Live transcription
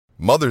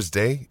Mother's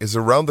Day is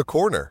around the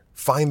corner.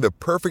 Find the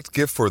perfect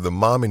gift for the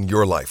mom in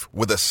your life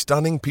with a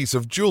stunning piece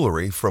of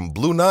jewelry from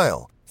Blue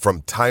Nile.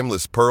 From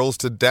timeless pearls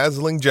to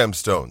dazzling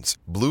gemstones,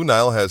 Blue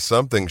Nile has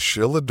something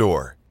she'll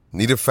adore.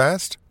 Need it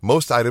fast?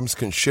 Most items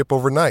can ship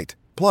overnight.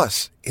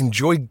 Plus,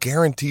 enjoy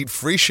guaranteed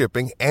free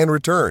shipping and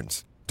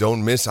returns.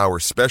 Don't miss our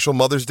special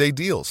Mother's Day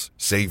deals.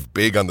 Save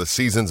big on the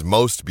season's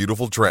most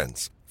beautiful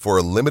trends. For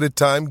a limited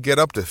time, get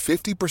up to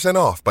 50%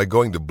 off by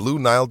going to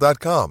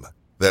BlueNile.com.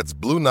 That's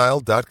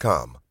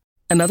BlueNile.com.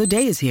 Another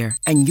day is here,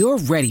 and you're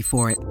ready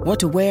for it. What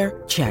to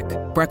wear? Check.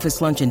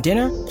 Breakfast, lunch, and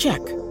dinner? Check.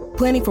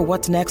 Planning for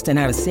what's next and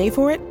how to save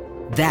for it?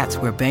 That's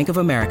where Bank of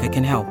America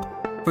can help.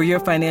 For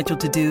your financial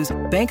to-dos,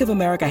 Bank of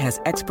America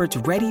has experts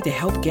ready to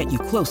help get you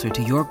closer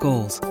to your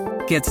goals.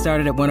 Get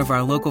started at one of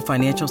our local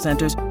financial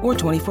centers or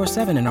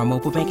 24/7 in our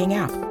mobile banking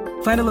app.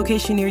 Find a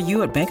location near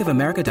you at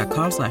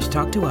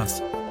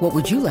bankofamerica.com/talktous. What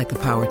would you like the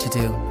power to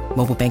do?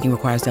 Mobile banking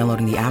requires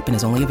downloading the app and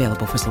is only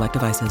available for select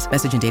devices.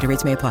 Message and data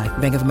rates may apply.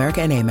 Bank of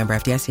America N.A., member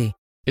FDIC.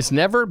 It's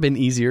never been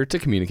easier to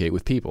communicate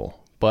with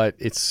people, but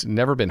it's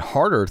never been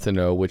harder to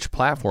know which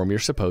platform you're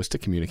supposed to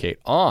communicate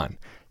on.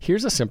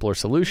 Here's a simpler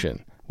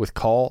solution. With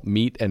call,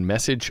 meet, and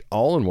message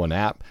all in one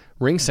app,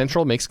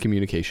 RingCentral makes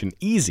communication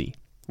easy.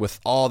 With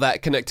all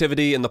that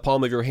connectivity in the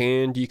palm of your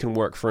hand, you can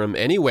work from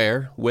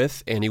anywhere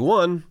with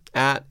anyone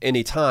at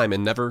any time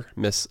and never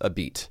miss a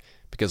beat.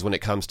 Because when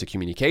it comes to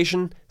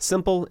communication,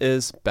 simple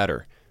is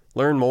better.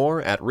 Learn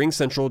more at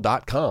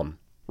ringcentral.com.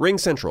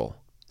 RingCentral.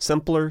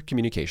 Simpler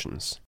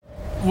communications.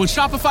 When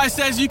Shopify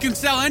says you can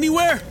sell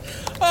anywhere,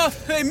 oh,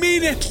 they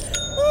mean it.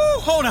 Woo,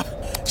 hold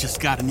up. Just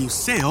got a new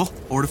sale.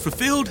 Order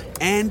fulfilled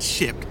and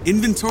shipped.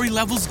 Inventory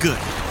level's good.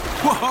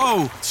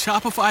 Whoa,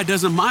 Shopify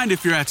doesn't mind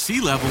if you're at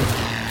sea level.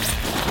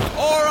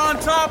 Or on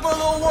top of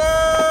the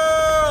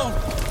world.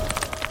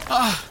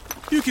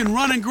 You can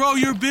run and grow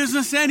your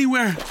business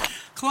anywhere.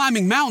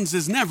 Climbing mountains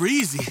is never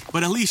easy,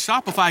 but at least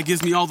Shopify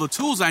gives me all the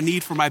tools I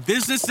need for my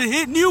business to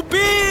hit new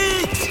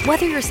peaks.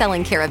 Whether you're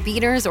selling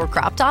carabiners or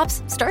crop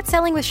tops, start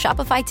selling with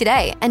Shopify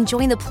today and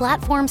join the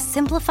platform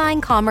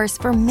simplifying commerce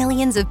for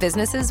millions of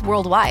businesses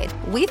worldwide.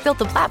 We've built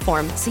the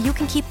platform so you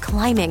can keep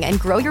climbing and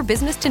grow your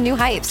business to new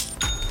heights.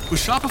 With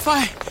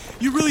Shopify,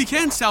 you really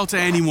can sell to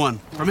anyone,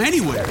 from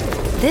anywhere.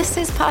 This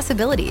is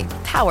Possibility,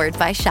 powered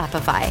by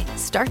Shopify.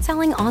 Start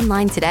selling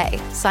online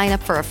today. Sign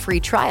up for a free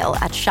trial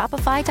at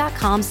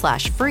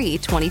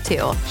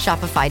shopify.com/free22.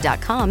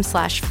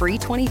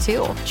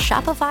 Shopify.com/free22.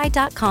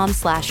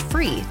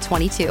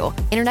 Shopify.com/free22.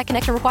 Internet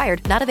connection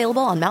required. Not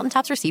available on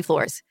mountaintops or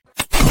seafloors.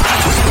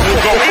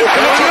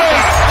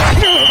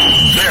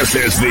 This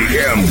is the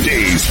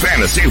MD's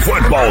Fantasy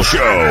Football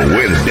Show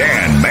with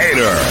Dan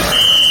Mader.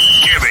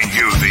 Giving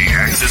you the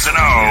X's and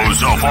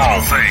O's of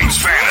all things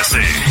fantasy.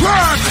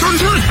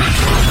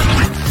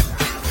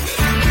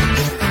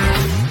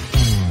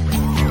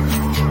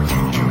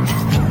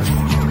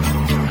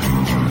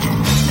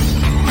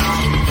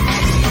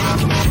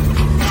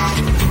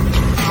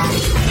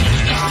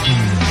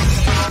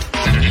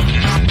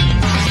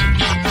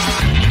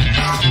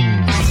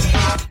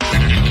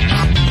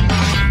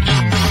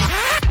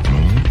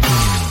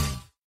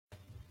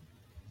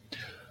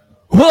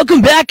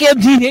 Welcome back,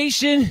 MD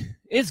Nation.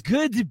 It's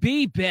good to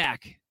be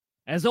back.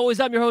 As always,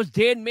 I'm your host,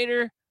 Dan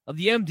Mader of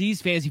the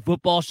MD's Fantasy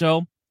Football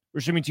Show.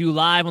 We're streaming to you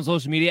live on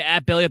social media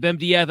at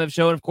BellyUpMDFF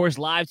Show, and of course,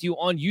 live to you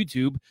on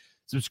YouTube.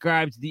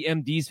 Subscribe to the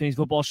MD's Fantasy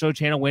Football Show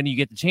channel when you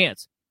get the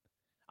chance.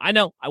 I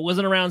know I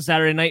wasn't around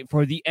Saturday night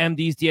for the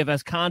MD's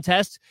DFS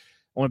contest.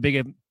 I want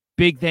to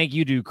big thank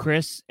you to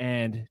Chris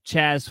and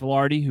Chaz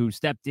Filardi, who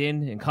stepped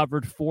in and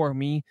covered for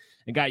me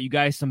and got you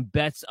guys some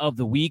bets of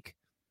the week.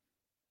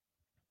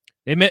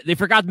 They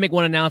forgot to make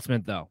one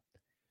announcement, though.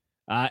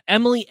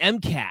 Emily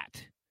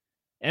MCAT.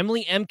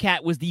 Emily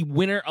MCAT was the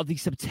winner of the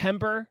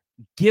September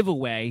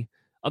giveaway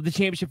of the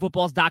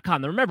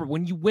championshipfootballs.com. Now, remember,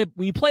 when you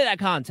play that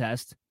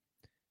contest,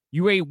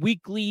 you're a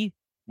weekly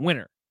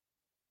winner.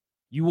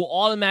 You will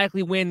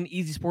automatically win an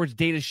Easy Sports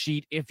data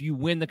sheet if you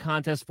win the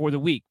contest for the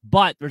week.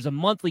 But there's a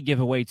monthly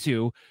giveaway,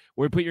 too,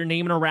 where we put your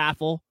name in a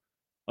raffle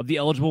of the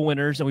eligible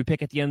winners, and we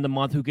pick at the end of the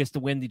month who gets to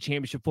win the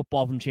championship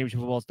football from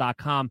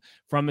championshipfootballs.com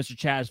from Mr.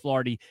 Chaz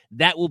Filardi.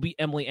 That will be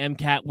Emily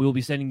MCAT. We will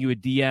be sending you a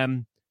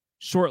DM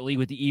shortly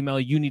with the email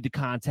you need to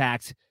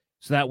contact,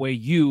 so that way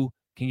you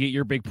can get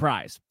your big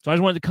prize. So I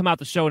just wanted to come out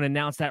the show and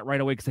announce that right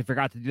away because I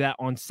forgot to do that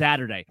on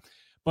Saturday.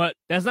 But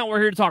that's not what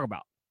we're here to talk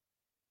about.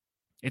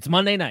 It's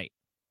Monday night.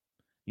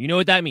 You know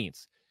what that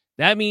means.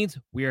 That means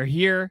we are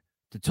here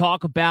to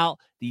talk about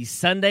the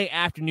Sunday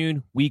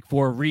afternoon Week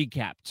 4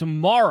 recap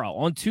tomorrow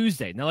on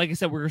Tuesday. Now, like I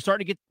said, we're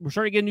starting to get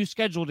a new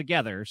schedule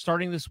together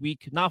starting this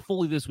week, not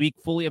fully this week,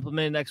 fully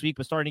implemented next week,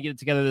 but starting to get it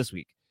together this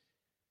week.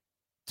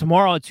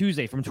 Tomorrow on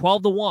Tuesday from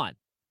 12 to 1,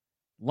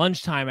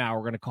 lunchtime hour,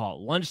 we're going to call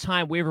it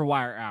lunchtime waiver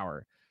wire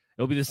hour.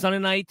 It'll be the Sunday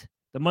night,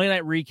 the Monday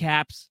night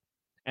recaps,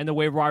 and the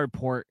waiver wire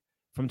report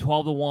from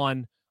 12 to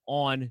 1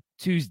 on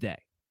Tuesday.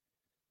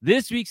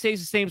 This week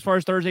stays the same as far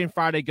as Thursday and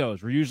Friday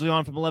goes. We're usually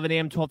on from 11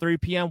 a.m. to 12:30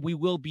 p.m. We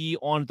will be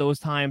on those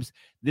times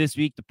this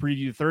week to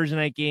preview the Thursday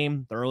night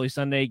game, the early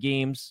Sunday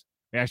games,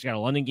 We actually got a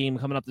London game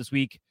coming up this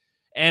week.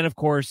 And, of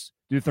course,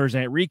 do the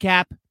Thursday night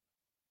recap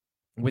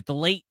with the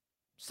late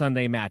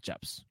Sunday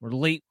matchups. Or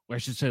I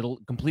should say the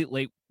complete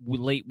late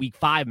week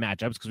 5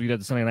 matchups, because we did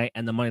the Sunday night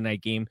and the Monday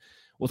night game.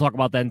 We'll talk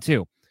about that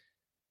too.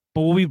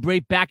 But we'll be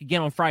right back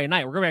again on Friday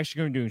night. We're actually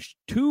going to be doing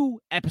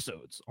 2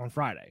 episodes on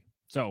Friday.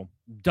 So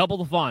double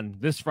the fun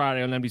this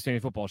Friday on MD's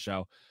Fantasy Football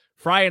Show.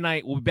 Friday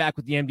night, we'll be back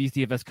with the MD's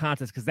DFS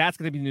contest, because that's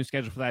going to be the new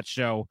schedule for that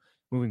show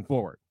moving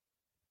forward.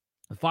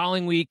 The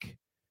following week,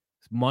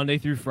 Monday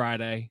through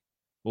Friday,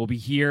 we'll be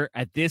here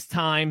at this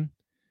time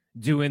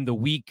doing the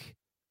week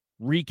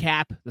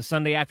recap, the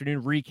Sunday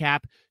afternoon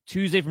recap,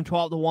 Tuesday from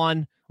 12 to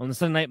 1 on the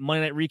Sunday night,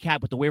 Monday night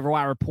recap with the waiver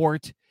wire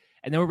report.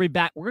 And then we'll be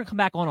back. We're going to come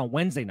back on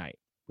Wednesday night.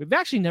 We've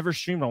actually never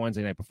streamed on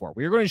Wednesday night before.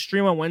 We are going to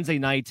stream on Wednesday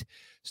night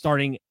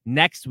starting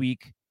next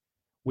week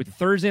with the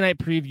Thursday night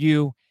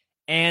preview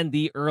and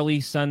the early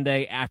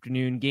Sunday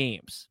afternoon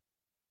games.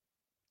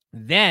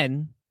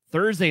 Then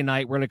Thursday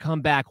night, we're going to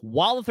come back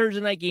while the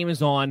Thursday night game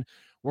is on.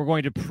 We're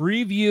going to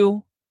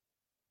preview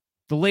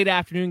the late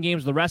afternoon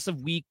games, the rest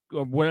of week,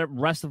 or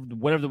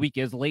whatever the week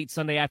is, the late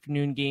Sunday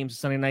afternoon games,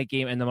 Sunday night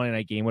game, and the Monday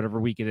night game, whatever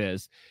week it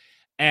is.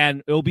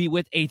 And it'll be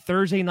with a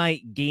Thursday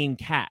night game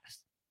cast,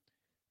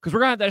 because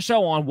we're going to have that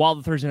show on while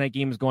the Thursday night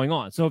game is going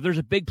on. So if there's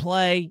a big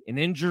play, an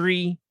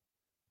injury,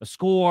 a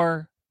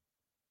score,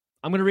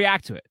 I'm going to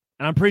react to it.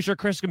 And I'm pretty sure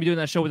Chris is going to be doing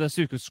that show with us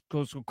too, because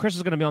Chris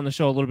is going to be on the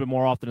show a little bit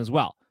more often as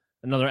well.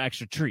 Another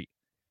extra treat.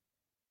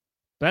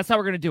 But that's how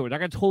we're going to do it. I'm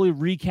going to totally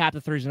recap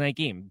the Thursday night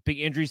game. Big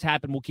injuries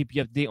happen. We'll keep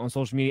you up to date on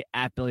social media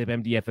at Billy of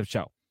MDFF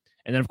Show.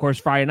 And then, of course,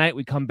 Friday night,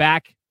 we come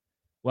back.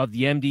 We'll have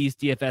the MD's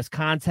DFS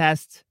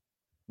contest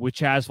with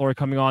Chaz Flory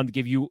coming on to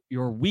give you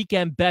your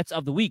weekend bets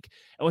of the week.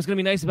 And what's going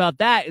to be nice about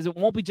that is it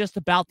won't be just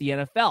about the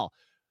NFL,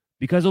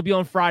 because it'll be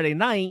on Friday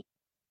night.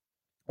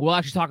 We'll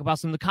actually talk about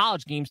some of the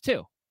college games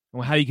too,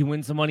 and how you can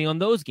win some money on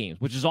those games,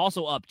 which is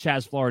also up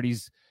Chaz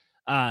Flory's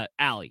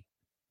alley,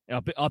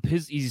 up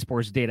his Easy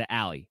Sports data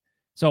alley.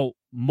 So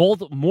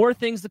more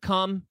things to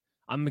come.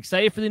 I'm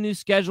excited for the new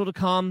schedule to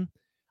come.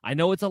 I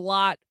know it's a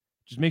lot.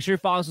 Just make sure you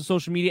follow us on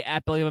social media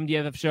at Billy of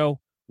MDFF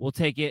Show. We'll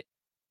take it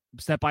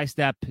step by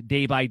step,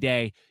 day by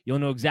day. You'll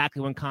know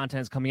exactly when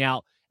content's coming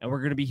out, and we're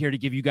going to be here to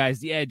give you guys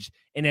the edge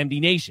in MD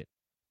Nation.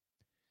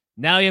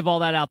 Now you have all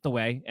that out the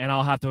way, and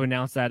I'll have to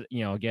announce that,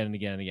 again and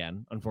again and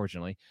again,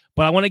 unfortunately.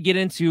 But I want to get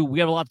into, we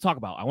have a lot to talk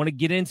about. I want to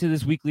get into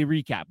this weekly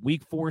recap,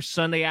 week 4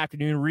 Sunday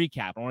afternoon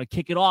recap. I want to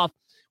kick it off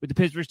with the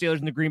Pittsburgh Steelers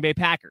and the Green Bay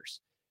Packers.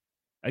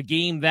 A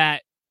game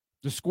that,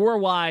 the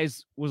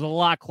score-wise, was a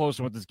lot closer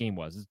than what this game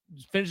was. It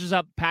finishes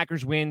up,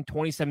 Packers win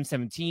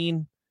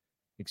 27-17.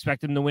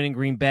 Expect them to win in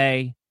Green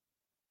Bay.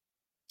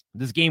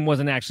 This game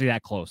wasn't actually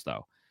that close,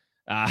 though.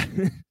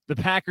 The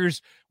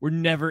Packers were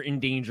never in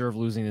danger of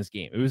losing this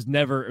game. It was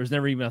never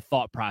even a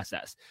thought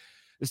process.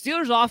 The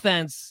Steelers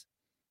offense,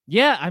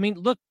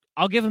 look,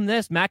 I'll give them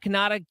this. Matt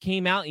Canada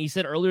came out and he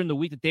said earlier in the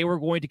week that they were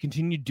going to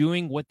continue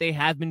doing what they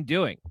have been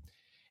doing.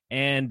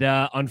 And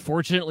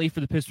unfortunately for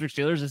the Pittsburgh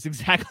Steelers, that's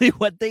exactly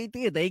what they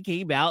did. They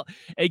came out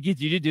and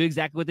continued to do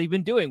exactly what they've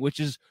been doing, which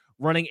is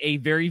running a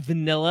very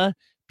vanilla,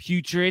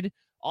 putrid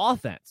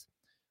offense.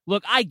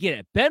 Look, I get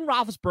it. Ben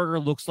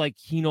Roethlisberger looks like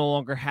he no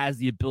longer has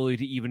the ability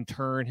to even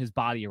turn his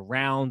body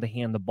around to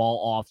hand the ball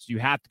off. So you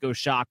have to go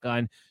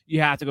shotgun.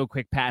 You have to go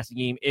quick passing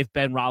game if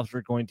Ben Roethlisberger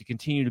is going to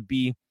continue to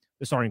be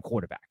the starting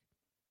quarterback.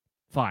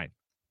 Fine.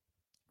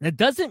 That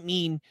doesn't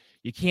mean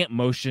you can't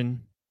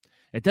motion.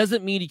 It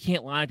doesn't mean you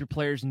can't line up your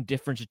players in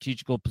different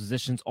strategical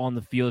positions on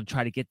the field to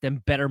try to get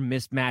them better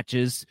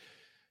mismatches,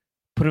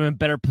 put them in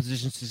better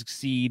positions to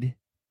succeed,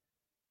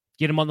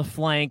 get them on the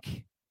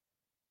flank,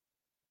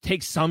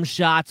 take some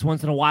shots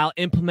once in a while,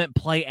 implement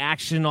play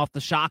action off the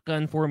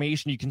shotgun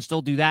formation. You can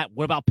still do that.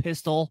 What about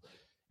pistol?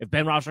 If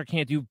Ben Roethlisberger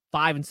can't do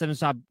 5 and 7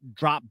 stop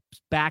drop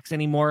backs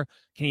anymore,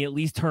 can he at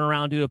least turn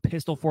around and do a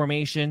pistol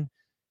formation?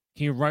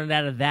 Can you run it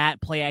out of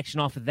that, play action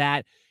off of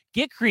that?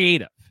 Get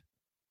creative.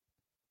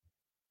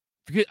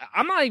 Because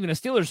I'm not even a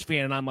Steelers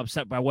fan, and I'm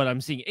upset by what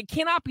I'm seeing. It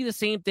cannot be the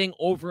same thing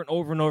over and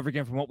over and over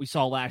again from what we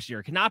saw last year.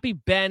 It cannot be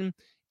Ben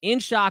in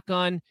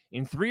shotgun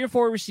in 3 or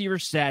 4 receiver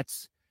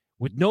sets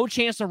with no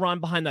chance to run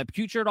behind that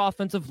putrid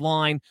offensive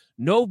line,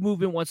 no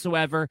movement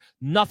whatsoever,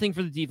 nothing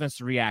for the defense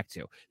to react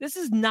to. This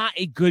is not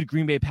a good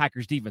Green Bay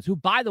Packers defense, who,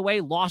 by the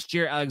way, lost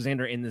Jaire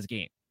Alexander in this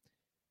game.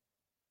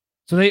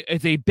 So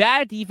it's a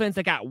bad defense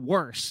that got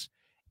worse,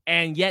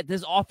 and yet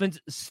this offense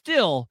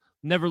still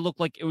never looked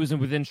like it was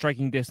within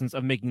striking distance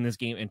of making this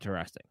game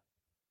interesting.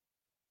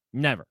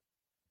 Never.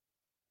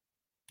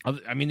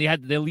 I mean, they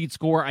had the lead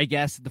score, I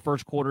guess, the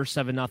first quarter,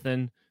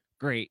 7-0.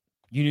 Great.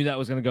 You knew that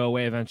was going to go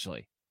away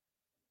eventually.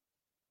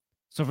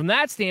 So from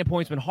that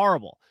standpoint, it's been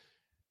horrible.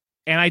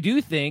 And I do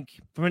think,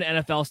 from an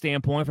NFL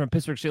standpoint, from a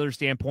Pittsburgh Steelers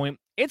standpoint,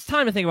 it's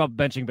time to think about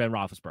benching Ben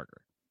Roethlisberger.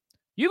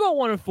 You go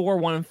 1-4,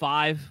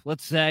 1-5,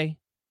 let's say.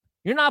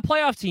 You're not a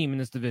playoff team in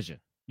this division.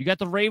 You got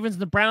the Ravens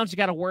and the Browns you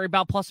got to worry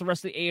about, plus the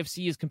rest of the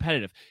AFC is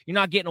competitive. You're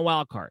not getting a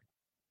wild card.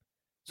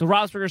 So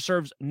Roethlisberger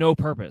serves no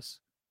purpose.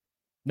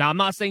 Now, I'm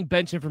not saying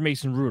bench him for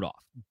Mason Rudolph,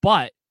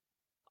 but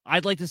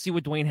I'd like to see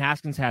what Dwayne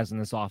Haskins has in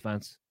this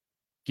offense.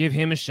 Give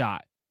him a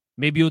shot.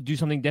 Maybe he'll do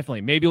something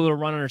differently. Maybe he'll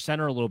run under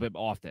center a little bit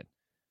often.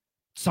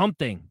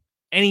 Something.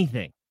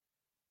 Anything.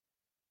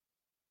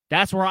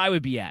 That's where I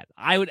would be at.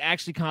 I would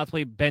actually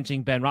contemplate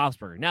benching Ben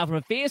Roethlisberger. Now, from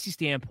a fantasy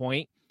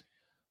standpoint,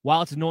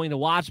 while it's annoying to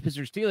watch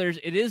Pittsburgh Steelers,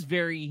 it is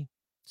very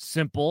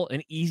simple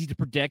and easy to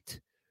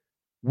predict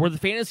where the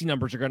fantasy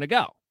numbers are going to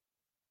go.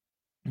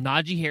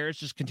 Najee Harris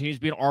just continues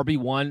to be an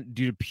RB1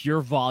 due to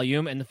pure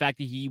volume and the fact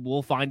that he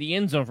will find the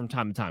end zone from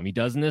time to time. He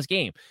does in this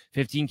game.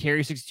 15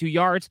 carries, 62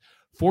 yards,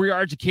 4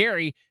 yards a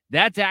carry.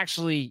 That's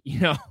actually,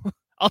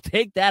 I'll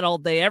take that all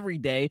day, every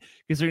day,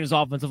 considering his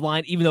offensive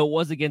line, even though it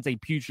was against a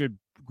putrid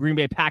Green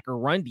Bay Packer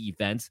run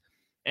defense,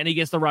 and he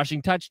gets the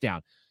rushing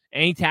touchdown.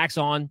 And he tacks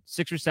on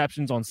 6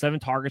 receptions on 7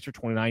 targets for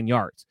 29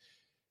 yards.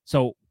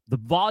 So the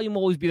volume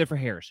will always be there for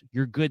Harris.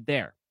 You're good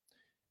there.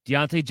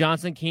 Deontay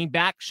Johnson came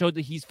back, showed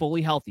that he's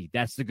fully healthy.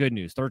 That's the good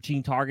news.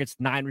 13 targets,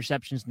 9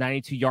 receptions,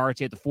 92 yards.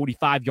 He had the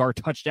 45-yard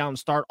touchdown to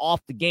start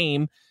off the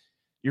game.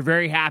 You're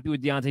very happy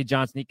with Deontay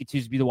Johnson. He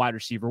continues to be the wide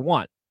receiver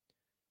 1.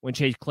 When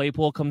Chase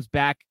Claypool comes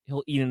back,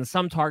 he'll eat into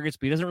some targets,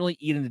 but he doesn't really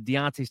eat into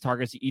Deontay's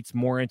targets. He eats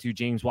more into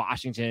James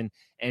Washington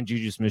and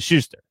Juju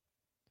Smith-Schuster.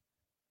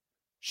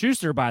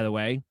 Schuster, by the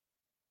way,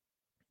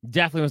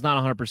 definitely was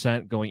not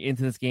 100% going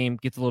into this game.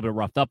 Gets a little bit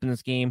roughed up in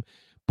this game,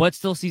 but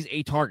still sees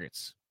 8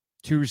 targets.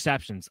 2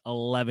 receptions,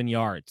 11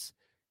 yards.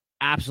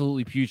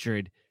 Absolutely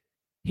putrid.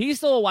 He's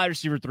still a wide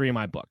receiver 3 in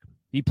my book.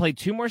 He played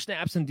 2 more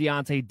snaps than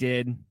Deontay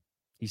did.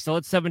 He still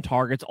had 7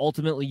 targets.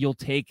 Ultimately, you'll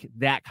take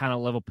that kind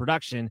of level of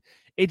production.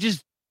 It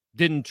just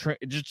didn't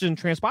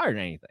transpire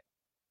into anything.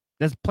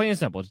 That's plain and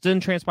simple. It just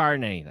didn't transpire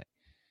into anything.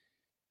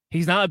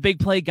 He's not a big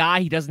play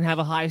guy. He doesn't have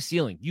a high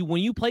ceiling.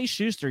 When you play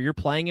Schuster, you're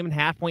playing him in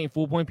half-point and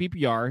full-point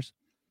PPRs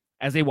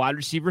as a wide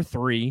receiver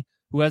 3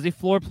 who has a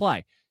floor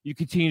play. You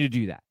continue to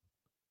do that.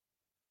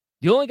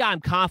 The only guy I'm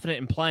confident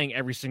in playing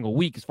every single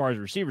week as far as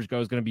receivers go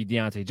is going to be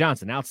Deontay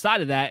Johnson. Outside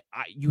of that,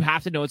 you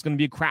have to know it's going to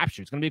be a crapshoot.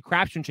 It's going to be a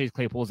crapshoot when Chase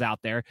Claypool is out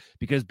there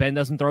because Ben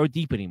doesn't throw it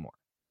deep anymore.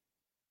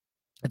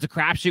 It's a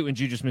crapshoot when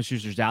Juju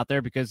Smith-Schuster's out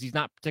there because he's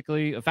not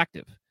particularly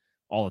effective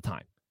all the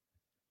time.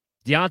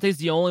 Deontay's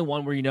the only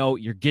one where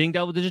you're getting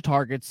double-digit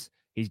targets.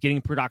 He's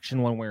getting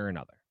production one way or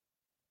another.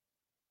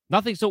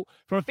 Nothing. So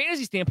from a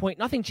fantasy standpoint,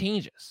 nothing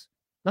changes.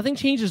 Nothing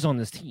changes on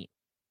this team.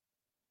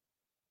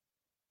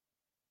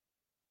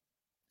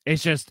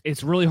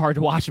 It's really hard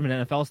to watch from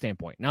an NFL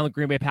standpoint. Now, the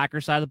Green Bay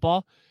Packers side of the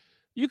ball,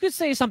 you could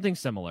say something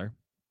similar.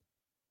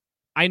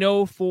 I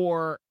know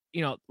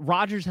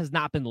Rodgers has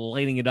not been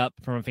lighting it up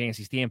from a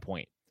fantasy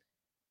standpoint.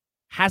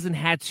 Hasn't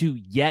had to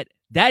yet.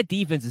 That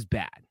defense is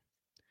bad.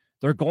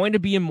 They're going to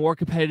be in more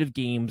competitive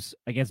games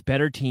against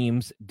better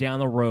teams down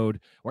the road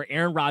where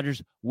Aaron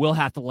Rodgers will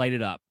have to light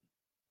it up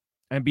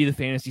and be the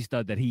fantasy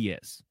stud that he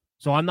is.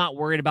 So I'm not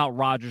worried about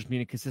Rodgers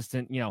being a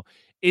consistent,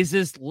 is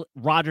this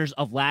Rodgers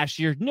of last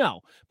year?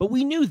 No, but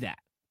we knew that.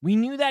 We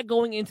knew that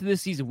going into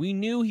this season. We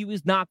knew he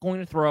was not going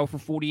to throw for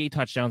 48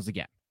 touchdowns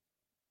again.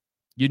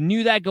 You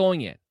knew that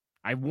going in.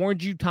 I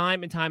warned you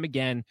time and time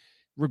again,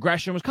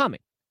 regression was coming.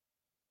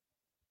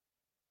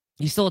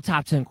 He's still a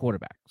top 10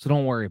 quarterback, so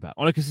don't worry about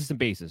it. On a consistent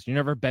basis. You're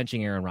never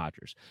benching Aaron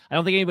Rodgers. I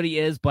don't think anybody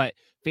is, but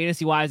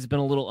fantasy-wise, it's been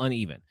a little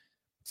uneven.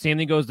 Same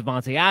thing goes to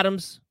Davante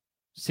Adams.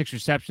 6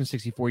 receptions,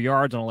 64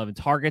 yards on 11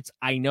 targets.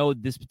 I know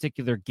this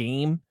particular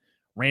game,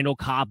 Randall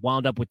Cobb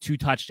wound up with 2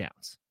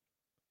 touchdowns.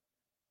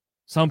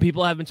 Some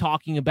people have been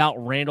talking about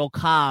Randall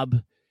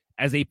Cobb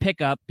as a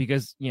pickup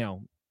because,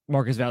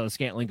 Marcus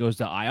Valdes-Scantling goes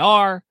to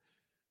IR.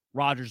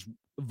 Rodgers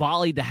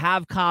volleyed to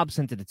have Cobb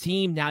sent to the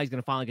team. Now he's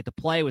going to finally get to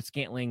play with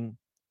Scantling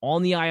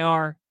on the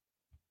IR.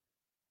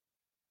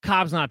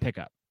 Cobb's not a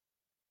pickup.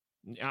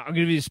 I'm going to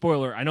give you a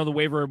spoiler. I know the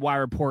waiver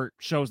wire report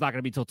show is not going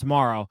to be till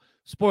tomorrow.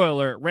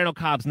 Spoiler, Randall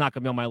Cobb's not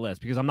going to be on my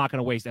list because I'm not going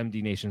to waste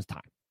MD Nation's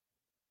time.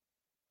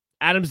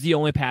 Adams the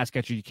only pass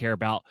catcher you care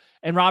about.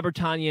 And Robert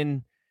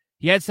Tonyan,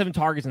 he had 7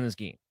 targets in this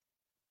game.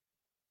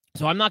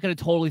 So I'm not going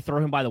to totally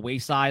throw him by the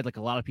wayside like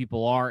a lot of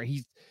people are.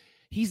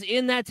 He's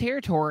in that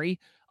territory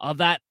of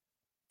that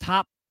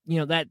top,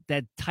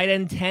 that tight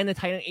end 10 and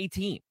tight end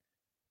 18.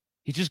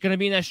 He's just going to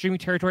be in that streaming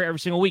territory every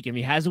single week. If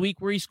he has a week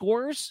where he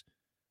scores,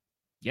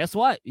 guess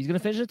what? He's going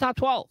to finish in the top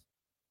 12.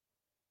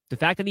 The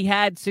fact that he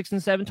had 6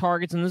 and 7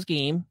 targets in this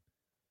game,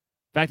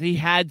 the fact that he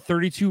had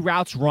 32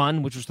 routes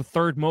run, which was the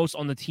 3rd most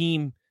on the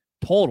team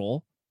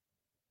total,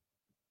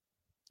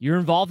 you're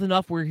involved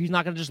enough where he's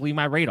not going to just leave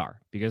my radar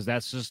because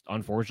that's just,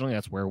 unfortunately,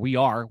 that's where we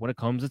are when it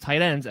comes to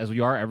tight ends, as we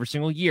are every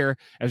single year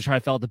as we try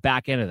to fill out the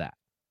back end of that.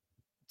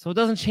 So it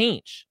doesn't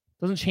change.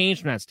 It doesn't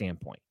change from that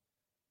standpoint.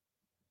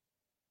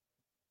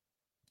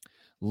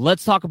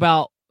 Let's talk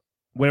about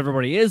what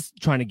everybody is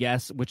trying to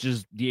guess, which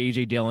is the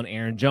A.J. Dillon,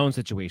 Aaron Jones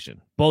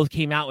situation. Both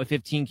came out with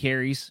 15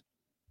 carries.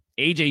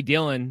 A.J.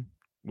 Dillon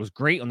was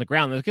great on the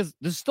ground because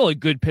this is still a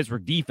good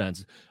Pittsburgh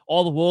defense.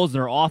 All the woes in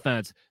their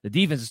offense, the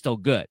defense is still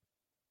good.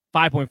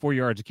 5.4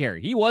 yards a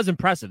carry. He was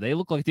impressive. They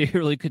looked like they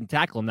really couldn't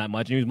tackle him that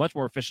much, and he was much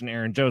more efficient than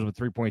Aaron Jones with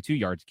 3.2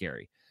 yards a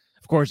carry.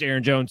 Of course,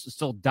 Aaron Jones is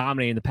still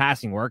dominating the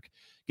passing work.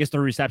 Gets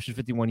 3 receptions,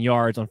 51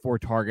 yards on 4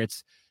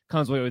 targets.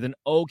 comes away with an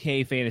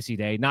okay fantasy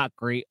day. Not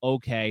great,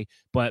 okay,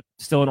 but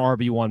still an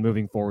RB1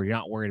 moving forward. You're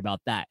not worried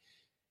about that.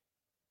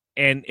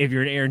 And if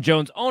you're an Aaron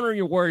Jones owner,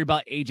 you're worried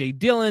about A.J.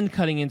 Dillon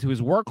cutting into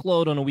his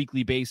workload on a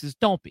weekly basis.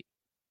 Don't be.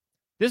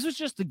 This was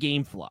just the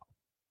game flow.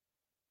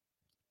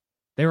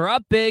 They were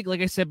up big.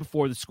 Like I said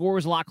before, the score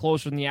was a lot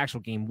closer than the actual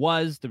game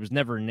was. There was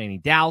never any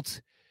doubt.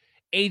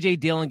 A.J.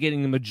 Dillon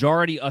getting the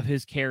majority of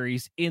his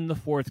carries in the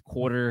fourth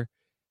quarter.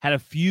 Had a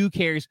few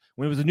carries.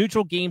 When it was a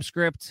neutral game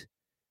script,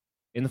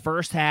 in the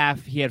first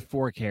half, he had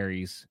 4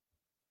 carries.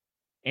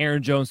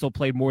 Aaron Jones still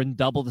played more than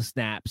double the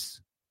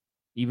snaps,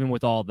 even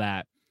with all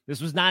that.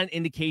 This was not an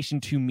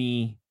indication to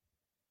me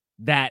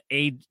that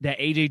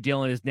A.J.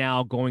 Dillon is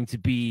now going to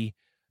be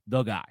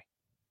the guy,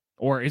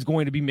 or is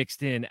going to be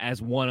mixed in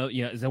as one,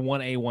 as a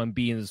 1A,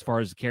 1B as far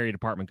as the carry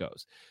department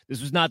goes. This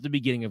was not the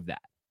beginning of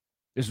that.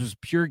 This was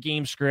pure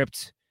game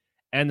script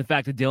and the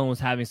fact that Dillon was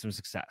having some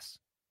success.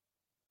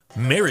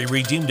 Mary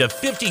redeemed a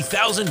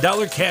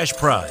 $50,000 cash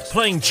prize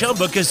playing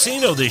Chumba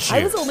Casino this year.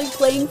 I was only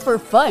playing for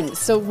fun,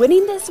 so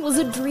winning this was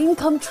a dream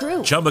come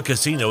true. Chumba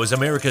Casino is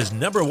America's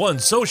 #1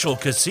 social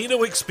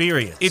casino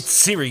experience. It's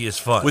serious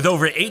fun. With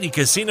over 80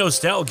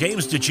 casino-style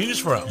games to choose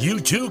from, you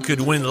too could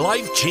win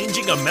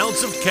life-changing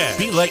amounts of cash.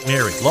 Be like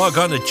Mary. Log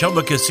on to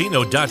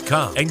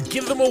ChumbaCasino.com and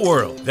give them a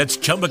whirl. That's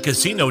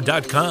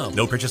ChumbaCasino.com.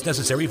 No purchase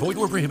necessary. Void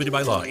where prohibited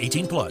by law.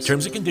 18+.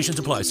 Terms and conditions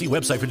apply. See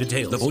website for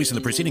details. The voice in the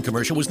preceding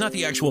commercial was not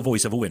the actual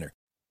voice of a winner.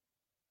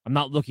 I'm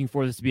not looking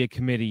for this to be a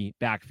committee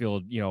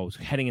backfield,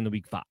 heading into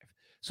week 5.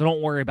 So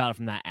don't worry about it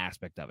from that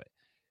aspect of it.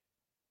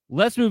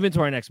 Let's move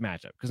into our next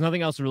matchup because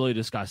nothing else to really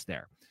discuss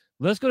there.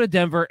 Let's go to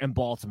Denver and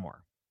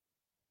Baltimore.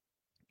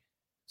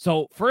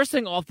 So first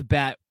thing off the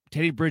bat,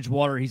 Teddy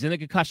Bridgewater, he's in the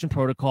concussion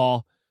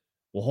protocol.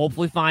 We'll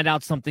hopefully find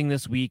out something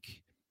this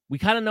week. We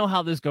kind of know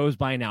how this goes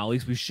by now. At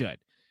least we should.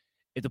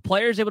 If the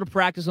player is able to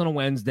practice on a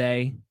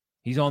Wednesday,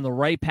 he's on the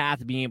right path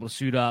to being able to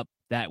suit up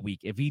that week.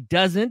 If he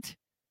doesn't,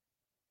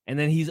 and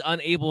then he's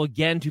unable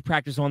again to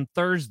practice on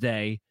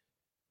Thursday,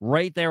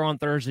 right there on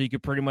Thursday, you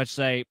could pretty much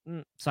say,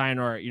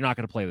 sayonara, you're not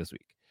going to play this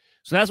week.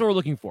 So that's what we're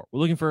looking for.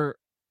 We're looking for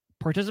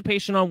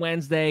participation on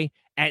Wednesday,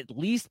 at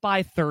least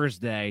by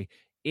Thursday.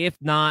 If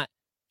not,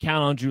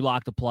 count on Drew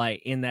Lock to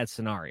play in that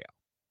scenario.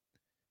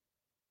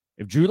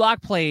 If Drew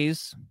Lock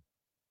plays,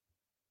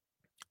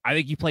 I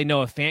think you play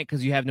Noah Fant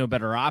because you have no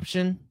better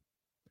option.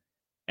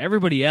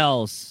 Everybody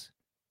else,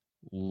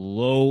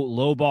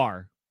 low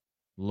bar,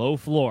 low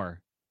floor.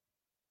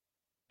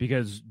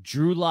 Because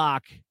Drew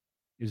Lock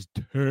is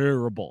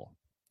terrible.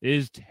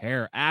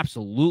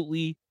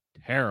 Absolutely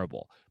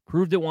terrible.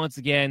 Proved it once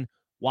again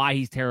why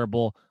he's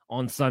terrible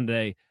on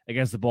Sunday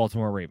against the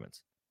Baltimore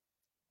Ravens.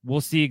 We'll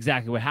see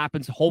exactly what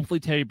happens. Hopefully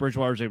Teddy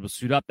Bridgewater is able to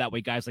suit up. That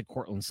way guys like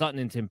Cortland Sutton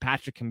and Tim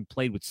Patrick can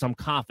play with some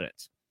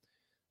confidence.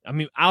 I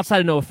mean, outside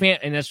of Noah Fant,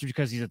 and that's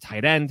because he's a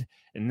tight end.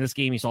 In this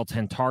game, he saw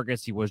 10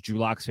 targets. He was Drew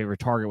Lock's favorite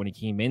target when he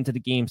came into the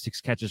game.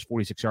 6 catches,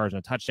 46 yards, and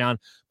a touchdown.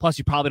 Plus,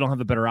 you probably don't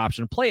have a better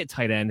option to play at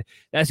tight end.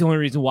 That's the only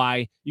reason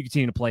why you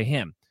continue to play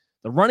him.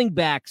 The running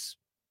backs,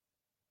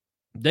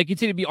 they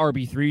continue to be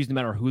RB3s no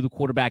matter who the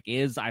quarterback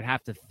is. I'd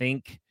have to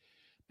think,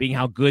 being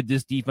how good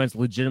this defense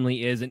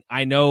legitimately is. And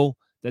I know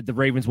that the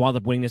Ravens wound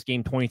up winning this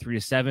game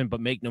 23-7,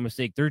 but make no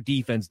mistake, their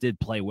defense did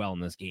play well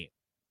in this game.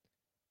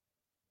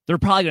 They're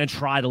probably going to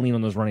try to lean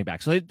on those running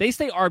backs. So they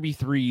stay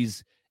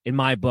RB3s in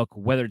my book,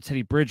 whether it's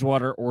Teddy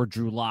Bridgewater or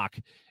Drew Lock.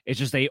 It's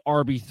just a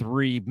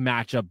RB3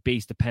 matchup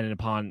based dependent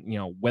upon,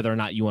 whether or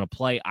not you want to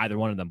play either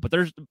one of them. But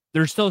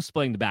they're still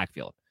splitting the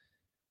backfield.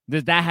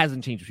 That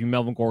hasn't changed between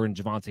Melvin Gordon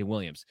and Javonte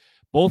Williams.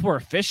 Both were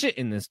efficient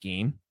in this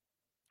game.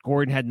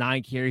 Gordon had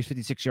 9 carries,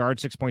 56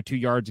 yards, 6.2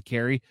 yards a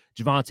carry.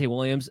 Javonte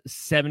Williams,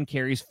 7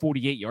 carries,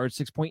 48 yards,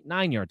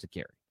 6.9 yards a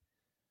carry.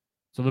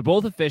 So they're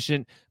both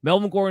efficient.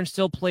 Melvin Gordon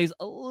still plays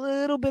a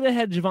little bit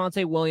ahead of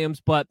Javonte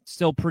Williams, but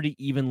still pretty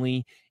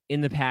evenly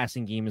in the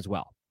passing game as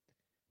well.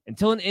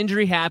 Until an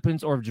injury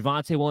happens or if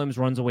Javonte Williams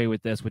runs away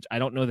with this, which I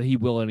don't know that he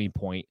will at any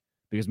point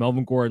because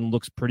Melvin Gordon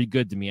looks pretty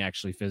good to me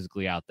actually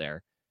physically out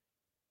there.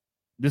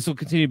 This will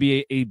continue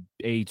to be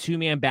a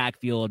two-man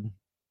backfield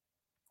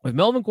with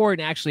Melvin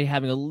Gordon actually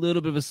having a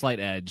little bit of a slight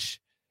edge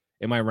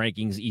in my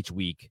rankings each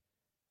week.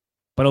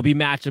 But it'll be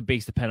matchup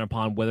based dependent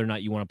upon whether or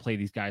not you want to play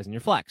these guys in your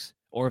flex.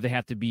 Or if they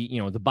have to be,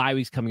 the bye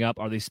weeks coming up,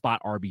 are they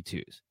spot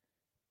RB2s?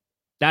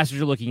 That's what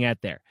you're looking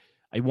at there.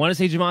 I want to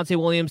say Javonte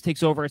Williams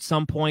takes over at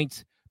some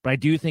point, but I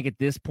do think at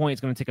this point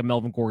it's going to take a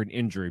Melvin Gordon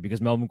injury because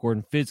Melvin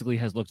Gordon physically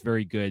has looked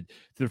very good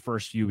through the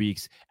first few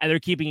weeks, and they're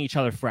keeping each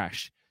other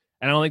fresh.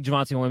 And I don't think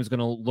Javonte Williams is going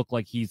to look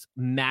like he's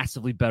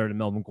massively better than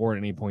Melvin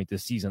Gordon at any point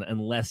this season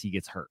unless he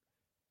gets hurt.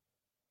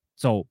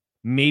 So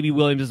maybe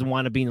Williams doesn't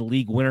want to be in the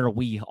league winner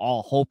we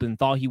all hope and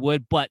thought he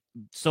would, but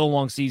so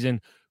long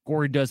season,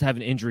 Gordon does have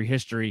an injury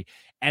history.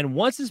 And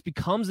once this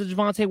becomes the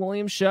Javonte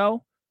Williams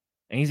show,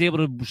 and he's able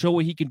to show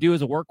what he can do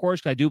as a workhorse,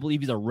 because I do believe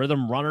he's a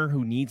rhythm runner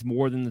who needs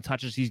more than the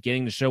touches he's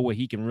getting to show what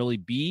he can really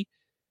be,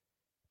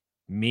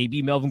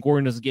 maybe Melvin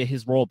Gordon doesn't get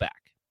his role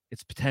back.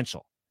 It's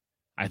potential.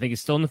 I think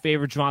it's still in the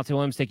favor of Javonte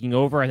Williams taking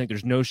over. I think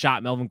there's no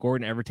shot Melvin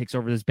Gordon ever takes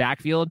over this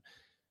backfield.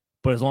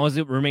 But as long as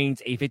it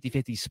remains a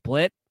 50-50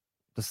 split,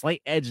 the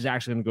slight edge is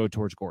actually going to go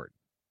towards Gordon.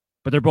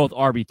 But they're both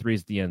RB3s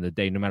at the end of the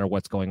day, no matter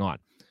what's going on.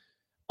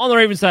 On the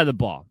Ravens side of the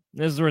ball,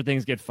 this is where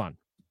things get fun.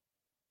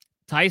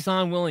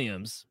 Tyson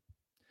Williams,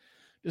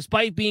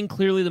 despite being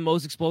clearly the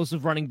most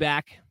explosive running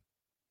back,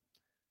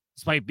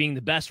 despite being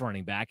the best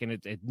running back, and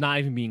it's not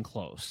even being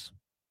close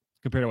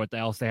compared to what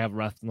else they have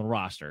left on the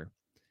roster,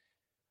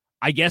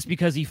 I guess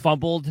because he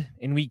fumbled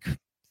in week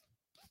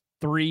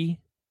 3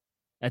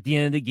 at the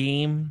end of the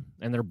game,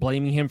 and they're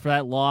blaming him for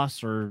that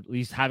loss, or at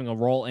least having a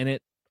role in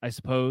it, I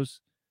suppose,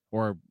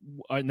 or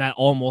in that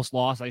almost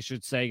loss, I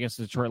should say, against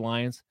the Detroit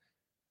Lions.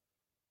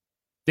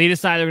 They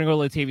decided they're going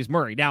to go Latavius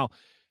Murray. Now,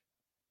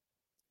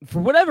 for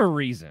whatever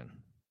reason,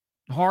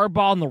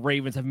 Harbaugh and the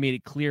Ravens have made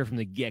it clear from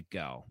the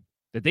get-go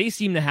that they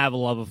seem to have a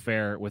love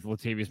affair with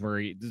Latavius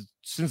Murray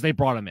since they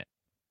brought him in.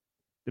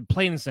 They're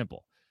plain and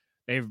simple.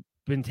 They've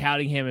been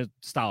touting him as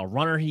the style of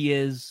runner he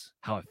is,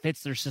 how it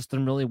fits their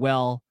system really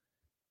well.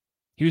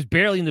 He was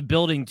barely in the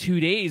building 2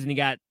 days, and he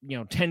got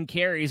 10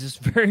 carries his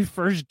very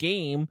first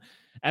game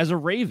as a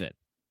Raven.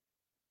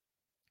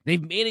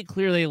 They've made it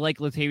clear they like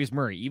Latavius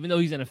Murray. Even though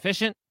he's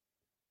inefficient,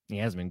 he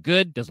hasn't been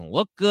good, doesn't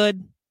look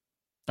good,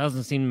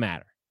 doesn't seem to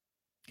matter.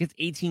 Gets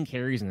 18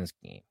 carries in this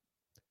game.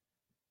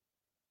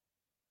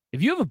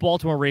 If you have a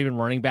Baltimore Raven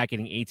running back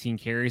getting 18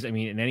 carries,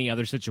 in any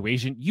other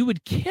situation, you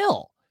would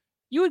kill.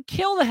 You would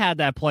kill to have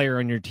that player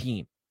on your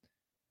team.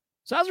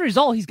 So as a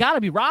result, he's got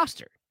to be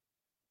rostered.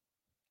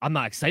 I'm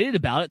not excited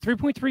about it.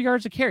 3.3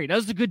 yards a carry. That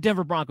was a good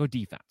Denver Bronco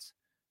defense.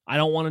 I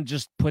don't want to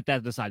just put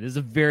that aside. This is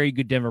a very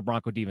good Denver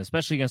Bronco defense,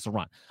 especially against the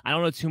run. I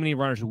don't know too many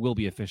runners who will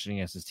be efficient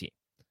against this team.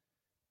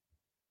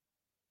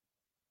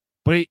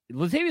 But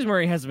Latavius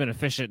Murray hasn't been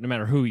efficient no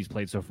matter who he's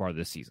played so far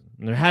this season.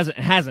 And it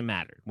hasn't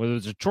mattered. Whether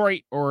it's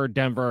Detroit or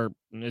Denver,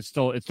 it's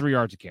 3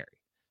 yards a carry.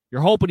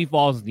 You're hoping he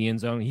falls in the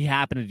end zone. He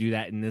happened to do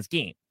that in this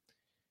game.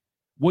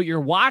 What you're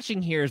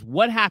watching here is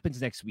what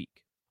happens next week.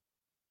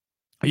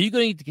 Are you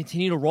going to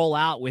continue to roll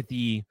out with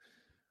the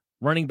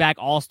running back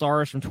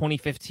all-stars from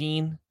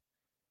 2015?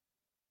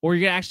 Or are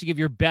you going to actually give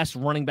your best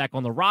running back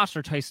on the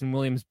roster, Tyson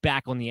Williams,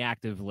 back on the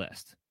active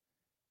list?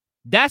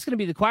 That's going to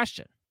be the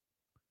question.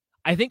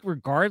 I think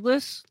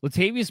regardless,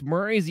 Latavius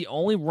Murray is the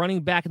only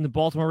running back in the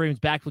Baltimore Ravens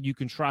backfield you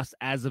can trust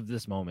as of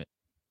this moment,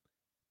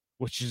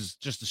 which is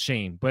just a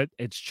shame, but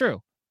it's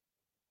true.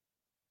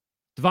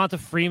 Devonta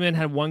Freeman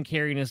had 1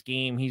 carry in this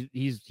game.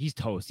 He's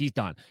toast. He's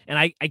done. And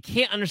I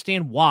can't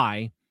understand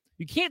why.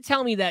 You can't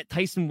tell me that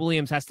Tyson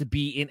Williams has to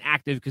be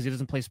inactive because he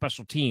doesn't play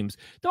special teams.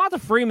 Devonta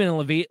Freeman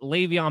and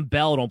Le'Veon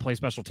Bell don't play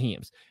special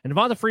teams. And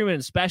Devonta Freeman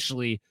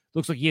especially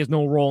looks like he has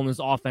no role in this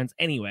offense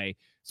anyway.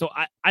 So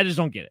I just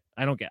don't get it.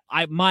 I don't get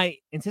it. My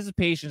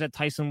anticipation is that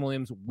Tyson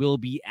Williams will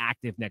be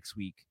active next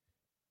week.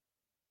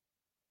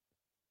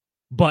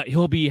 But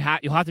you'll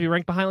have to be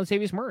ranked behind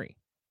Latavius Murray.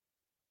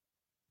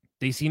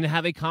 They seem to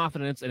have a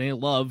confidence and a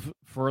love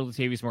for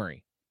Latavius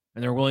Murray.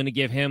 And they're willing to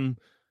give him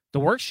the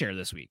work share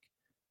this week.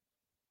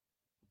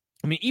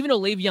 Even though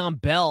Le'Veon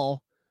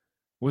Bell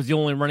was the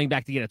only running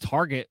back to get a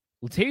target,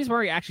 Latavius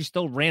Murray actually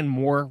still ran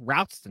more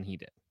routes than he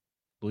did,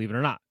 believe it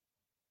or not.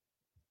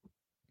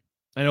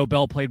 I know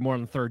Bell played more on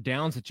the third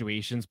down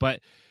situations, but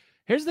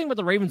here's the thing about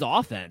the Ravens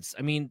offense.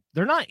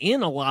 They're not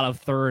in a lot of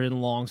third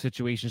and long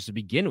situations to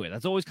begin with.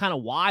 That's always kind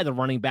of why the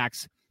running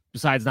backs,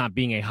 besides not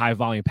being a high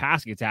volume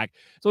passing attack,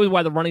 it's always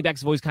why the running backs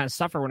have always kind of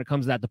suffer when it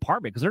comes to that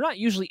department, because they're not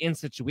usually in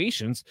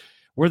situations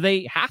where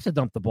they have to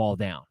dump the ball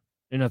down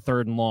in a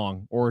third and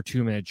long or a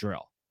 2-minute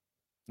drill.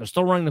 They're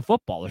still running the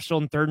football. They're still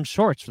in third and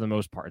shorts for the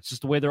most part. It's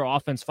just the way their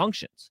offense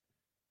functions.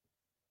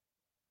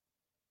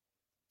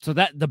 So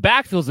that the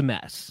backfield's a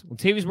mess.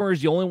 Latavius Murray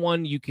is the only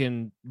one you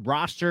can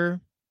roster.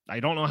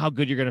 I don't know how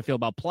good you're going to feel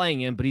about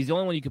playing him, but he's the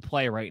only one you can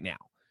play right now.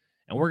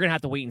 And we're going to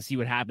have to wait and see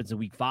what happens in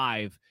week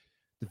 5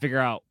 to figure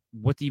out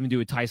what to even do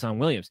with Tyson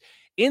Williams.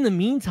 In the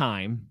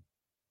meantime,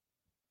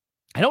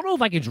 I don't know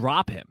if I can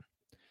drop him.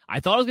 I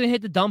thought I was going to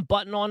hit the dump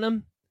button on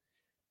him.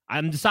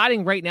 I'm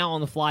deciding right now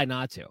on the fly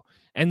not to.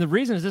 And the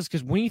reason is this,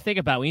 because when you think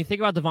about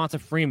Devonta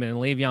Freeman and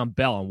Le'Veon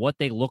Bell and what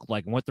they look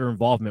like and what their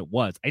involvement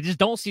was, I just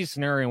don't see a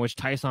scenario in which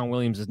Tyson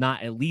Williams does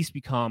not at least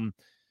become,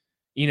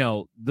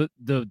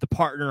 the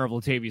partner of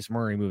Latavius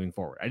Murray moving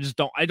forward.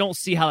 I don't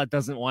see how that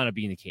doesn't want to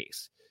be the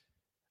case.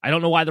 I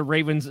don't know why the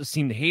Ravens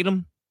seem to hate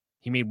him.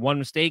 He made one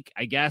mistake,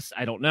 I guess.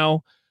 I don't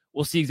know.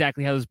 We'll see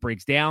exactly how this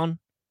breaks down.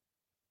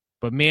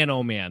 But man,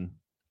 oh man,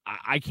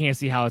 I can't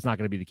see how it's not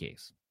going to be the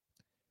case.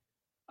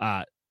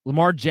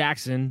 Lamar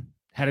Jackson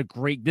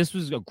this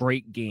was a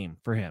great game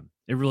for him.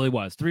 It really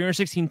was.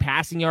 316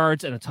 passing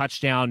yards and a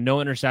touchdown, no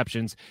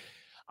interceptions.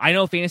 I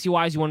know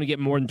fantasy-wise you want to get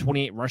more than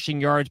 28 rushing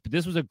yards, but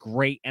this was a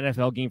great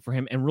NFL game for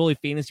him, and really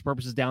fantasy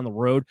purposes down the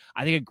road,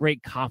 I think a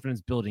great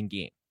confidence-building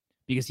game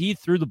because he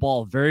threw the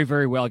ball very,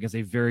 very well against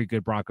a very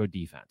good Bronco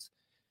defense.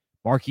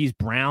 Marquise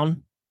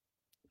Brown,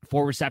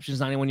 4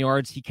 receptions, 91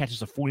 yards. He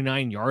catches a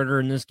 49-yarder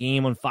in this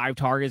game on 5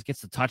 targets,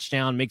 gets the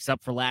touchdown, makes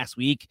up for last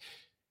week.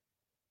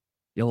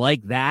 You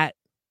like that,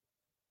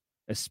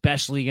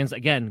 especially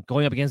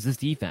going up against this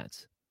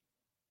defense.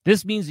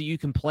 This means that you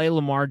can play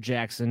Lamar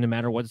Jackson no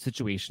matter what the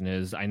situation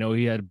is. I know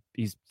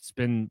he's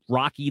been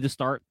rocky to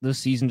start this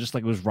season, just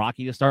like it was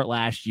rocky to start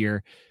last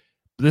year.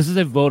 But this is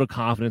a vote of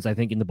confidence, I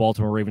think, in the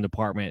Baltimore Raven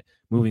department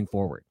moving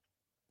forward.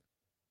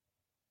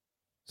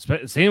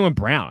 Same with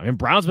Brown. I mean,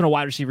 Brown's been a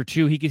wide receiver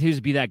too. He continues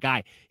to be that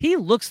guy. He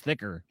looks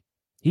thicker.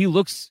 He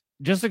looks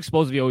just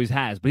explosive he always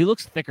has, but he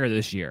looks thicker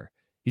this year.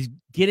 He's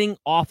getting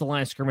off the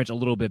line of scrimmage a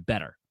little bit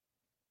better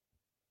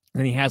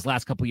than he has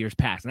last couple years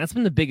past. And that's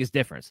been the biggest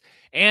difference.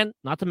 And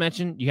not to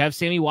mention, you have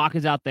Sammy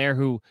Watkins out there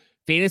who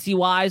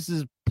fantasy-wise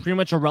is pretty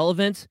much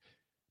irrelevant,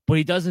 but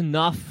he does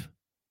enough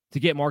to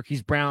get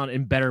Marquise Brown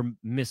in better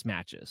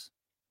mismatches.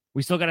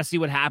 We still got to see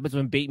what happens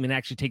when Bateman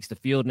actually takes the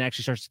field and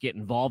actually starts to get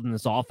involved in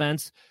this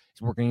offense.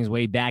 He's working his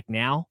way back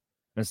now.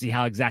 And see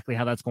how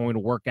that's going to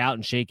work out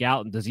and shake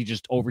out. And does he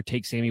just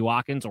overtake Sammy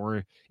Watkins,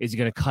 or is he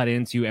going to cut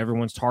into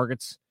everyone's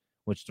targets,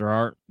 which there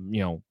aren't,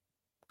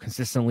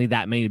 consistently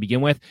that many to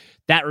begin with?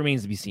 That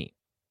remains to be seen.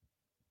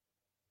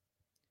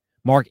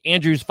 Mark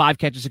Andrews, 5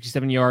 catches,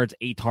 67 yards,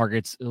 8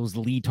 targets. It was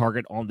the lead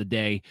target on the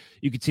day.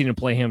 You continue to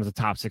play him as a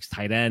top 6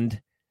 tight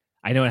end.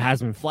 I know it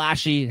hasn't been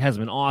flashy. It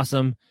hasn't been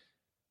awesome,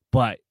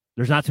 but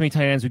there's not too many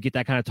tight ends who get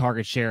that kind of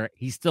target share.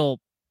 He's still,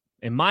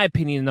 in my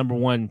opinion, the number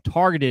 1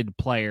 targeted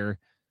player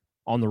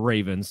on the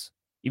Ravens,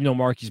 even though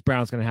Marquise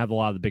Brown's going to have a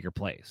lot of the bigger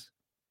plays.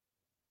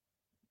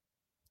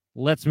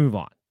 Let's move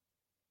on.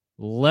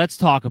 Let's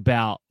talk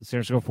about the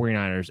San Francisco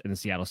 49ers and the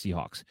Seattle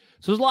Seahawks.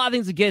 So there's a lot of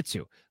things to get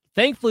to.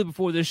 Thankfully,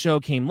 before this show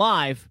came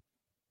live,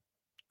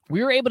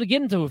 we were able to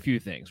get into a few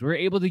things. We were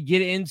able to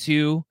get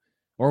into,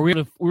 or we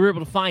were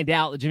able to find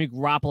out that Jimmy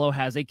Garoppolo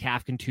has a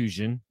calf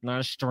contusion, not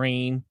a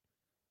strain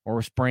or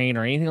a sprain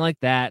or anything like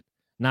that,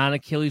 not an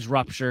Achilles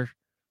rupture,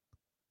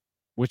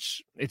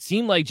 which it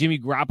seemed like Jimmy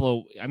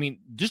Garoppolo,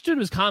 just due to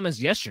his comments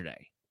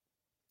yesterday,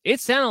 it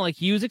sounded like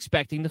he was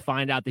expecting to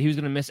find out that he was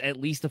going to miss at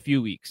least a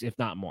few weeks, if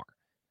not more.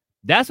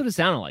 That's what it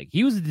sounded like.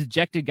 He was a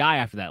dejected guy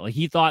after that. Like,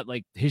 he thought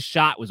like his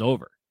shot was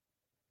over.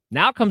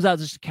 Now it comes out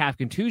just a calf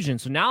contusion.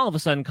 So now all of a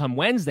sudden, come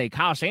Wednesday,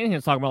 Kyle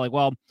Shanahan's talking about like,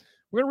 well,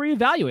 we're going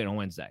to reevaluate on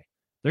Wednesday.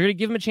 They're going to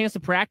give him a chance to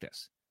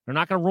practice. They're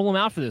not going to rule him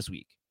out for this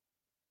week.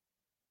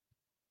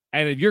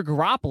 And if you're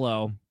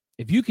Garoppolo,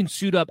 if you can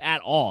suit up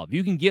at all, if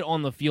you can get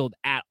on the field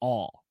at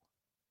all,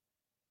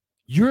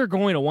 you're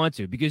going to want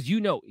to, because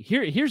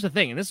here's the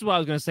thing, and this is what I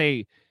was going to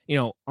say,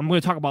 I'm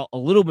going to talk about a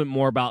little bit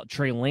more about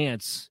Trey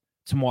Lance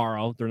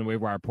tomorrow during the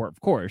waiver wire report,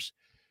 of course.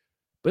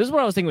 But this is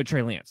what I was thinking with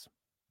Trey Lance.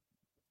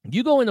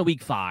 You go into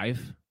week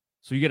 5,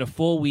 so you get a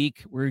full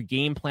week where you're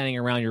game planning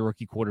around your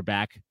rookie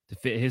quarterback to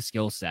fit his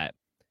skill set.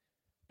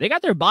 They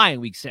got their bye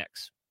in week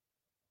 6.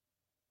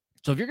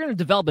 So if you're going to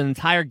develop an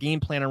entire game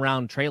plan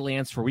around Trey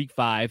Lance for week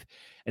 5,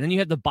 and then you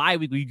have the bye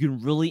week where you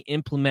can really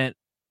implement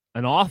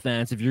an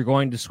offense, if you're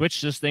going to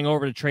switch this thing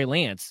over to Trey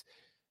Lance,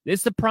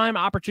 it's the prime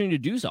opportunity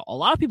to do so. A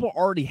lot of people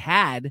already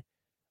had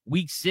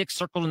week 6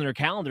 circled in their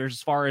calendars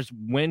as far as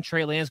when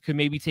Trey Lance could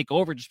maybe take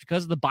over, just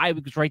because of the bye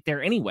week was right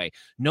there anyway.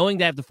 Knowing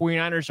that if the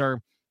 49ers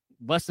are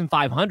less than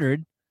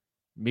 500,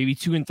 maybe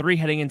 2-3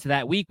 heading into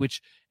that week,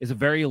 which is a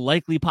very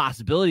likely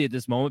possibility at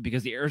this moment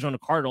because the Arizona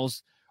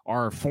Cardinals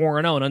are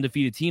 4-0, an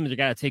undefeated team that they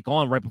got to take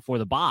on right before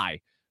the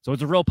bye. So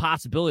it's a real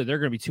possibility they're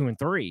going to be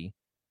 2-3.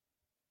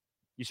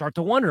 You start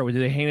to wonder, do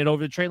they hand it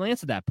over to Trey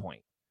Lance at that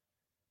point?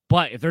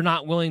 But if they're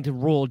not willing to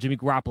rule Jimmy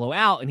Garoppolo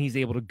out and he's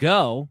able to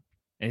go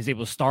and he's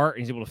able to start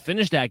and he's able to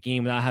finish that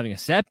game without having a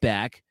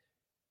setback,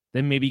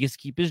 then maybe he gets to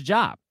keep his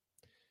job.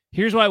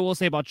 Here's what I will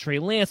say about Trey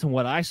Lance and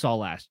what I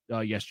saw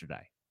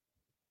yesterday.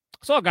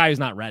 I saw a guy who's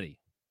not ready.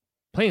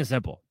 Plain and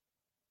simple.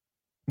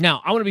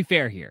 Now, I want to be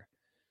fair here.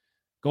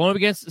 Going up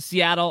against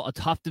Seattle, a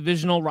tough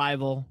divisional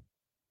rival,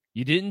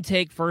 you didn't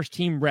take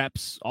first-team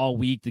reps all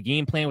week. The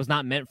game plan was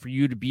not meant for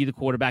you to be the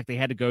quarterback they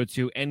had to go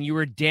to, and you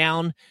were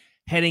down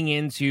heading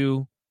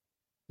into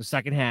the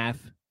second half.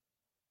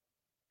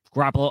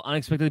 Garoppolo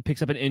unexpectedly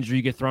picks up an injury.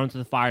 You get thrown to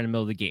the fire in the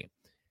middle of the game.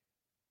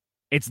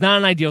 It's not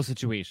an ideal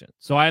situation,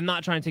 so I'm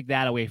not trying to take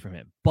that away from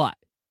him. But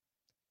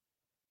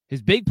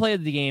his big play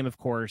of the game, of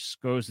course,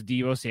 goes to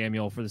Deebo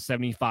Samuel for the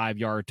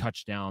 75-yard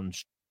touchdown,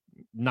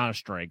 not a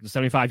strike, the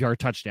 75-yard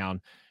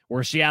touchdown,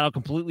 where Seattle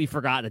completely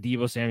forgot that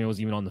Deebo Samuel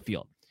was even on the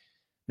field.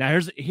 Now,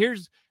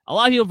 here's a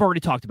lot of people have already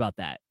talked about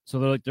that.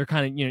 So they're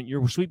kind of,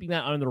 you're sweeping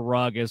that under the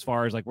rug as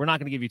far as like, we're not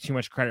going to give you too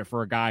much credit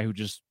for a guy who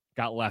just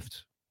got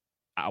left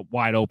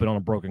wide open on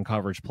a broken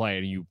coverage play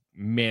and you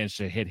managed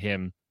to hit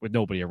him with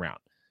nobody around.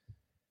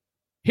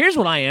 Here's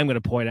what I am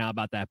going to point out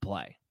about that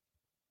play.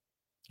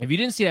 If you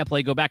didn't see that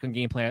play, go back on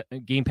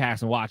Game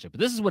Pass and watch it. But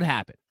this is what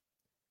happened.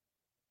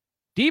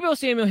 Deebo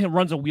Samuel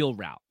runs a wheel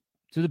route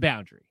to the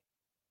boundary.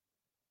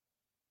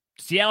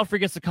 Seattle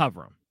forgets to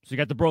cover him. So you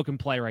got the broken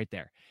play right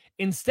there.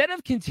 Instead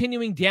of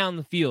continuing down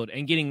the field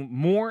and getting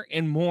more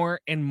and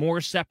more and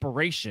more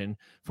separation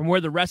from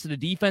where the rest of the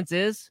defense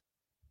is,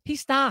 he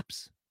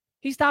stops.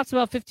 He stops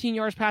about 15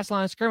 yards past the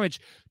line of scrimmage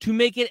to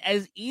make it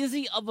as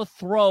easy of a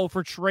throw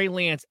for Trey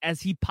Lance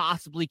as he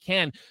possibly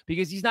can,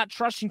 because he's not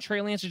trusting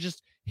Trey Lance to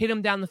just hit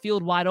him down the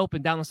field wide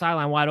open, down the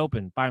sideline wide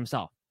open by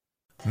himself.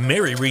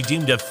 Mary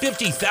redeemed a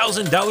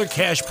 $50,000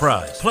 cash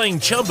prize playing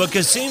Chumba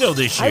Casino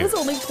this year. I was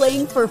only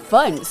playing for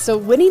fun, so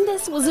winning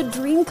this was a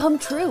dream come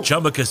true.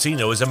 Chumba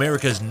Casino is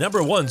America's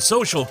 #1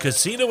 social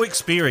casino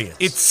experience.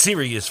 It's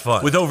serious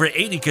fun. With over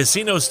 80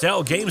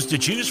 casino-style games to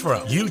choose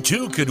from, you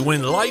too could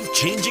win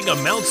life-changing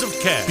amounts of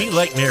cash. Be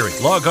like Mary.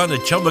 Log on to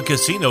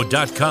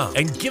ChumbaCasino.com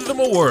and give them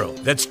a whirl.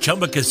 That's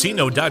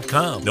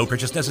ChumbaCasino.com. No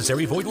purchase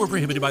necessary. Void where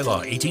prohibited by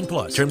law. 18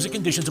 plus. Terms and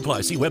conditions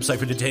apply. See website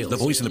for details. The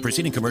voice in the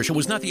preceding commercial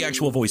was not the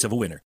actual voice of a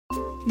winner.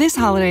 This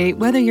holiday,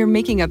 whether you're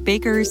making a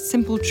Baker's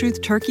Simple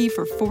Truth turkey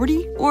for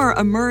 40 or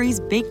a Murray's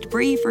Baked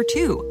Brie for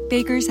 2,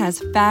 Baker's has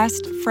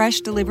fast,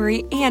 fresh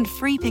delivery and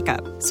free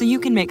pickup, so you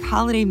can make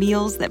holiday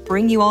meals that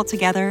bring you all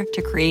together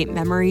to create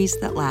memories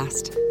that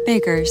last.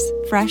 Baker's,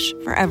 fresh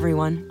for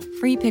everyone.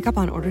 Free pickup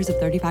on orders of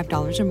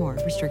 $35 or more.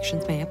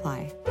 Restrictions may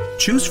apply.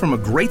 Choose from a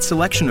great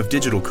selection of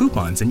digital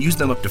coupons and use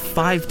them up to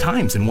 5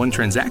 times in one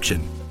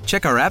transaction.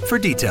 Check our app for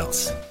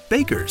details.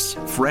 Baker's,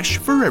 fresh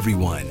for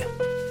everyone.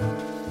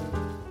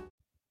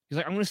 He's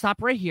like, I'm going to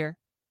stop right here,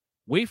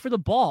 wait for the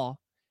ball,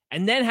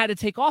 and then had to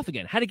take off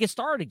again, had to get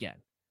started again.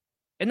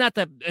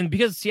 And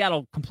because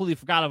Seattle completely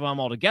forgot about him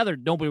altogether,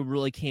 nobody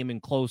really came in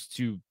close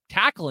to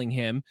tackling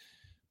him.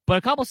 But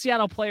a couple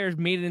Seattle players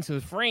made it into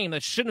the frame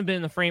that shouldn't have been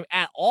in the frame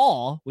at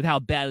all with how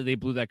badly they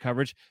blew that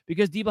coverage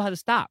because Debo had to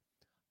stop.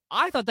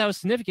 I thought that was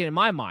significant in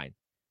my mind.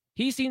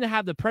 He seemed to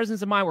have the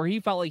presence of mind where he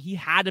felt like he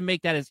had to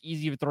make that as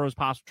easy of a throw as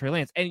possible to Trey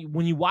Lance. And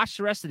when you watch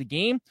the rest of the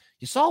game,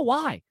 you saw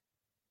why.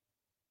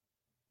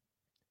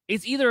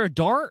 It's either a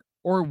dart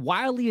or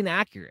wildly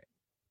inaccurate.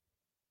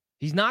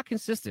 He's not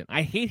consistent.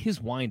 I hate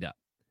his windup.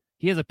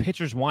 He has a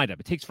pitcher's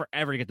windup. It takes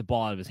forever to get the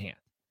ball out of his hand.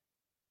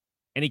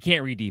 And he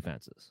can't read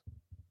defenses.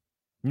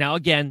 Now,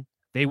 again,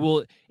 they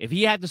will, if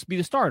he had to be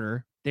the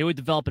starter, they would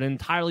develop an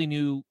entirely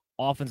new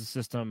offensive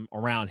system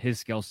around his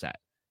skill set.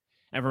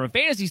 And from a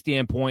fantasy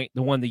standpoint,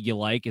 the one that you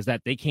like is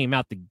that they came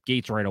out the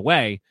gates right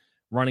away,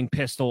 running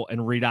pistol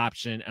and read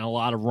option and a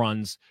lot of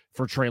runs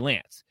for Trey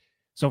Lance.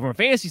 So from a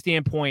fantasy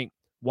standpoint,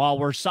 while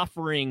we're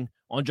suffering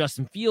on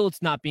Justin Fields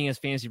not being as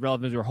fantasy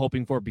relevant as we were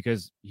hoping for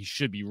because he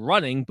should be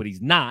running, but he's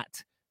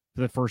not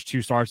for the first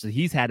 2 starts that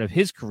he's had of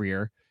his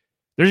career,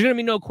 there's going to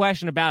be no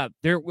question about it.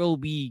 There will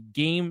be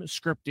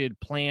game-scripted,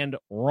 planned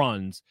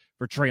runs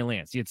for Trey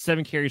Lance. He had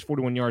 7 carries,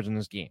 41 yards in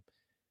this game.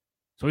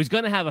 So he's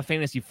going to have a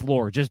fantasy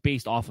floor just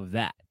based off of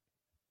that.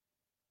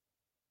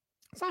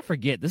 Let's not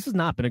forget, this has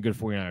not been a good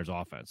 49ers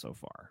offense so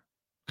far.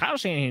 Kyle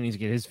Shanahan needs to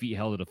get his feet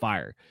held to the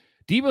fire.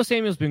 Deebo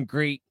Samuel's been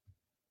great.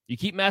 You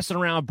keep messing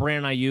around with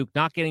Brandon Ayuk,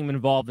 not getting him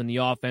involved in the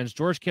offense.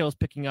 George Kittle's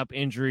picking up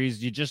injuries.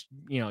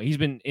 He's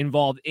been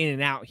involved in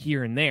and out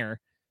here and there.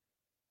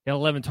 He had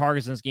 11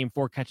 targets in this game,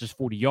 4 catches,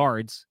 40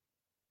 yards.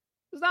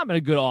 It's not been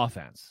a good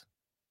offense.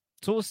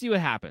 So we'll see what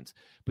happens.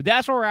 But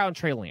that's where we're at on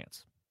Trey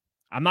Lance.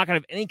 I'm not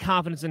going to have any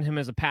confidence in him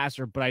as a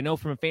passer, but I know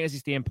from a fantasy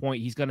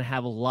standpoint, he's going to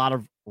have a lot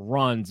of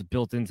runs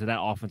built into that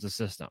offensive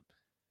system.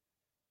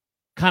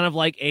 Kind of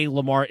like a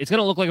Lamar. It's going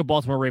to look like a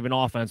Baltimore Raven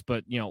offense,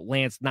 but,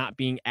 Lance not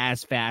being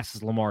as fast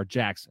as Lamar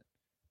Jackson.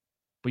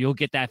 But you'll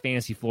get that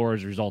fantasy floor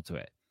as a result of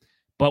it.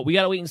 But we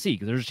got to wait and see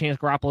because there's a chance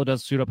Garoppolo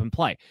does suit up and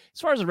play.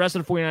 As far as the rest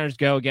of the 49ers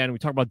go, again, we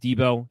talked about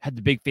Deebo, had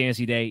the big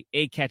fantasy day,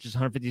 8 catches,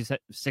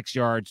 156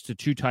 yards to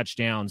 2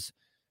 touchdowns.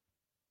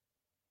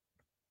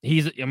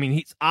 He's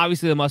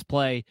obviously the must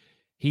play.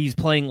 He's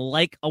playing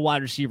like a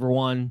wide receiver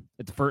 1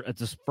 at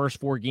the first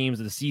 4 games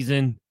of the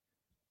season.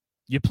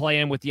 You play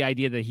him with the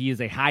idea that he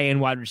is a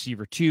high-end wide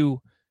receiver 2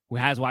 who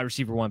has wide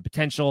receiver 1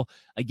 potential.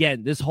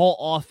 Again, this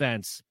whole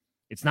offense,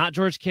 it's not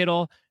George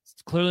Kittle.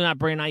 It's clearly not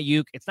Brandon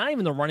Ayuk. It's not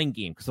even the running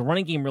game because the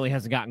running game really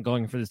hasn't gotten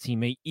going for this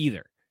teammate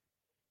either.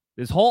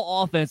 This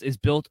whole offense is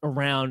built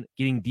around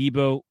getting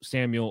Deebo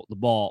Samuel the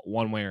ball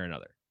one way or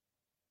another.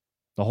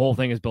 The whole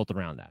thing is built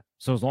around that.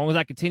 So as long as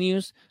that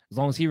continues, as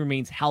long as he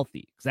remains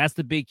healthy, because that's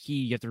the big key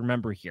you have to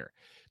remember here.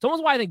 It's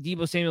almost why I think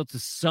Deebo Samuel to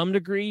some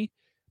degree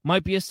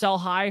might be a sell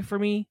high for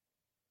me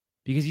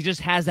because he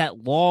just has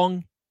that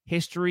long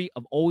history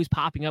of always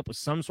popping up with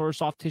some sort of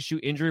soft tissue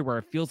injury where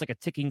it feels like a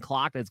ticking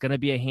clock that's going to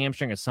be a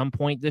hamstring at some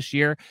point this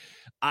year.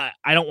 I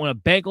don't want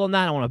to bank on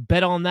that. I want to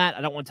bet on that.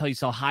 I don't want to tell you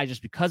sell high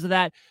just because of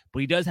that, but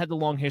he does have the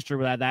long history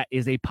where that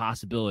is a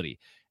possibility.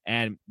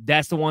 And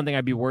that's the one thing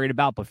I'd be worried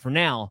about. But for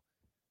now,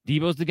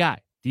 Deebo's the guy.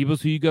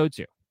 Deebo's who you go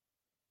to.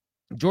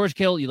 George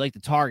Kittle, you like the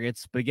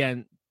targets, but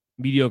again,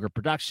 mediocre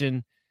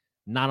production,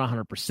 not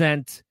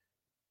 100%.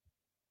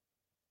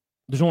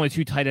 There's only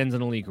 2 tight ends in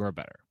the league who are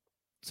better.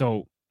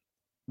 So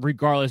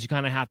regardless, you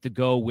kind of have to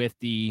go with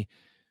the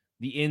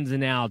ins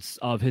and outs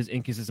of his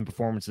inconsistent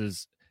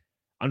performances.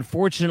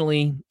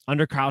 Unfortunately,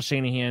 under Kyle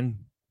Shanahan,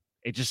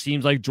 it just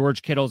seems like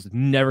George Kittle's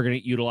never going to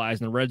get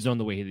utilized in the red zone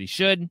the way that he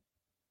should.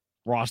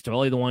 Ross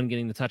Dwelly, the one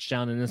getting the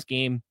touchdown in this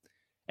game.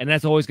 And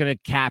that's always going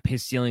to cap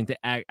his ceiling to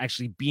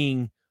actually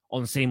being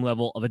on the same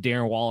level of a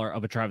Darren Waller,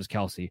 of a Travis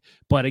Kelce.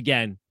 But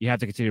again, you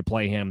have to continue to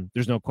play him.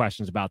 There's no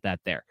questions about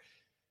that there.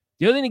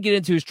 The other thing to get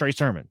into is Trey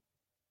Sermon.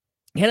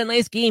 He had a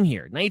nice game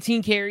here.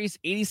 19 carries,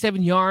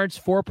 87 yards,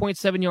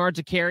 4.7 yards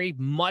a carry.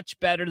 Much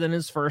better than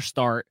his first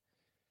start.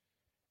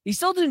 He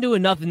still didn't do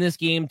enough in this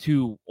game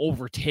to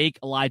overtake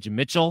Elijah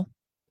Mitchell.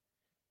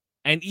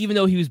 And even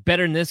though he was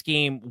better in this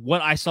game,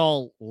 what I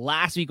saw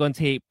last week on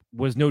tape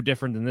was no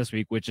different than this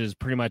week, which is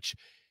pretty much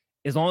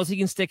as long as he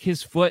can stick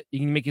his foot, he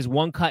can make his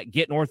one cut,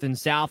 get north and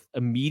south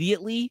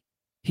immediately,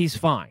 he's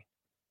fine.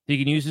 He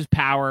can use his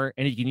power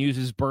and he can use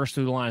his burst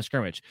through the line of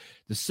scrimmage.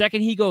 The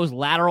second he goes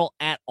lateral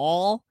at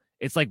all,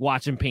 it's like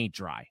watching paint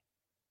dry.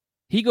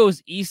 He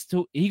goes east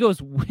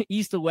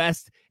to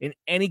west in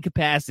any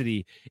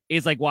capacity.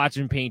 It's like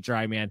watching paint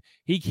dry, man.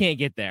 He can't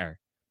get there.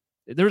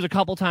 There was a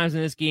couple times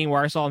in this game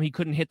where I saw him. He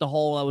couldn't hit the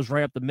hole that was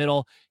right up the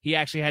middle. He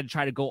actually had to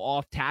try to go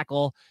off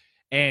tackle.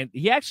 And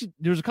there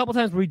was a couple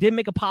times where he did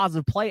make a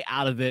positive play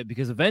out of it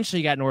because eventually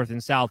he got north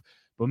and south.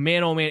 But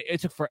man, oh man,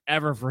 it took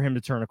forever for him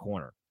to turn a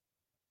corner.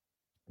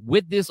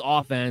 With this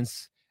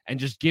offense and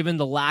just given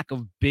the lack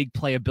of big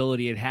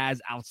playability it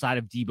has outside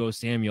of Deebo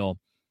Samuel,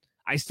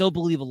 I still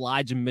believe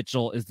Elijah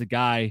Mitchell is the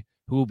guy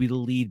who will be the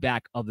lead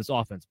back of this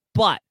offense.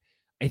 But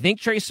I think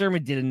Trey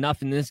Sermon did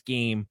enough in this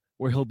game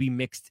where he'll be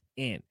mixed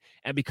in.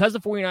 And because the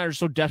 49ers are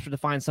so desperate to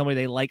find somebody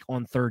they like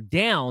on third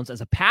downs as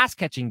a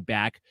pass-catching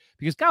back,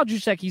 because Kyle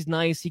Juszczyk, he's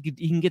nice. He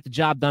can get the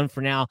job done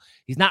for now.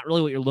 He's not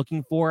really what you're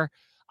looking for.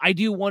 I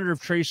do wonder if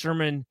Trey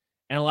Sermon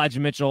and Elijah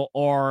Mitchell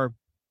are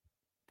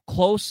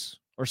close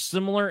or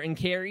similar in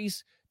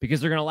carries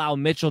because they're going to allow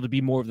Mitchell to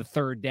be more of the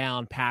third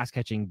down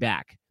pass-catching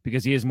back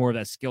because he has more of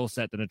that skill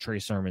set than a Trey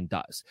Sermon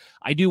does.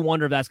 I do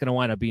wonder if that's going to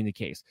wind up being the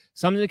case.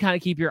 Something to kind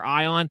of keep your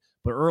eye on,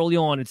 but early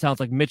on, it sounds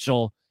like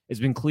Mitchell has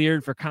been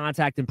cleared for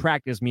contact and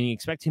practice, meaning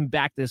expect him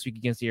back this week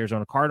against the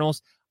Arizona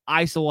Cardinals.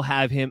 I still will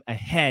have him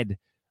ahead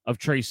of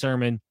Trey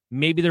Sermon.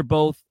 Maybe they're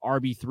both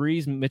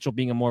RB3s, Mitchell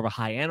being a more of a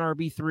high-end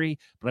RB3,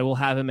 but I will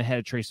have him ahead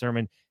of Trey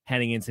Sermon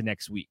heading into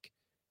next week.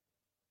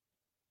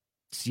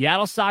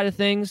 Seattle side of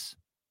things,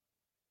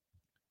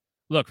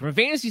 look, from a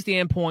fantasy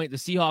standpoint, the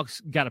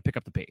Seahawks got to pick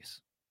up the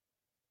pace.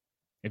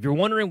 If you're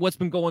wondering what's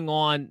been going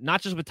on,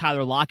 not just with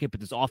Tyler Lockett, but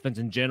this offense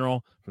in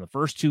general from the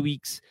first 2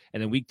 weeks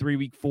and then week 3,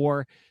 week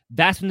 4,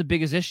 that's been the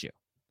biggest issue.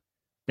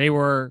 They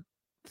were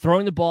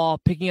throwing the ball,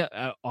 picking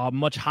up a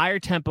much higher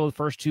tempo the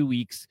first 2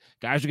 weeks.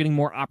 Guys are getting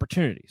more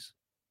opportunities.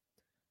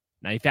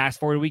 Now you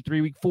fast forward to week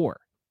 3, week 4.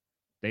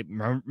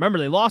 Remember,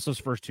 they lost those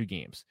first 2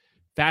 games.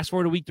 Fast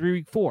forward to week 3,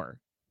 week 4.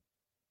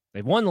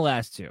 They've won the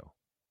last 2.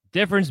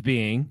 Difference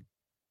being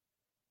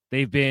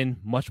they've been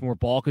much more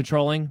ball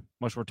controlling,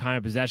 much more time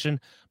of possession,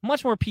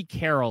 much more Pete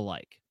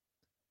Carroll-like.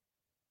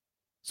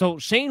 So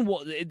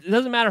it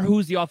doesn't matter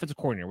who's the offensive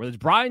coordinator, whether it's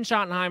Brian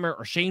Schottenheimer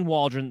or Shane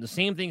Waldron, the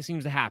same thing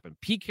seems to happen.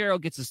 Pete Carroll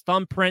gets his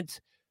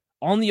thumbprint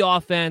on the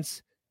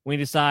offense when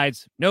he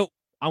decides, nope,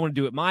 I want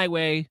to do it my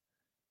way,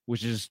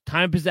 which is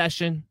time of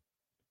possession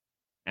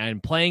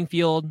and playing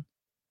field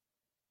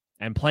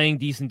and playing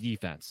decent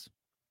defense.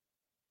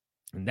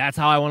 And that's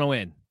how I want to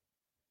win.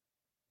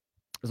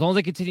 As long as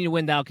they continue to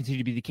win, that'll continue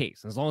to be the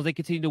case. As long as they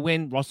continue to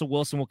win, Russell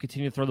Wilson will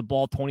continue to throw the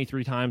ball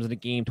 23 times in a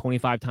game,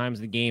 25 times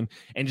in a game,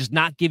 and just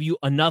not give you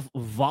enough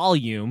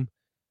volume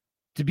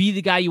to be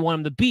the guy you want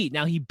him to beat.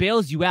 Now, he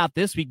bails you out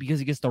this week because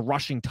he gets the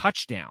rushing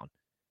touchdown.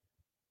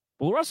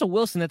 But with Russell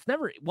Wilson,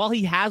 while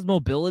he has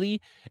mobility,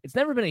 it's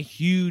never been a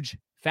huge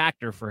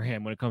factor for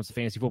him when it comes to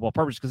fantasy football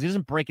purposes because he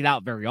doesn't break it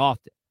out very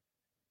often.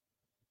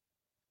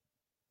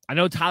 I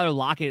know Tyler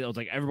Lockett, it was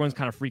like everyone's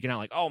kind of freaking out,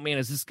 like, oh man,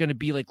 is this going to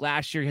be like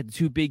last year? He had the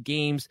 2 big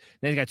games,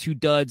 then he got 2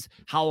 duds.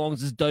 How long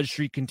does this dud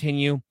streak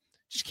continue?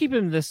 Just keep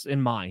him this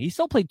in mind. He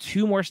still played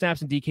 2 more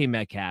snaps than DK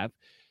Metcalf,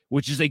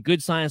 which is a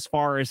good sign as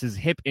far as his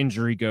hip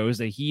injury goes,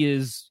 that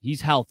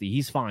he's healthy,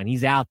 he's fine,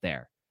 he's out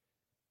there.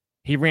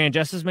 He ran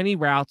just as many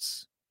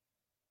routes.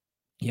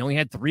 He only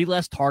had 3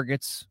 less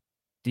targets.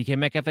 DK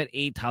Metcalf had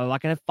 8, Tyler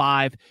Lockett had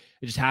 5.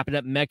 It just happened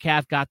that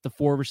Metcalf got the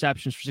 4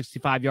 receptions for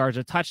 65 yards,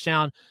 a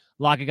touchdown.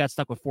 Lockett got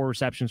stuck with 4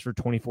 receptions for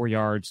 24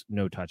 yards,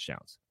 no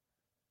touchdowns.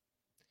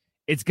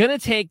 It's going to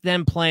take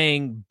them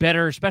playing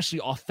better, especially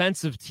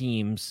offensive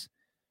teams,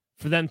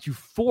 for them to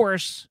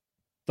force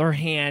their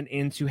hand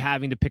into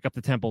having to pick up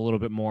the tempo a little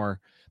bit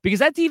more, because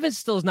that defense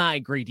still is not a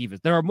great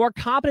defense. They're a more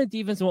competent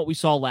defense than what we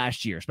saw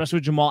last year, especially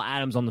with Jamal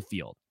Adams on the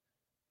field.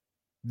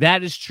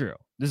 That is true.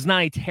 This is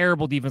not a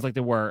terrible defense like they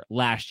were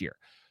last year,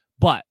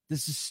 but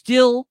this is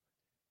still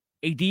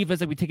a defense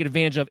that we take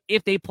advantage of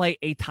if they play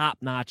a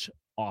top-notch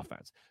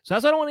offense. So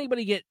that's why I don't want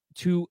anybody to get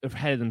too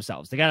ahead of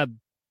themselves. They got a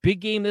big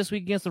game this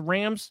week against the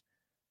Rams.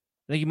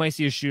 I think you might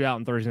see a shootout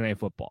on Thursday Night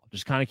Football.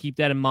 Just kind of keep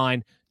that in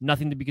mind.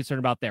 Nothing to be concerned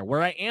about there.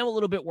 Where I am a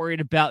little bit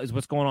worried about is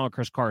what's going on with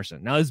Chris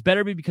Carson. Now, this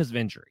better be because of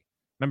injury.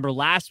 Remember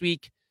last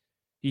week,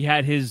 he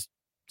had his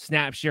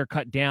snap share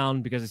cut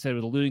down because they said it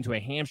was alluding to a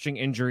hamstring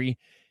injury.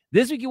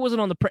 This week, he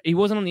wasn't on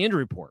the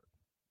injury report.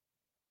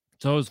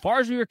 So as far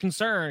as we were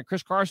concerned,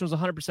 Chris Carson was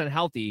 100%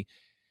 healthy.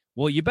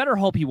 Well, you better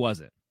hope he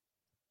wasn't.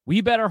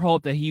 We better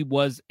hope that he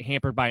was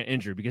hampered by an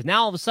injury, because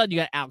now all of a sudden you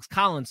got Alex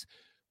Collins,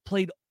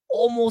 played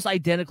almost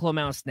identical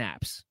amount of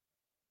snaps.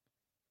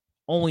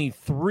 Only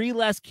 3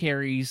 less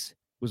carries,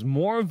 was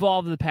more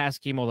involved in the pass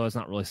game, although it's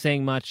not really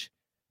saying much.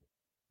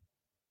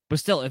 But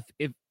still,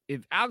 if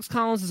if Alex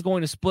Collins is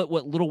going to split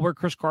what little work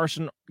Chris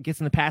Carson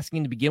gets in the passing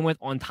game to begin with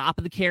on top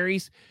of the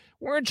carries,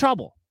 we're in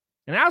trouble.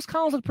 And Alex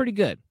Collins looked pretty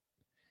good.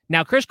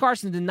 Now, Chris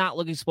Carson did not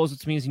look explosive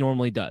to me as he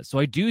normally does. So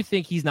I do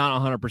think he's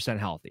not 100%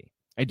 healthy.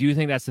 I do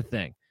think that's the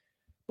thing.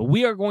 But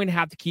we are going to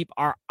have to keep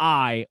our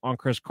eye on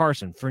Chris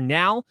Carson. For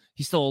now,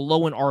 he's still a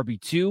low-end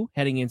RB2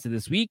 heading into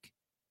this week.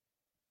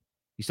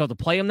 You still have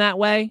to play him that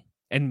way.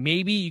 And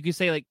maybe you could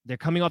say, like, they're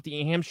coming off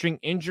the hamstring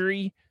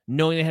injury,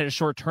 knowing they had a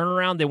short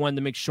turnaround. They wanted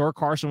to make sure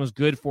Carson was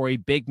good for a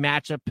big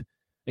matchup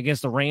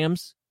against the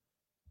Rams.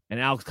 And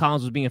Alex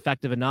Collins was being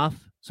effective enough.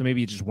 So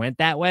maybe it just went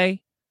that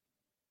way.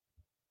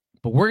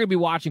 But we're going to be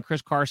watching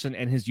Chris Carson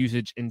and his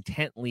usage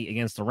intently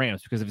against the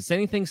Rams, because if it's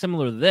anything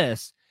similar to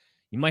this,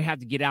 you might have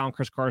to get out on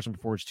Chris Carson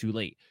before it's too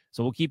late.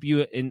 So we'll keep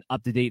you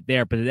up to date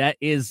there, but that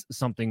is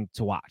something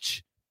to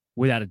watch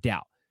without a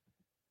doubt.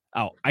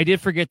 Oh, I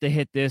did forget to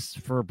hit this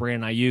for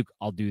Brandon Ayuk.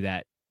 I'll do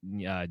that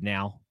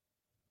now.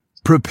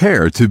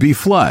 Prepare to be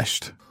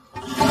flushed.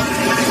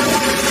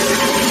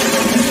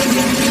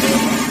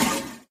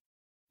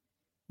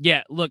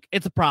 Yeah, look,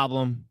 it's a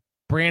problem.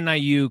 Brandon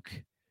Ayuk,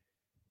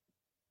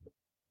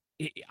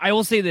 I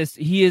will say this,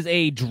 he is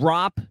a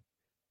drop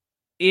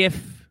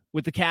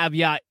with the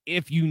caveat,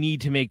 if you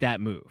need to make that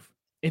move.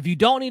 If you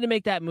don't need to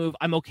make that move,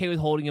 I'm okay with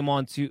holding him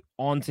onto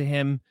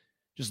him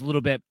just a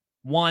little bit.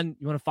 One,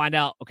 you want to find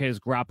out, okay,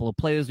 does Garoppolo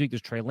play this week?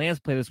 Does Trey Lance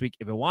play this week?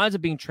 If it winds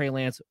up being Trey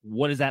Lance,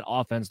 what does that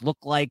offense look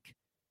like?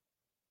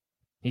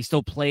 He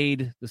still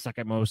played the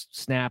second most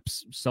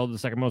snaps, still the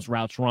second most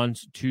routes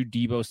runs to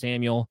Deebo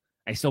Samuel.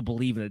 I still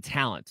believe in the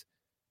talent.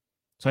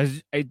 So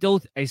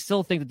I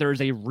still think that there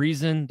is a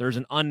reason, there's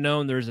an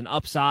unknown, there's an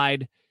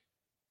upside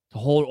to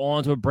hold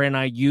on to a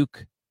Brandon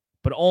Ayuk,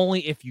 but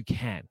only if you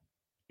can.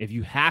 If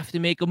you have to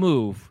make a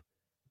move,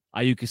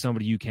 Ayuk is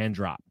somebody you can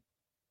drop.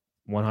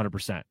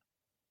 100%.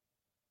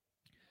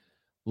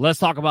 Let's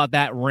talk about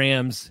that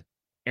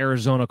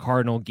Rams-Arizona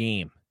Cardinal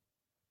game.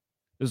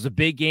 This was a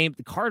big game.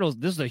 The Cardinals,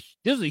 this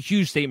is a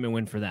huge statement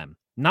win for them.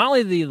 Not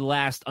only the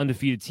last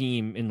undefeated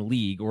team in the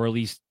league, or at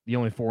least the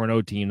only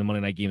 4-0 team, the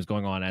Monday night game is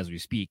going on as we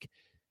speak,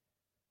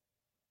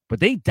 but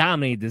they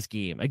dominated this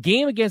game. A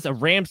game against a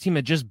Rams team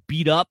that just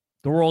beat up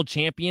the world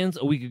champions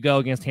a week ago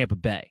against Tampa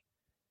Bay.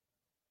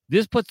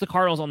 This puts the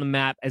Cardinals on the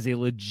map as a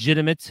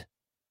legitimate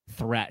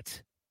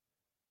threat.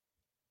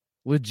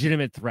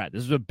 Legitimate threat.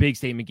 This is a big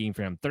statement game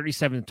for them.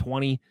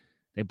 37-20.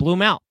 They blew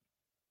them out.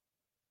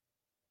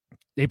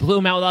 They blew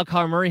him out without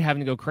Kyler Murray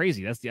having to go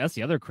crazy. That's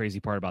the other crazy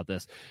part about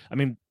this. I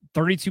mean,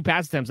 32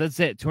 pass attempts. That's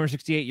it.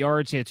 268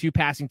 yards. He had 2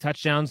 passing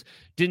touchdowns.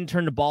 Didn't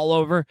turn the ball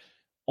over.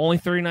 Only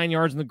 39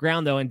 yards on the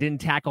ground, though, and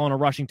didn't tackle on a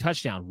rushing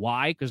touchdown.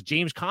 Why? Because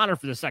James Conner,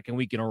 for the second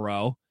week in a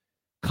row,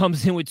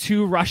 comes in with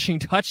 2 rushing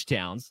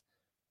touchdowns.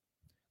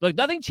 Look,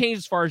 nothing changed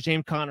as far as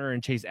James Conner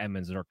and Chase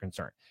Edmonds are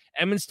concerned.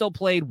 Edmonds still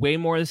played way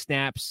more of the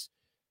snaps.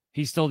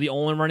 He's still the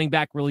only running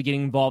back really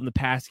getting involved in the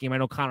pass game. I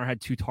know Conner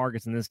had 2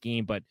 targets in this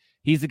game, but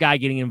he's the guy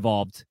getting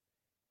involved.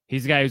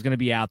 He's the guy who's going to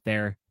be out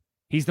there.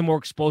 He's the more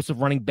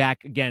explosive running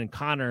back. Again,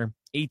 Conner,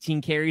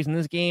 18 carries in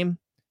this game,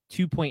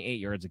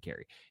 2.8 yards a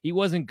carry. He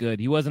wasn't good.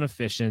 He wasn't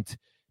efficient.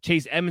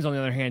 Chase Edmonds, on the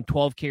other hand,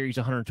 12 carries,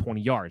 120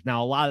 yards.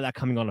 Now, a lot of that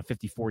coming on a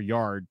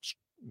 54-yard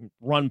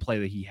run play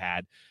that he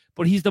had,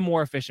 but he's the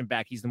more efficient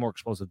back. He's the more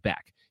explosive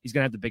back. He's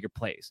going to have the bigger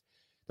plays.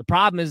 The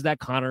problem is that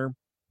Conner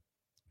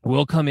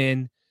will come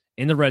in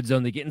the red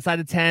zone. They get inside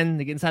the 10,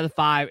 they get inside the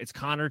 5. It's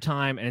Conner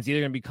time, and it's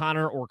either going to be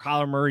Conner or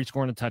Kyler Murray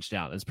scoring a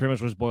touchdown. That's pretty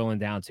much what it's boiling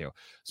down to.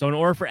 So in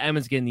order for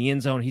Edmonds to get in the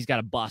end zone, he's got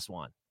to bust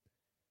one.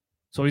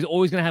 So he's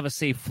always going to have a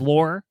safe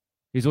floor.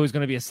 He's always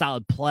going to be a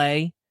solid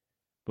play.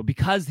 But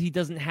because he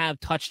doesn't have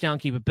touchdown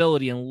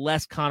capability,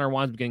 unless Conner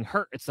winds up getting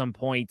hurt at some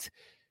point,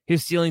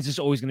 his ceiling's just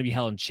always going to be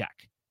held in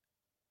check.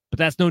 But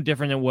that's no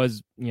different than it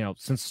was,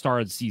 since the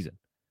start of the season.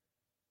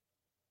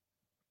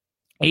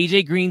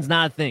 AJ Green's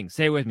not a thing.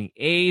 Say it with me.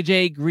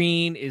 AJ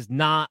Green is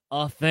not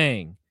a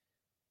thing.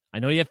 I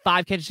know he had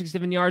 5 catches,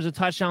 67 yards, a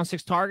touchdown,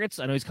 6 targets.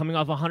 I know he's coming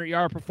off a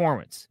 100-yard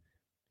performance.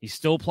 He's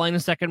still playing the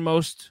second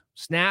most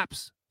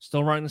snaps,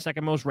 still running the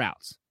second most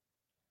routes.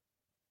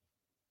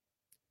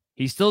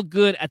 He's still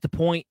good at the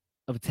point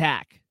of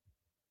attack.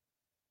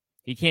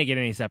 He can't get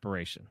any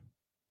separation.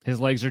 His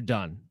legs are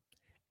done.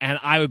 And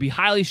I would be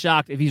highly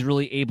shocked if he's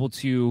really able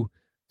to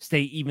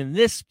stay even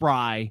this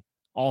spry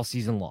all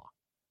season long.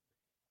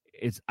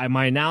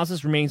 My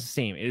analysis remains the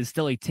same. It is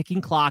still a ticking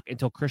clock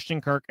until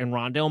Christian Kirk and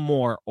Rondale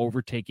Moore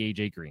overtake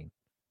AJ Green.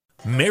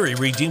 Mary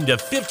redeemed a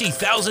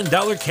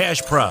 $50,000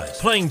 cash prize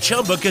playing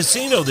Chumba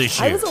Casino this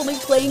year. I was only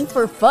playing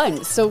for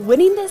fun, so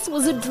winning this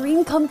was a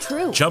dream come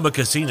true. Chumba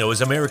Casino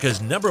is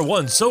America's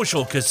 #1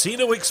 social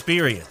casino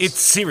experience. It's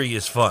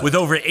serious fun. With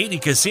over 80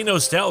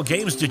 casino-style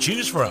games to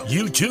choose from,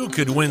 you too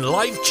could win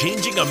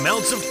life-changing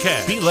amounts of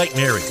cash. Be like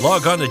Mary.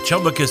 Log on to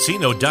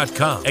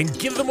ChumbaCasino.com and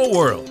give them a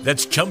whirl.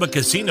 That's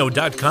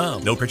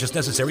ChumbaCasino.com. No purchase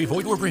necessary.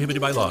 Void or prohibited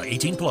by law.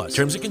 18+.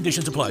 Terms and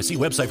conditions apply. See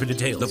website for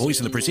details. The voice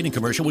in the preceding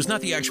commercial was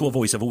not the actual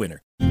voice of a winner.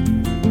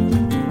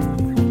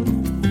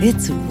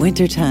 It's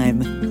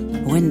wintertime.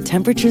 When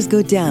temperatures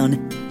go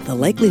down, the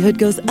likelihood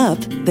goes up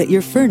that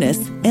your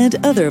furnace and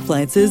other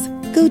appliances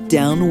go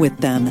down with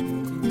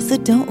them. So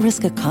don't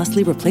risk a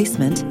costly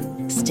replacement.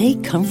 Stay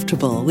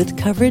comfortable with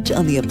coverage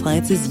on the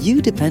appliances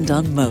you depend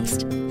on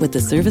most with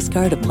the Service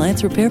Guard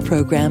Appliance Repair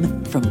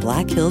Program from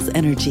Black Hills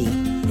Energy.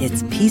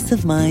 It's peace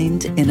of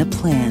mind in a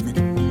plan.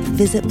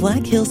 Visit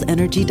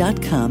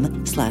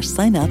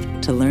blackhillsenergy.com/sign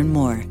up to learn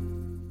more.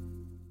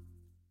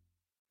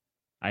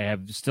 I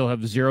still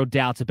have zero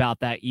doubts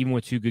about that, even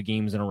with 2 good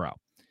games in a row.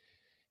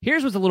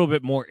 Here's what's a little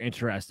bit more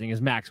interesting is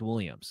Max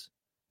Williams.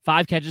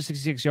 5 catches,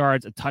 66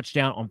 yards, a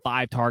touchdown on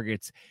 5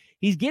 targets.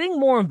 He's getting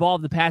more involved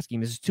in the pass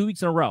game. This is 2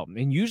 weeks in a row.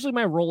 And usually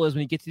my role is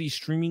when you get to these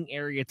streaming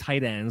area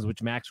tight ends,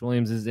 which Max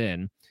Williams is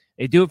in,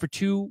 they do it for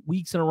 2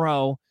 weeks in a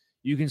row.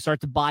 You can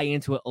start to buy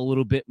into it a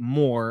little bit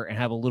more and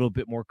have a little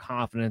bit more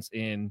confidence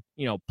in,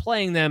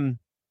 playing them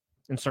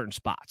in certain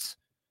spots.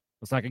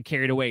 Let's not get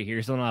carried away here.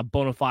 He's still not a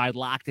bona fide,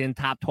 locked-in,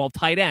 top 12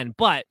 tight end,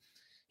 but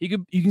you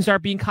can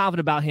start being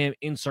confident about him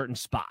in certain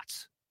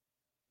spots,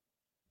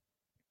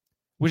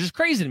 which is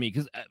crazy to me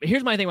because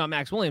here's my thing about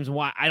Max Williams and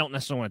why I don't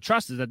necessarily want to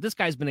trust is that this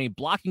guy's been a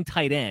blocking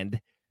tight end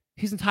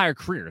his entire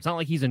career. It's not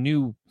like he's a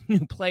new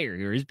player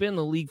here. He's been in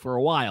the league for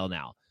a while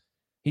now.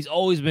 He's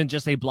always been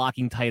just a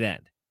blocking tight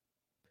end.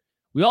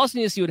 We also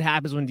need to see what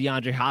happens when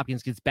DeAndre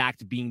Hopkins gets back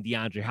to being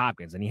DeAndre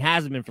Hopkins, and he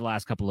hasn't been for the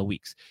last couple of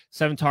weeks.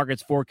 7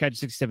 targets, 4 catches,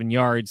 67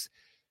 yards.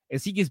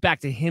 As he gets back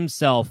to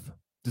himself,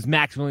 does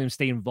Max Williams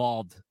stay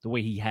involved the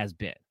way he has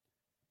been?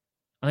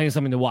 I think it's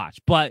something to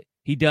watch, but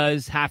he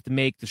does have to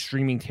make the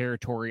streaming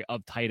territory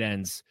of tight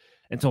ends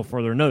until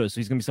further notice. So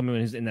he's going to be someone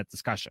who's in that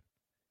discussion.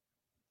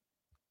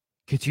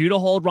 Continue to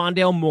hold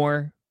Rondale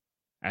Moore.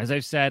 As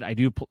I've said, I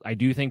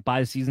do think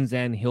by the season's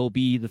end, he'll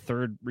be the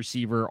 3rd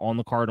receiver on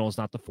the Cardinals,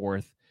 not the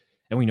 4th.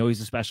 And we know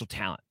he's a special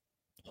talent.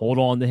 Hold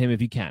on to him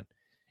if you can.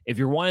 If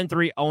you're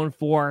 1-3,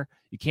 0-4,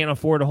 you can't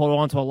afford to hold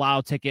on to a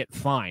Lyle ticket,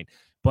 fine.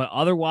 But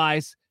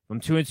otherwise, if I'm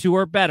 2-2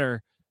 or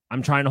better,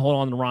 I'm trying to hold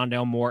on to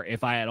Rondale Moore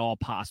if I at all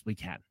possibly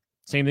can.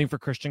 Same thing for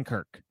Christian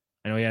Kirk.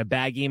 I know he had a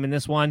bad game in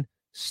this one.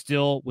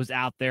 Still was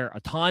out there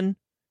a ton.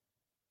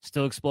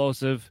 Still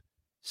explosive.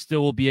 Still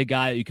will be a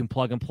guy that you can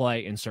plug and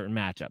play in certain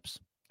matchups.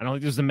 I don't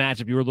think this is a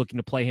matchup you were looking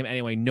to play him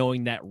anyway,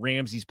 knowing that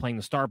Ramsey's playing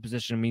the star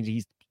position means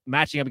he's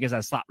matching up against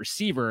that slot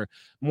receiver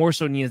more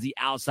so than he is the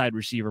outside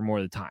receiver more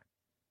of the time.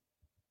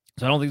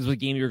 So I don't think this was a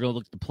game you're going to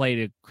look to play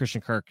to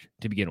Christian Kirk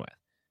to begin with.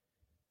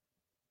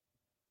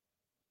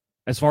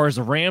 As far as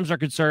the Rams are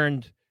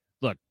concerned,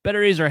 look,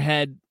 better days are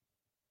ahead.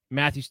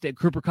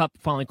 Cooper Kupp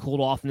finally cooled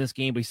off in this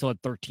game, but he still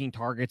had 13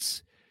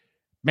 targets.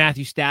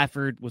 Matthew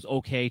Stafford was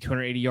okay,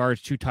 280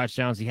 yards, 2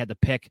 touchdowns. He had the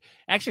pick.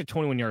 Actually,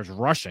 21 yards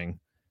rushing.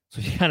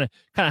 So he kind of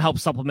helped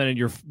supplement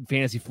your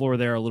fantasy floor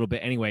there a little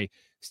bit anyway.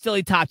 Still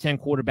a top 10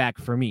 quarterback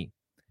for me.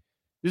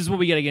 This is what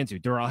we got to get into.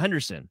 Darrell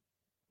Henderson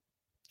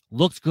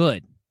looked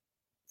good.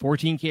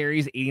 14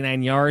 carries,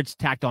 89 yards,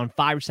 tacked on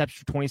 5 receptions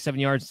for 27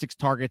 yards, 6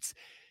 targets.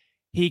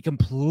 He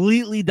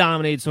completely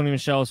dominated Sony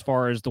Michel as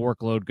far as the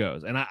workload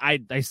goes. And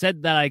I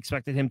said that I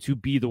expected him to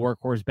be the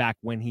workhorse back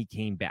when he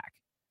came back.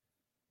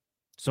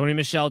 Sony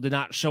Michel did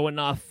not show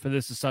enough for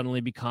this to suddenly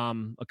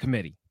become a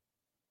committee.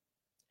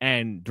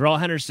 And Darrell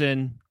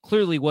Henderson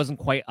clearly wasn't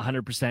quite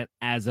 100%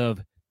 as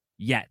of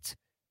yet.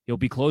 He'll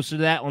be closer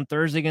to that on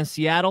Thursday against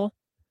Seattle.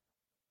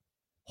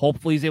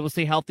 Hopefully he's able to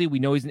stay healthy. We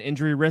know he's an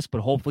injury risk,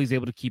 but hopefully he's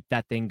able to keep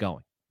that thing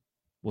going.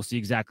 We'll see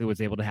exactly what's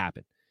able to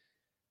happen.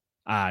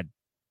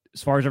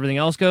 As far as everything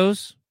else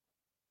goes,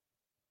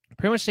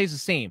 pretty much stays the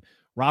same.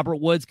 Robert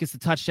Woods gets the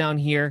touchdown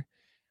here.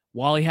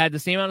 While he had the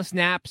same amount of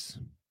snaps,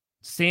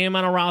 same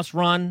amount of routes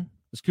run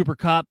as Cooper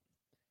Kupp,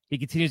 he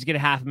continues to get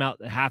half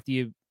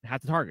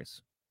the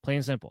targets. Plain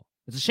and simple.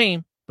 It's a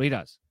shame, but he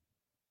does.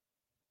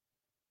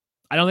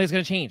 I don't think it's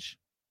going to change.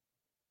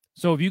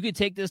 So if you could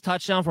take this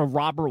touchdown from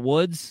Robert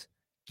Woods,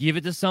 give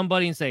it to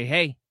somebody and say,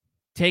 hey,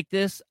 take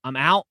this, I'm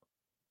out,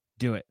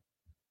 do it.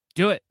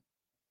 Do it.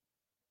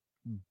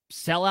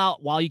 Sell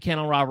out while you can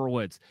on Robert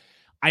Woods.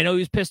 I know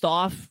he's pissed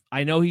off.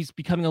 I know he's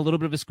becoming a little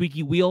bit of a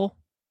squeaky wheel.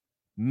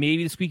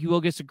 Maybe the squeaky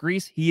wheel gets to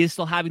grease. He is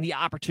still having the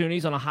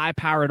opportunities on a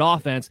high-powered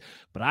offense,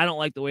 but I don't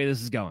like the way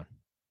this is going.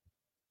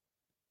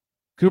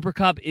 Cooper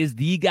Kupp is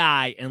the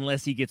guy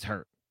unless he gets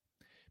hurt.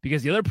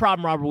 Because the other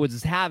problem Robert Woods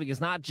is having is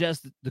not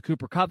just the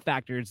Cooper Kupp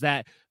factor. It's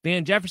that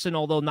Van Jefferson,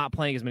 although not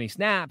playing as many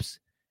snaps,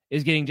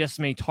 is getting just as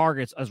many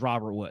targets as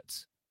Robert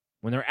Woods.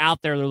 When they're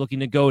out there, they're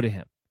looking to go to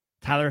him.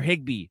 Tyler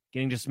Higbee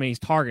getting just as many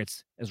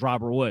targets as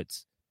Robert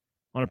Woods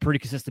on a pretty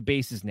consistent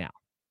basis now.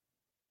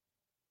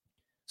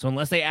 So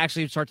unless they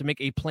actually start to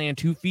make a plan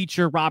to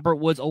feature Robert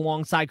Woods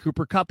alongside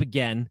Cooper Kupp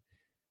again,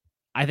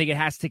 I think it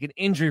has to take an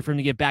injury for him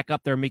to get back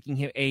up there, making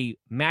him a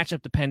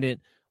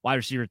matchup-dependent wide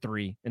receiver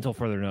 3 until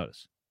further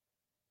notice.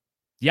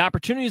 The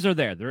opportunities are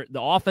there.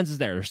 The offense is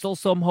there. There's still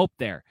some hope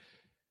there.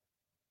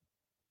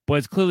 But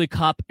it's clearly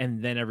Kupp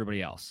and then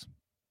everybody else.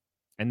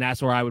 And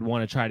that's where I would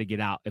want to try to get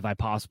out if I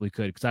possibly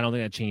could, because I don't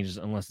think that changes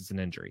unless it's an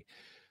injury.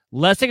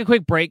 Let's take a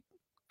quick break.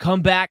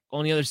 Come back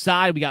on the other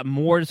side. We got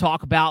more to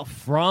talk about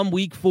from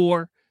week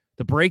 4.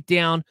 the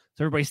breakdown.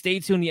 So everybody stay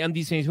tuned. The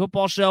MD's Fantasy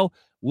Football Show.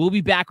 We'll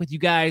be back with you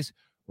guys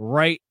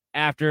right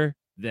after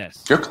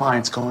this. Your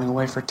client's going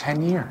away for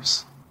 10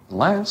 years.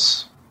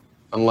 Unless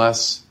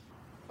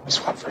we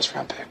swap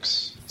first-round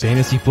picks.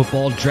 Fantasy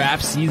football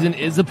draft season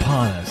is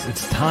upon us.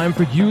 It's time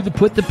for you to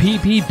put the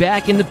PP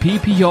back in the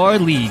PPR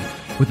league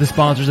with the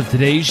sponsors of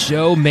today's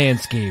show,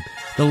 Manscaped.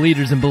 The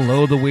leaders in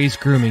below-the-waist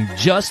grooming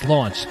just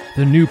launched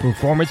the new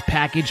Performance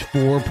Package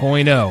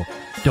 4.0.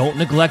 Don't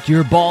neglect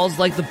your balls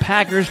like the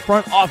Packers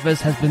front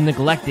office has been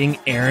neglecting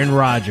Aaron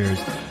Rodgers.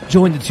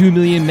 Join the 2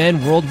 million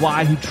men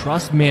worldwide who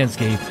trust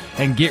Manscaped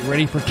and get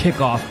ready for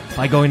kickoff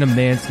by going to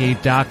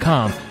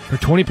manscaped.com for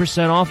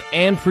 20% off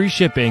and free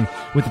shipping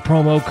with the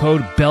promo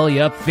code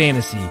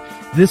BELLYUPFANTASY.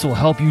 This will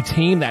help you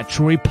tame that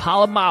Troy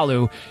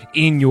Polamalu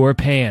in your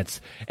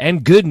pants.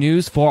 And good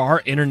news for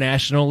our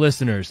international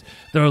listeners.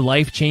 Their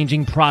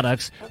life-changing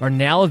products are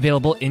now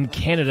available in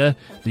Canada,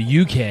 the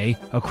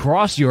UK,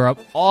 across Europe,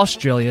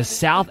 Australia,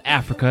 South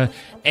Africa,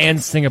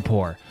 and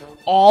Singapore.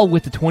 All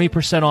with the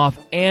 20% off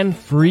and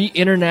free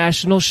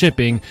international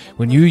shipping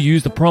when you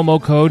use the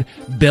promo code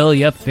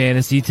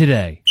BELLYUPFANTASY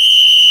today.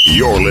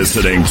 You're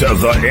listening to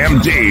the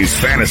MD's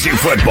Fantasy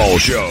Football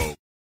Show.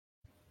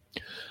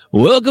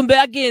 Welcome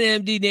back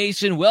in, MD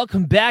Nation.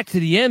 Welcome back to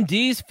the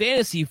MD's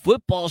Fantasy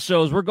Football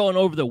Shows. We're going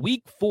over the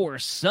Week 4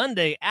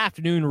 Sunday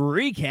afternoon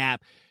recap.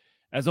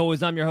 As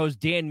always, I'm your host,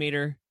 Dan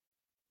Mader.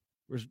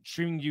 We're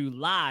streaming you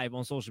live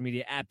on social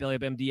media at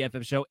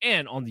BellyUpMDFF Show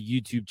and on the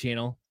YouTube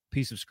channel.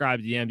 Please subscribe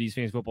to the MD's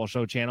Fantasy Football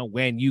Show channel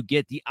when you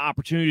get the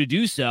opportunity to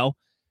do so.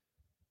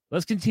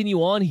 Let's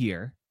continue on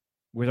here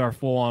with our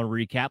full-on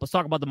recap. Let's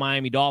talk about the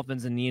Miami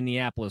Dolphins and the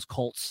Indianapolis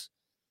Colts.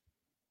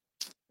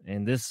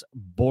 And this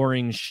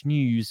boring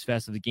snooze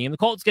fest of the game. The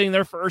Colts getting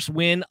their first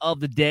win of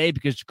the day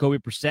because Jacoby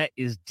Brissett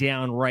is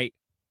downright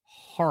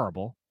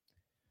horrible.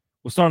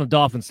 We'll start on the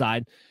Dolphins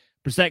side.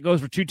 Brissett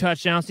goes for 2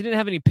 touchdowns. He didn't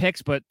have any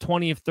picks, but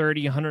 20 of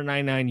 30,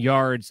 199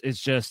 yards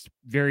is just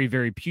very,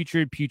 very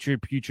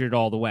putrid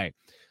all the way.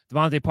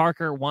 Devontae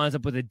Parker winds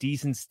up with a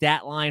decent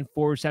stat line,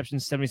 4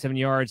 receptions, 77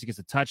 yards. He gets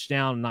a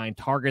touchdown, 9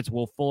 targets.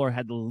 Will Fuller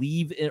had to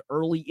leave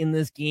early in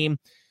this game.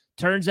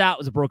 Turns out it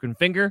was a broken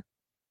finger.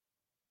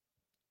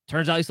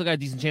 Turns out he still got a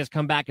decent chance to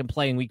come back and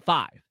play in Week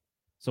 5.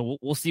 So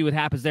we'll see what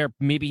happens there.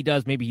 Maybe he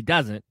does, maybe he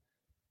doesn't.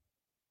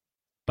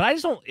 But I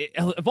just don't,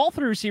 if all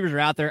 3 receivers are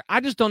out there,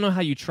 I just don't know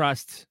how you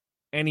trust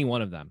any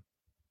one of them.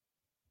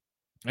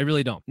 I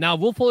really don't. Now,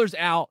 Will Fuller's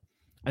out.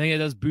 I think it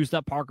does boost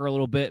up Parker a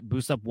little bit,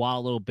 boost up Watt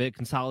a little bit,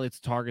 consolidates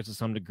targets to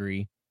some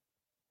degree.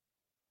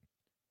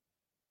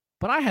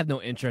 But I have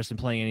no interest in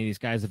playing any of these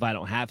guys if I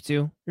don't have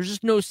to. There's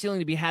just no ceiling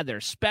to be had there,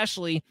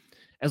 especially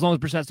as long as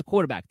Brissett's the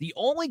quarterback. The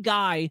only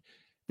guy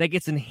that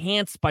gets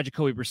enhanced by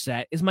Jacoby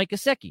Brissett is Mike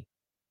Gesicki.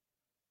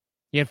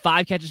 He had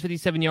 5 catches,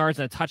 57 yards,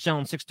 and a touchdown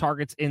on 6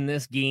 targets in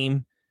this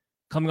game,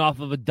 coming off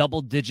of a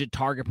double-digit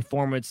target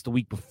performance the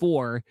week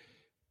before.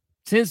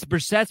 Since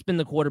Brissett's been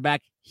the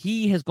quarterback,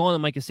 he has gone to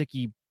Mike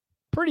Gesicki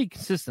pretty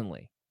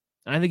consistently.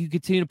 And I think you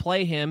continue to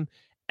play him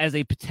as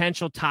a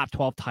potential top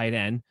 12 tight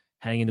end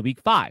heading into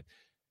Week 5.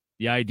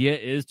 The idea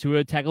is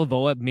Tua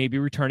Tagovailoa maybe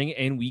returning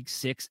in Week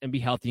 6 and be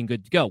healthy and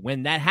good to go.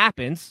 When that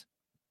happens,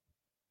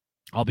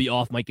 I'll be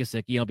off Mike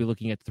Gesicki. I'll be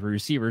looking at the 3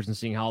 receivers and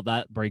seeing how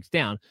that breaks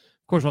down.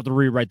 Of course, we'll have to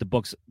rewrite the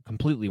books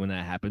completely when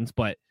that happens,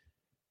 but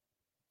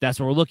that's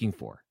what we're looking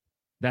for.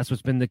 That's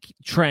what's been the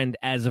trend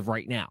as of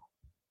right now.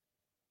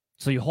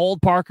 So you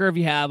hold Parker if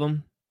you have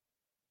him.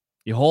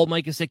 You hold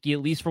Mike Gesicki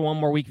at least for 1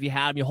 more week if you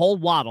have him. You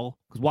hold Waddle,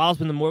 because Waddle's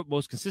been the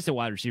most consistent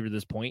wide receiver at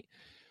this point.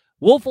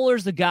 Will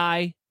Fuller's the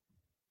guy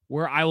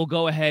where I will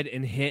go ahead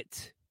and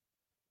hit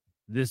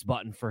this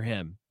button for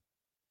him.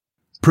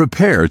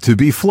 Prepare to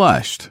be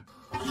flushed.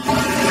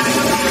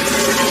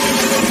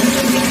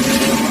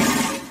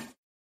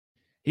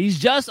 He's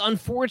just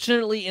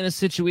unfortunately in a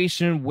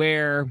situation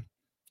where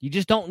you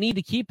just don't need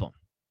to keep him.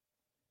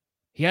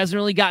 He hasn't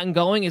really gotten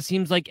going. It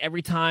seems like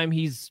every time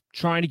he's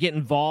trying to get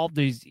involved,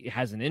 he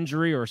has an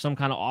injury or some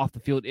kind of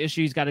off-the-field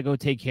issue he's got to go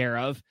take care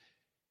of.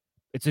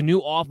 It's a new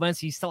offense.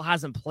 He still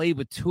hasn't played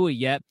with Tua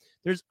yet.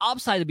 There's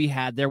upside to be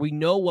had there. We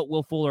know what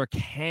Will Fuller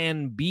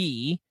can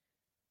be,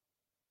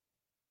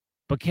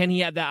 but can he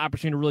have that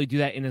opportunity to really do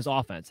that in his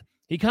offense?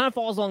 He kind of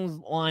falls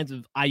along the lines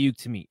of Ayuk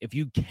to me. If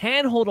you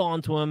can hold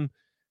on to him,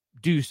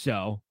 do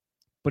so.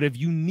 But if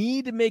you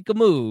need to make a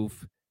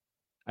move,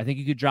 I think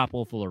you could drop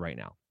Will Fuller right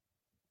now,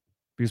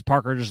 because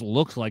Parker just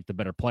looks like the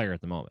better player at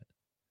the moment.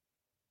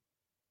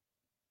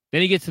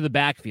 Then he gets to the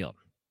backfield.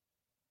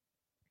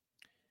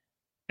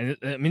 And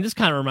I mean, this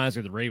kind of reminds me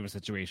of the Ravens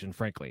situation,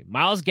 frankly.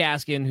 Myles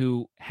Gaskin,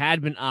 who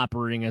had been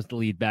operating as the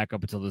lead back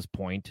up until this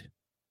point,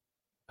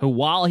 who,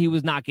 while he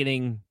was not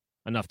getting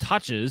enough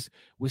touches,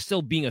 was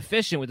still being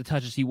efficient with the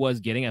touches he was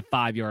getting at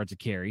 5 yards a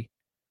carry.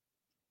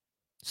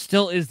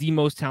 Still is the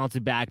most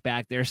talented back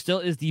there. Still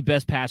is the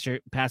best pass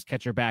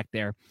catcher back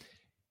there.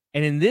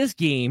 And in this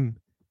game,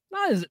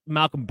 not as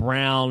Malcolm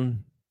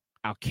Brown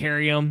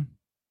out-carry him,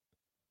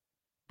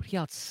 but he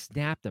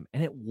out-snapped him,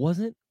 and it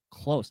wasn't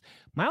close.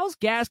 Myles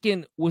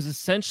Gaskin was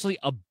essentially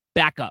a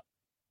backup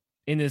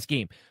in this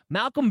game.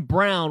 Malcolm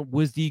Brown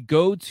was the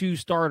go-to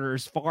starter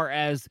as far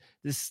as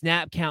the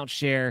snap count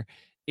share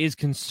is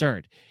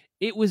concerned.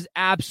 It was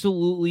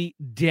absolutely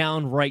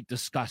downright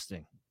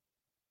disgusting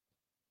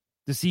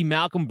to see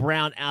Malcolm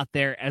Brown out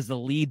there as the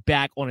lead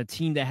back on a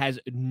team that has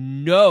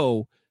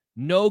no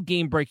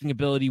game-breaking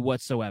ability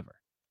whatsoever.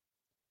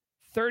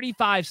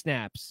 35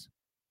 snaps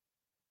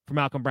for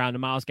Malcolm Brown to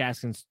Myles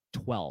Gaskin's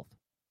 12.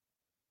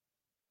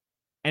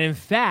 And in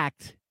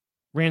fact,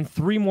 ran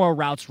 3 more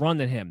routes run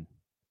than him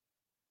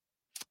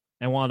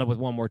and wound up with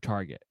 1 more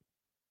target.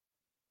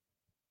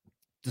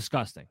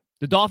 Disgusting.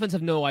 The Dolphins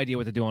have no idea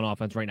what to do on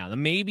offense right now. Now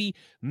maybe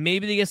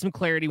they get some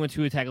clarity when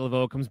Tua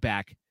Tagovailoa comes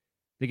back.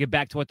 They get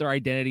back to what their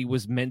identity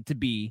was meant to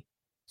be.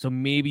 So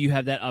maybe you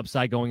have that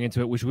upside going into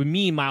it, which would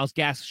mean Myles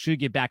Gaskin should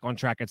get back on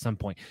track at some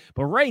point.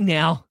 But right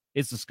now,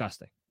 it's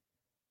disgusting.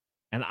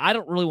 And I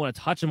don't really want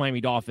to touch a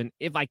Miami Dolphin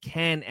if I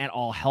can at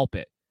all help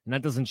it. And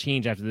that doesn't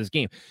change after this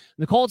game.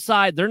 The Colts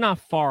side, they're not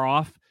far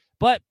off.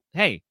 But,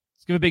 hey,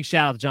 let's give a big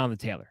shout out to Jonathan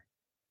Taylor.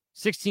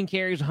 16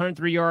 carries,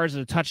 103 yards,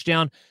 and a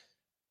touchdown.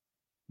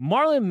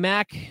 Marlon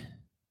Mack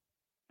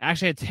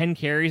actually had 10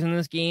 carries in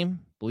this game,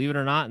 believe it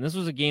or not. And this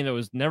was a game that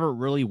was never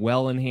really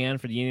well in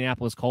hand for the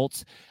Indianapolis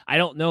Colts. I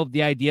don't know if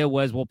the idea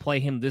was we'll play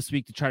him this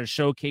week to try to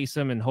showcase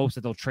him in hopes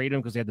that they'll trade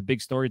him because they had the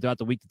big story throughout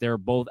the week that they were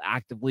both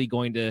actively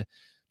going to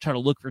try to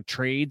look for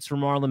trades for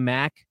Marlon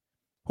Mack,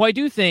 who I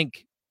do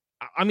think,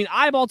 I mean,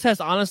 eyeball test,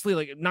 honestly,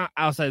 like not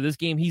outside of this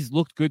game, he's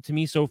looked good to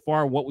me so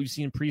far. What we've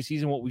seen in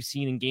preseason, what we've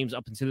seen in games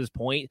up until this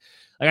point.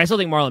 Like, I still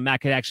think Marlon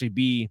Mack could actually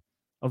be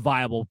a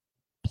viable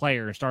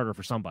player and starter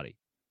for somebody.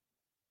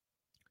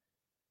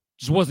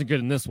 Just wasn't good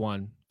in this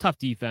one. Tough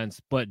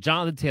defense, but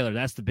Jonathan Taylor,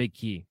 that's the big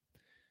key.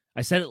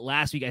 I said it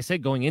last week. I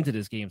said going into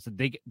this game, so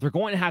they're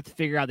going to have to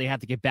figure out they have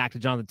to get back to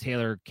Jonathan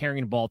Taylor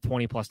carrying the ball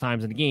 20 plus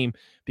times in the game,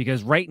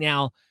 because right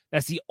now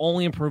that's the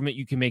only improvement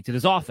you can make to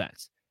this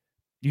offense.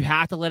 You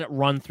have to let it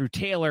run through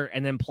Taylor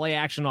and then play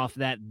action off of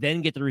that,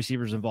 then get the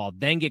receivers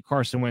involved, then get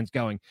Carson Wentz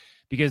going.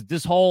 Because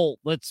this whole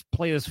let's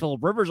play this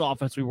Phillip Rivers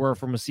offense we were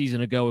from a season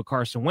ago with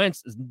Carson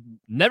Wentz has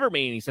never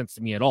made any sense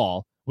to me at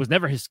all. Was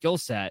never his skill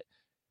set.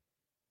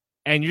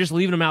 And you're just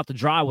leaving him out to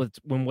dry with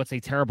what's a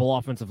terrible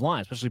offensive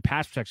line, especially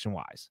pass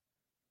protection-wise.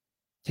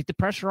 Take the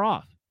pressure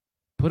off.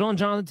 Put on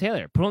Jonathan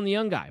Taylor. Put on the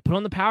young guy. Put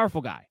on the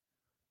powerful guy.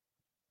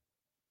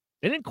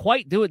 They didn't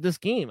quite do it this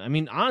game. I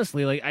mean,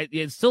 honestly, like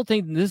I still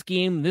think this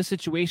game, this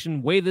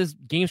situation, way this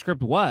game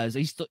script was,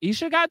 he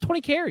should have got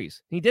 20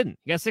 carries. He didn't.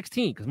 He got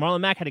 16 because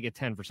Marlon Mack had to get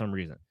 10 for some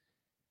reason.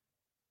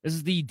 This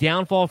is the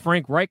downfall of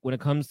Frank Reich when it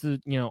comes to,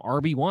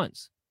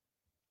 RB1s.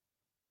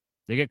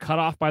 They get cut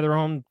off by their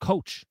own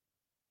coach.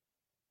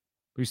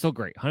 But he's still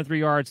great. 103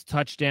 yards,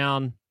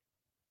 touchdown.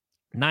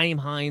 Nyheim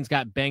Hines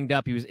got banged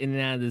up. He was in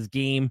and out of this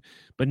game,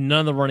 but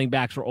none of the running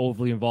backs were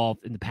overly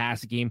involved in the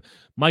passing game.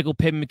 Michael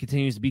Pittman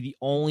continues to be the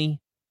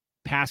only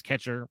pass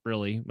catcher,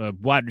 really, a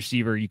wide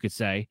receiver, you could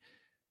say,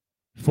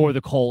 for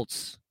the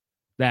Colts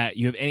that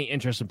you have any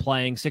interest in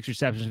playing. 6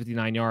 receptions,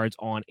 59 yards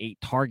on 8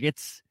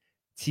 targets.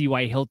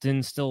 T.Y.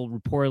 Hilton still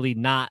reportedly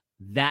not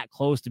that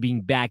close to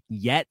being back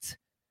yet.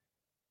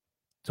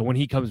 So when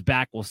he comes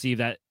back, we'll see if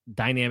that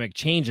dynamic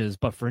changes.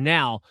 But for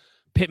now,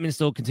 Pittman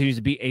still continues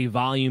to be a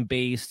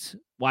volume-based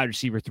wide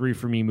receiver 3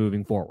 for me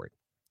moving forward.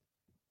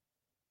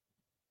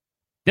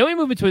 Then we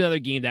move into another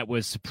game that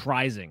was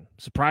surprising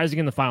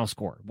in the final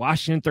score.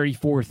 Washington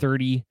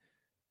 34-30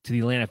 to the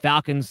Atlanta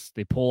Falcons.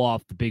 They pull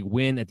off the big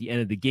win at the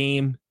end of the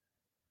game.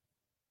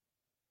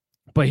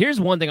 But here's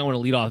one thing I want to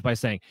lead off by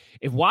saying.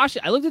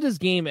 I looked at this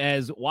game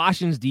as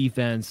Washington's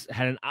defense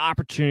had an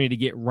opportunity to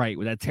get right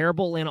with that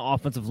terrible Atlanta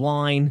offensive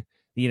line,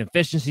 the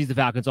inefficiencies the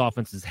Falcons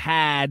offense has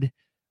had.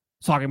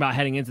 Talking about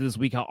heading into this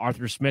week how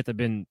Arthur Smith had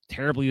been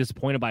terribly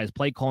disappointed by his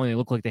play calling. They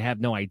look like they have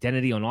no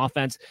identity on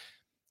offense.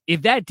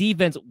 If that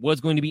defense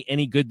was going to be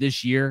any good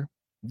this year,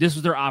 this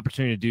was their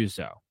opportunity to do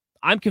so.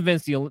 I'm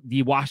convinced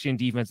the Washington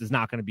defense is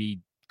not going to be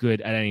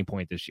good at any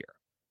point this year.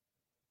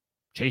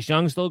 Chase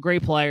Young's still a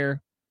great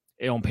player.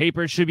 On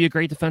paper, it should be a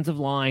great defensive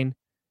line.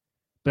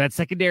 But that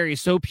secondary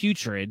is so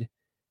putrid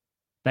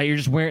that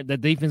the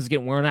defense is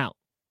getting worn out.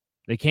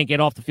 They can't get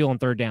off the field on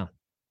third down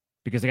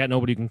because they got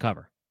nobody who can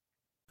cover.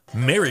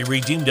 Mary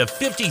redeemed a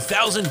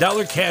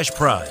 $50,000 cash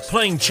prize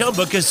playing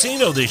Chumba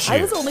Casino this year.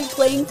 I was only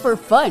playing for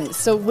fun,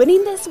 so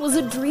winning this was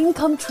a dream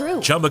come true.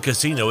 Chumba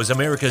Casino is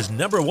America's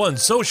 #1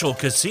 social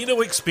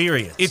casino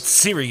experience. It's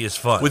serious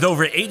fun. With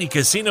over 80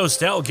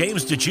 casino-style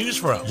games to choose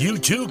from, you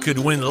too could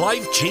win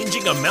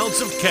life-changing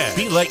amounts of cash.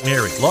 Be like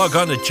Mary. Log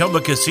on to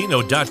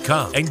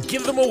ChumbaCasino.com and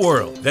give them a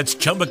whirl. That's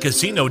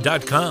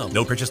ChumbaCasino.com.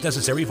 No purchase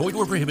necessary. Void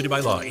where prohibited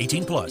by law.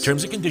 18 plus.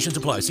 Terms and conditions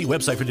apply. See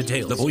website for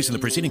details. The voice in the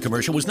preceding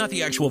commercial was not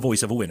the actual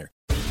voice of a winner.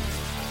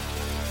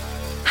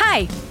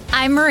 Hi,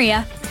 I'm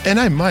Maria. And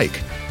I'm Mike.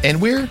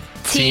 And we're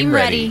Team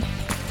Ready.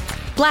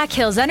 Black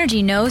Hills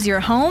Energy knows your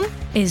home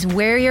is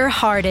where your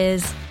heart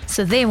is,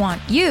 so they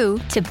want you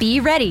to be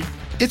ready.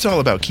 It's all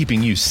about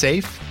keeping you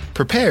safe,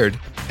 prepared,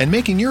 and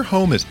making your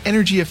home as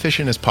energy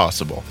efficient as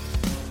possible.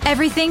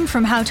 Everything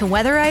from how to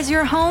weatherize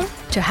your home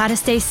to how to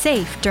stay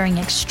safe during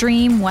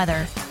extreme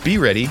weather. Be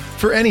ready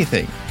for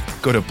anything.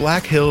 Go to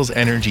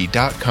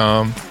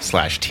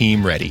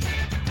blackhillsenergy.com/team ready.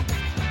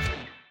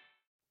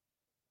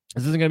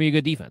 This isn't going to be a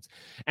good defense.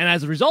 And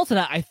as a result of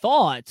that, I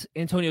thought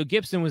Antonio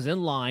Gibson was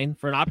in line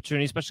for an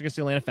opportunity, especially against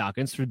the Atlanta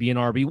Falcons, to be an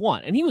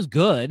RB1. And he was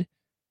good.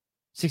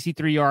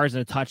 63 yards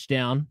and a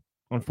touchdown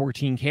on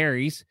 14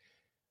 carries.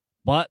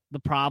 But the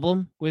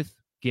problem with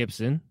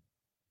Gibson,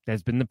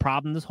 that's been the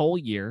problem this whole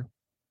year,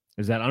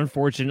 is that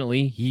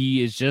unfortunately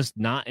he is just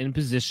not in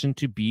position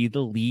to be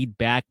the lead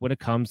back when it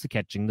comes to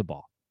catching the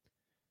ball.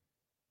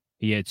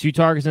 He had 2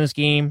 targets in this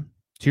game,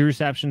 2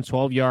 receptions,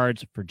 12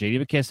 yards for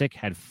J.D. McKissic,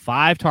 had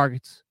 5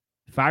 targets,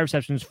 5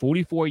 receptions,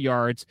 44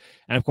 yards,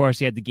 and of course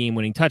he had the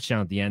game-winning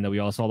touchdown at the end that we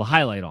all saw the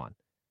highlight on.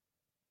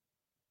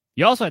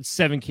 He also had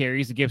 7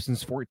 carries to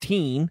Gibson's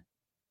 14,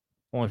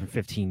 only for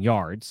 15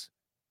 yards.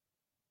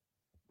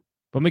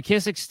 But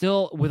McKissic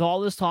still, with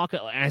all this talk,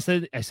 I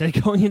said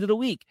going into the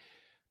week,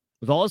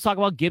 with all this talk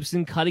about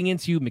Gibson cutting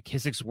into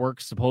McKissic's work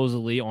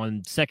supposedly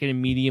on 2nd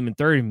and medium and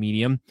 3rd and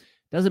medium,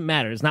 doesn't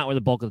matter. It's not where the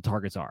bulk of the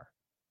targets are.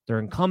 They're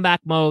in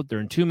comeback mode. They're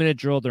in 2-minute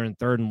drill. They're in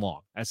 3rd and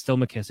long. That's still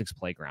McKissic's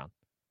playground.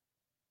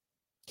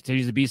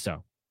 Continues to be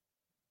so.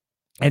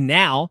 And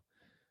now,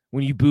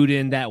 when you boot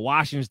in that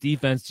Washington's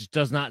defense just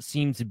does not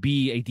seem to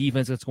be a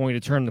defense that's going to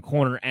turn the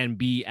corner and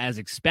be as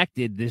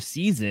expected this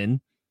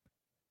season,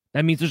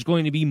 that means there's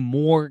going to be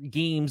more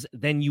games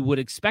than you would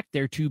expect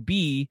there to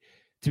be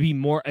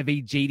more of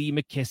a J.D.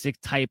 McKissic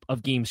type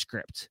of game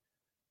script.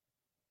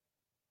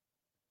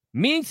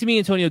 Meaning to me,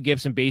 Antonio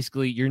Gibson,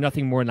 basically, you're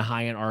nothing more than a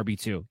high-end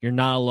RB2. You're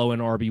not a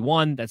low-end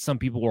RB1 that some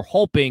people were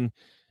hoping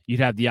you'd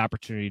have the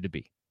opportunity to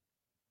be.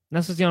 And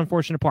that's just the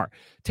unfortunate part.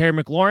 Terry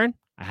McLaurin,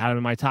 I had him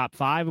in my top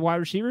 5 wide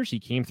receivers. He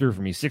came through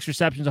for me. 6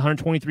 receptions,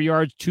 123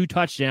 yards, 2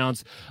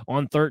 touchdowns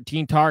on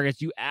 13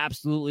 targets. You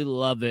absolutely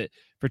love it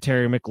for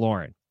Terry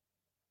McLaurin.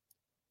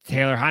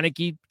 Taylor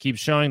Heinicke keeps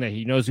showing that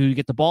he knows who to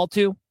get the ball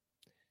to.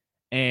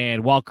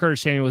 And while Curtis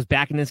Samuel was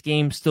back in this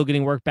game, still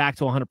getting work back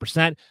to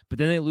 100%, but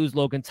then they lose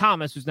Logan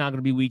Thomas, who's now going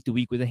to be week to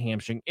week with a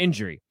hamstring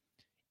injury.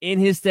 In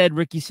his stead,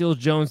 Ricky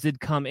Seals-Jones did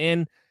come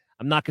in.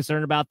 I'm not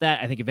concerned about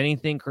that. I think if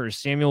anything, Curtis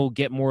Samuel will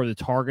get more of the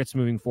targets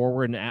moving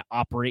forward and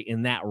operate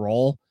in that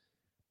role.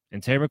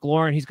 And Terry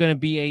McLaurin, he's going to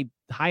be a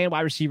high-end wide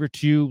receiver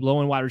 2,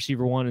 low-end wide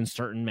receiver 1 in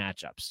certain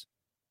matchups.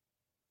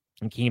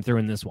 And came through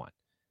in this one.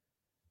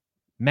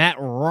 Matt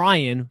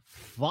Ryan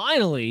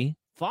finally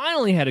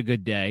had a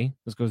good day.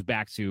 This goes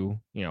back to,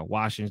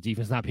 Washington's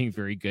defense not being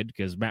very good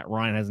because Matt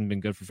Ryan hasn't been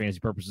good for fantasy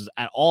purposes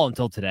at all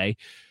until today.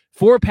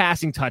 4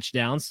 passing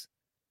touchdowns.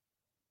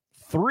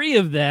 3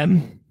 of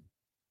them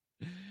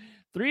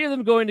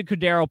going to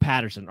Cordero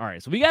Patterson. All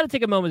right, so we got to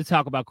take a moment to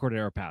talk about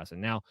Cordero Patterson.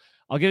 Now,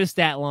 I'll give a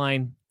stat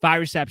line. 5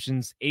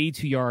 receptions,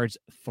 82 yards,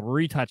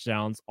 3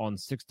 touchdowns on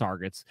 6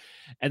 targets.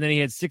 And then he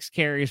had 6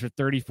 carries for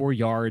 34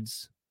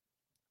 yards.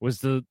 Was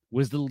the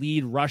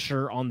lead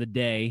rusher on the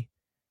day.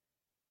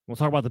 We'll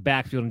talk about the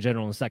backfield in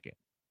general in a second.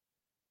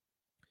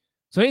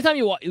 So anytime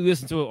you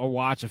listen to or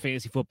watch a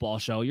fantasy football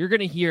show, you're going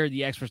to hear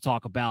the experts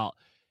talk about,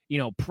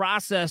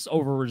 process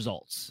over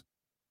results.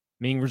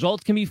 Meaning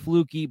results can be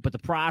fluky, but the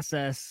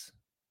process,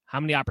 how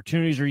many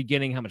opportunities are you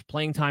getting? How much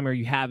playing time are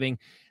you having?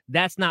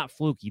 That's not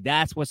fluky.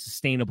 That's what's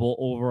sustainable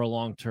over a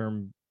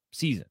long-term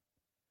season,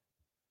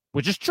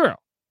 which is true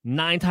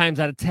 9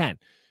 times out of 10.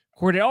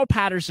 Cordero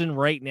Patterson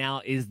right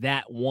now is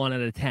that 1 out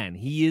of 10.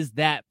 He is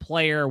that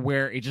player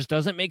where it just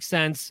doesn't make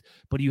sense,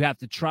 but you have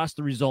to trust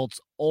the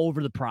results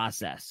over the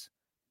process.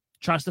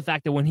 Trust the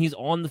fact that when he's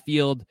on the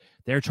field,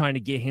 they're trying to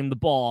get him the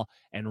ball,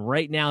 and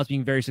right now it's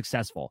being very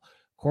successful.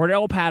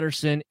 Cordero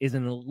Patterson is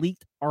an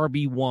elite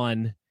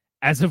RB1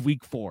 as of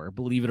week 4,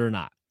 believe it or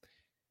not.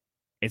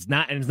 It's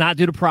not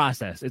due to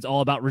process. It's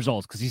all about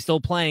results because he's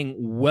still playing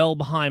well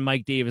behind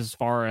Mike Davis as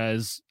far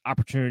as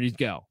opportunities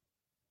go.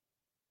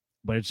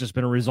 But it's just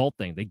been a result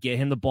thing. They get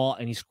him the ball,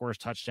 and he scores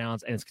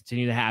touchdowns, and it's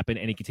continued to happen,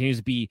 and he continues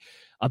to be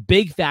a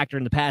big factor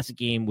in the passing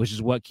game, which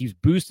is what keeps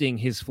boosting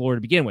his floor to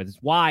begin with. It's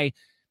why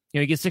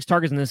he gets 6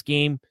 targets in this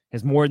game,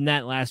 has more than that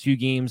in the last few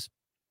games.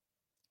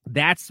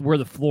 That's where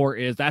the floor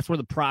is. That's where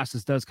the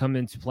process does come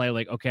into play.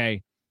 Like,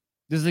 okay,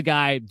 this is a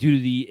guy, due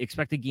to the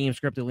expected game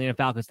script the Atlanta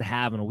Falcons to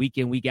have on a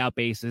week-in, week-out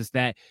basis,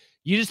 that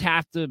you just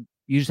have to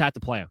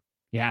play him.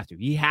 You have to.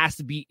 He has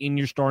to be in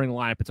your starting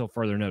lineup until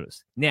further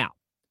notice. Now,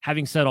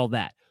 having said all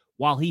that,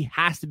 while he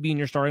has to be in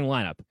your starting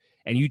lineup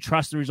and you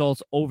trust the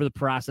results over the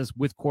process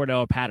with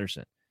Cordero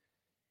Patterson,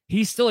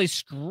 he's still a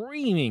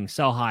screaming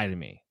sell high to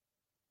me.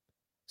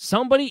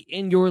 Somebody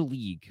in your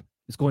league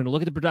is going to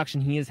look at the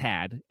production he has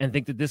had and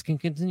think that this can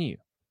continue.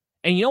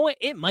 And you know what?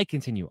 It might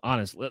continue,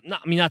 honestly.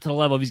 Not to the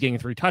level of he's getting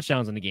 3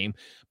 touchdowns in the game,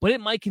 but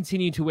it might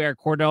continue to where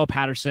Cordero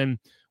Patterson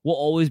will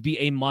always be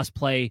a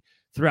must-play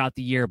throughout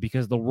the year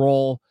because the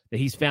role that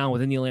he's found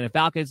within the Atlanta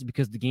Falcons,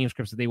 because the game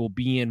scripts that they will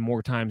be in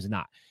more times than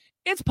not.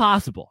 It's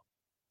possible.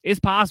 It's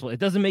possible. It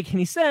doesn't make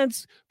any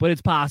sense, but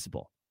it's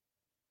possible.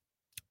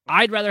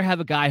 I'd rather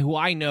have a guy who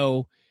I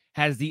know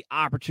has the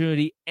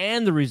opportunity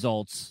and the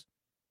results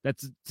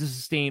that's to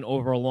sustain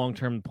over a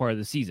long-term part of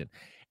the season.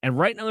 And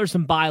right now there's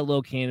some buy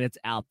low candidates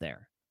out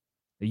there.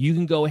 that you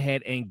can go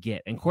ahead and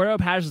get. And Cordell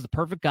Patterson is the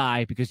perfect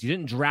guy because you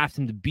didn't draft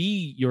him to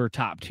be your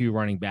top 2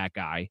 running back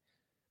guy.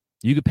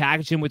 You could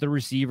package him with a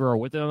receiver or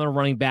with another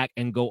running back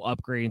and go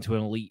upgrade into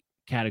an elite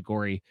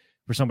category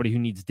for somebody who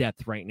needs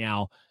depth right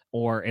now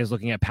or is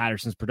looking at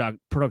Patterson's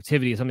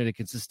productivity as something that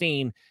can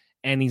sustain,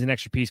 and he's an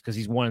extra piece because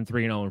he's 1-3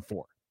 and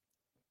 0-4.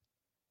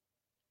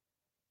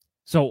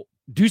 So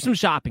do some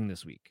shopping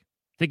this week.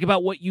 Think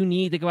about what you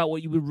need. Think about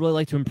what you would really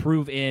like to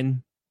improve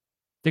in.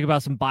 Think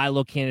about some buy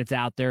low candidates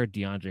out there.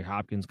 DeAndre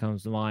Hopkins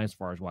comes to mind as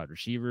far as wide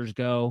receivers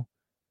go.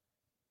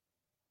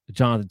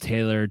 Jonathan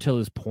Taylor, till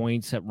his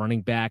points at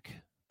running back,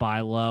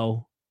 buy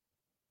low.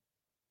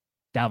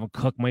 Dalvin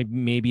Cook might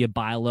maybe a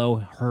buy low.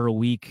 Her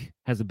week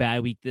has a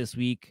bad week this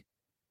week.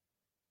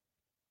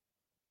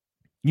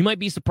 You might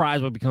be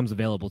surprised what becomes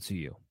available to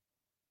you.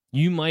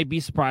 You might be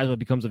surprised what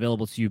becomes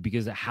available to you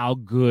because of how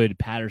good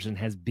Patterson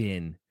has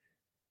been.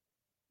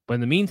 But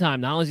in the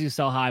meantime, not only is he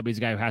sell high, but he's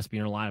a guy who has to be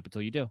in your lineup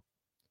until you do.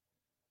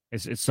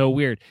 It's so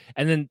weird.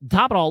 And then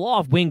top it all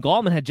off, Wayne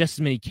Gallman had just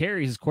as many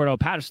carries as Cordell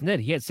Patterson did.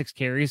 He had 6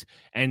 carries,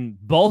 and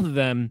both of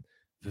them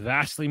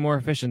vastly more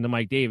efficient than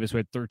Mike Davis, who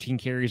had 13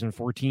 carries and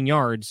 14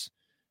 yards.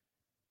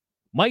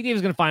 Mike Davis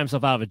is going to find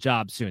himself out of a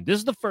job soon. This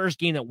is the first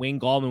game that Wayne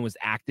Gallman was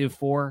active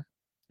for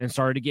and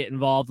started to get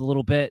involved a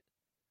little bit.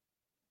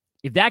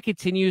 If that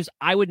continues,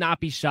 I would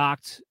not be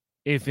shocked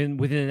if within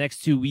the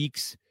next 2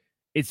 weeks,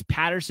 it's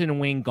Patterson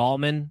and Wayne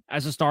Gallman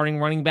as the starting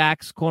running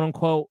backs, quote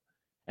unquote,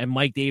 and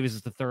Mike Davis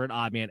is the third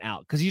odd man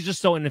out because he's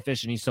just so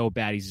inefficient. He's so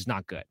bad. He's just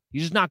not good.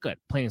 He's just not good,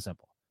 plain and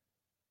simple.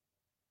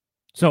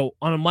 So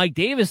on a Mike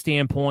Davis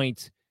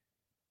standpoint,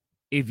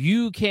 if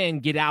you can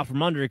get out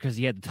from under because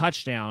he had the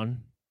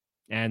touchdown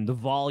and the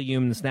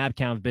volume, the snap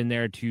count have been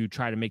there to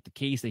try to make the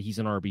case that he's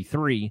an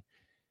RB3,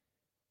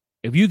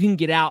 if you can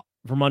get out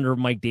from under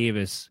Mike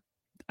Davis,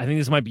 I think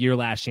this might be your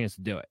last chance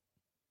to do it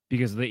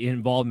because of the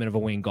involvement of a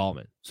Wayne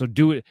Gallman. So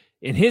do it.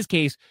 In his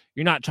case,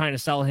 you're not trying to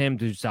sell him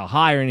to sell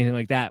high or anything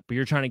like that, but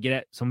you're trying to get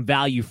at some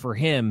value for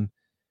him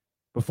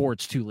before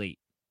it's too late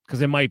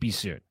because it might be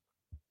soon.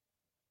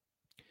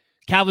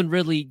 Calvin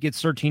Ridley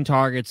gets 13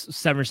 targets,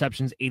 7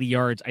 receptions, 80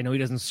 yards. I know he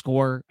doesn't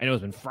score. I know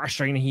it's been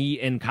frustrating. He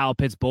and Kyle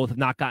Pitts both have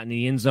not gotten in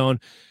the end zone,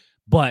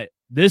 but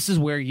this is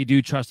where you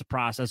do trust the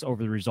process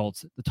over the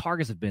results. The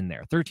targets have been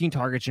there. 13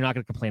 targets. You're not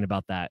going to complain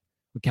about that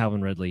with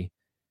Calvin Ridley.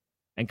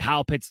 And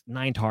Kyle Pitts,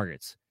 9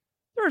 targets.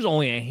 There's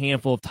only a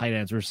handful of tight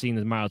ends we're seeing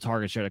the amount of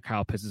target share that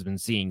Kyle Pitts has been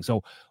seeing.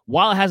 So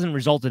while it hasn't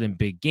resulted in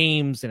big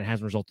games and it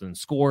hasn't resulted in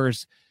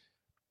scores,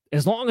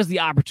 as long as the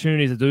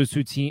opportunities that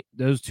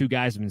those two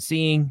guys have been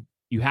seeing,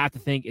 you have to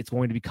think it's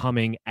going to be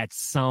coming at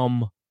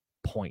some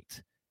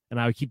point. And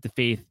I would keep the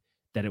faith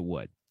that it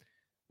would.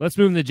 Let's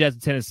move to the Jets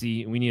of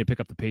Tennessee. We need to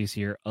pick up the pace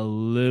here a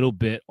little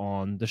bit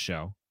on the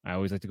show. I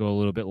always like to go a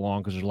little bit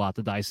long because there's a lot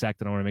to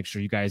dissect, and I want to make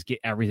sure you guys get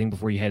everything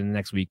before you head into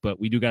next week. But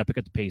we do got to pick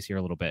up the pace here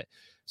a little bit.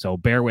 So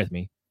bear with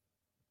me.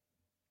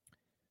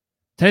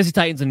 Tennessee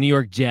Titans and New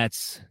York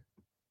Jets.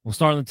 We'll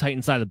start on the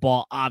Titan side of the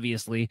ball,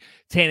 obviously.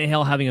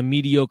 Tannehill having a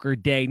mediocre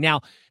day.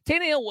 Now,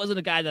 Tannehill wasn't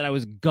a guy that I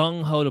was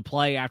gung-ho to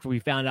play after we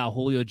found out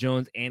Julio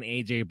Jones and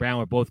A.J. Brown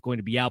were both going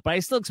to be out, but I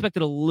still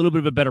expected a little bit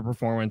of a better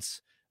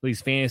performance, at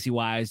least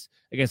fantasy-wise,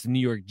 against the New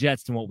York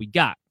Jets than what we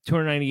got.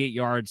 298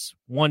 yards,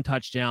 1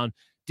 touchdown,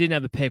 didn't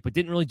have a pick, but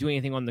didn't really do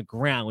anything on the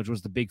ground, which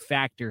was the big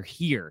factor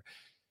here.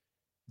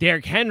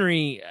 Derrick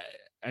Henry,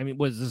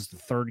 was this the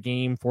 4th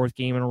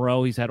game in a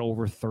row? He's had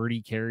over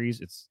 30 carries.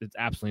 It's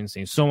absolutely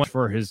insane. So much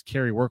for his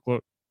carry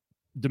workload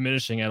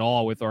diminishing at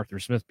all with Arthur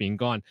Smith being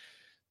gone.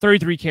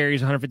 33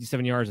 carries,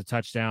 157 yards, a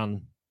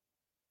touchdown.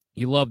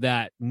 You love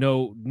that.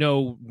 No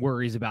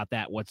worries about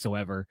that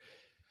whatsoever.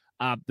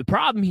 The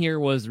problem here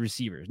was the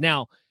receivers.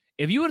 Now,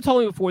 if you would have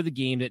told me before the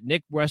game that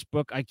Nick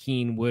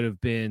Westbrook-Ikhine would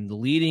have been the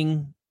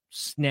leading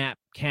snap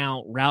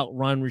count, route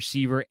run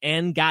receiver,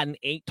 and gotten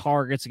 8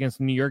 targets against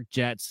the New York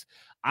Jets,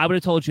 I would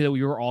have told you that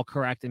we were all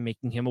correct in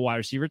making him a wide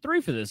receiver 3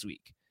 for this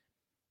week.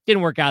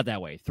 Didn't work out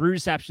that way. 3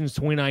 receptions,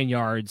 29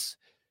 yards.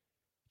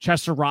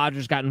 Chester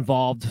Rogers got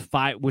involved,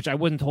 5, which I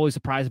wasn't totally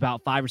surprised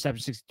about. 5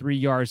 receptions, 63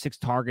 yards, 6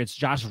 targets.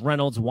 Josh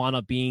Reynolds wound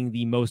up being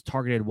the most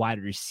targeted wide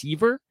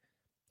receiver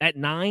at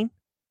 9,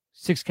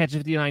 6 catches,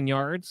 59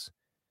 yards.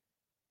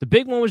 The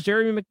big one was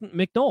Jeremy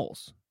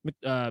McNichols,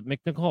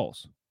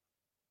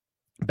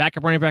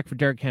 backup running back for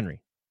Derrick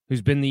Henry,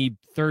 who's been the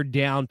 3rd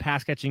down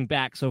pass catching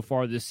back so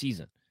far this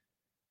season.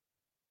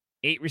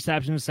 8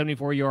 receptions,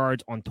 74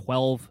 yards on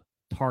 12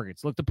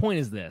 targets. Look, the point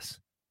is this.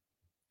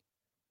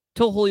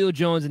 Till Julio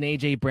Jones and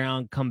A.J.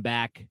 Brown come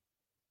back,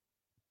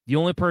 the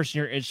only person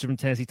you're interested in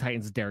Tennessee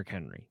Titans is Derrick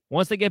Henry.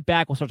 Once they get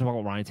back, we'll start talking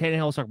about Ryan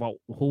Tannehill, we'll talk about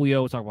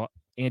Julio, we'll talk about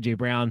A.J.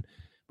 Brown.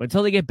 But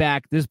until they get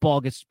back, this ball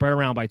gets spread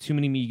around by too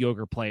many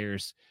mediocre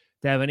players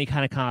to have any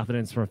kind of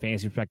confidence from a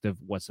fantasy perspective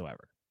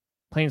whatsoever.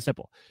 Plain and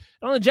simple.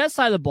 And on the Jets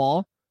side of the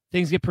ball,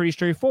 things get pretty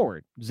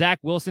straightforward. Zach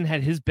Wilson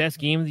had his best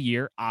game of the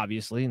year,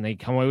 obviously, and they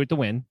come away with the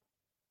win.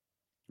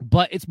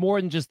 But it's more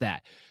than just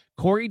that.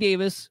 Corey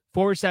Davis,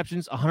 4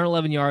 receptions,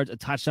 111 yards, a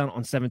touchdown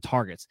on 7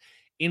 targets.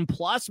 In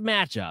plus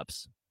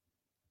matchups,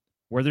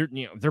 where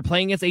they're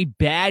playing against a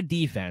bad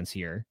defense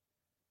here,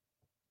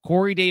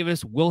 Corey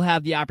Davis will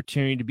have the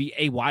opportunity to be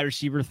a wide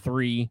receiver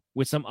 3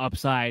 with some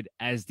upside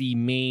as the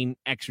main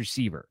X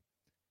receiver.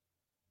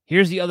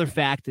 Here's the other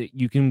fact that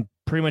you can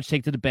pretty much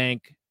take to the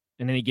bank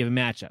in any given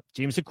matchup.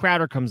 Jamison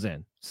Crowder comes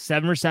in,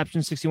 7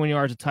 receptions, 61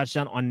 yards, a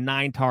touchdown on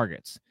 9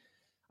 targets.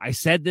 I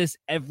said this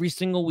every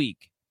single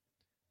week.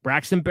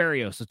 Braxton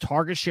Berrios, the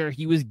target share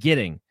he was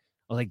getting,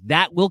 I was like,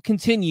 that will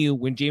continue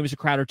when Jamison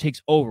Crowder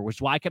takes over, which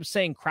is why I kept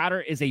saying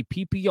Crowder is a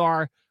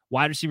PPR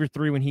wide receiver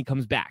 3 when he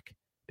comes back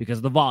because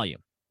of the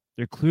volume.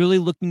 They're clearly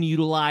looking to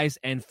utilize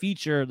and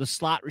feature the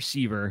slot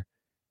receiver.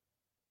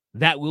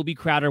 That will be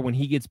Crowder when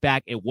he gets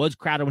back. It was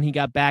Crowder when he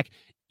got back.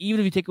 Even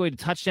if you take away the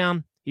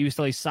touchdown, he was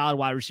still a solid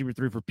wide receiver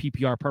 3 for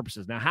PPR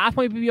purposes. Now,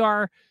 halfway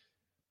PPR,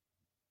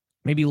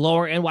 maybe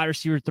lower end wide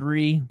receiver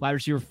 3, wide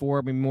receiver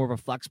 4, maybe more of a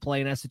flex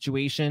play in that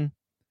situation.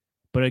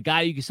 But a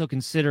guy you can still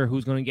consider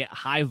who's going to get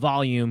high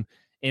volume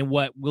in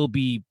what will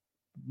be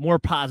more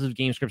positive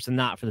game scripts than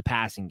not for the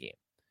passing game.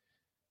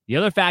 The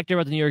other factor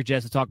about the New York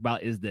Jets to talk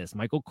about is this,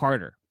 Michael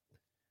Carter.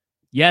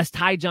 Yes,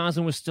 Ty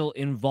Johnson was still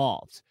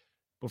involved,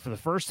 but for the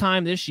first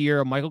time this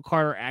year, Michael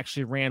Carter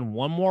actually ran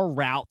one more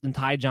route than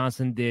Ty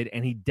Johnson did,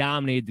 and he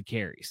dominated the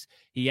carries.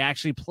 He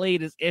actually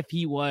played as if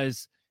he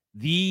was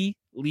the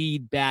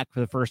lead back for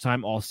the first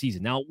time all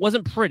season. Now, it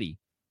wasn't pretty.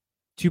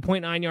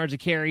 2.9 yards a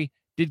carry,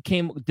 did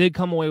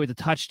come away with a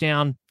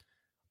touchdown,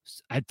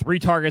 had 3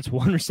 targets,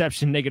 1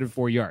 reception,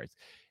 -4 yards.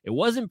 It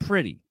wasn't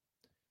pretty,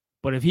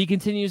 but if he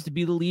continues to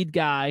be the lead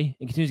guy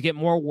and continues to get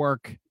more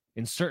work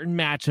in certain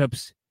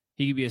matchups,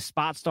 he could be a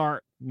spot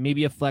start,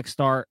 maybe a flex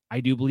start. I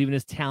do believe in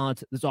his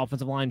talent. This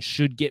offensive line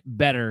should get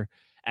better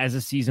as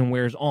the season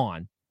wears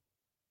on,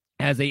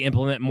 as they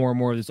implement more and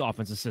more of this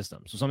offensive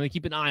system. So something to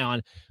keep an eye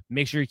on.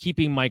 Make sure you're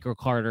keeping Michael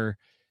Carter.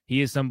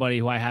 He is somebody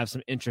who I have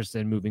some interest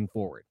in moving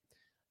forward.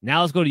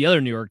 Now let's go to the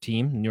other New York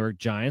team, the New York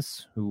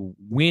Giants, who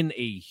win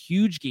a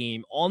huge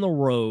game on the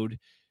road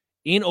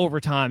in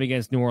overtime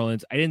against New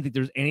Orleans. I didn't think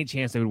there was any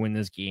chance they would win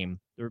this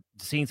game. The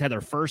Saints had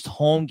their first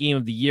home game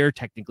of the year,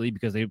 technically,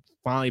 because they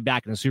finally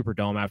back in the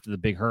Superdome after the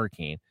big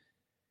hurricane.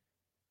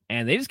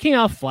 And they just came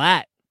out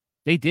flat.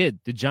 They did.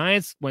 The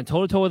Giants went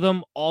toe-to-toe with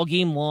them all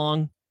game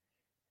long.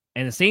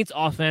 And the Saints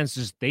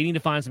offense, they need to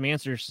find some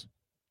answers.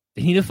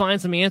 They need to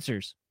find some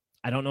answers.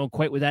 I don't know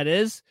quite what that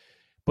is,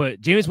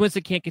 but Jameis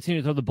Winston can't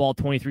continue to throw the ball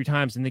 23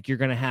 times and think you're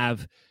going to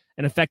have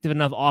an effective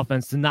enough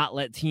offense to not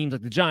let teams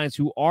like the Giants,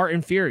 who are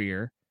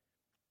inferior,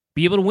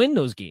 be able to win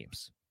those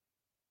games.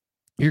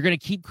 You're going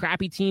to keep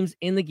crappy teams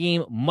in the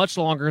game much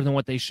longer than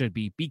what they should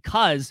be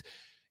because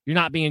you're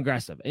not being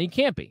aggressive, and you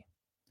can't be.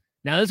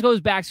 Now, this goes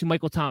back to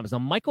Michael Thomas. Now,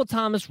 Michael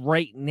Thomas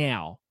right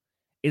now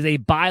is a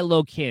buy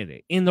low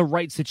candidate in the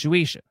right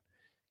situation.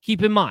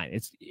 Keep in mind,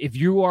 it's if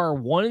you are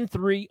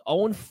 1-3,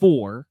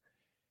 0-4,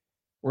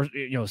 or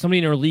somebody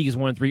in our league is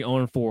 1-3,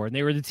 0-4, and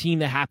they were the team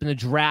that happened to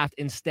draft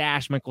and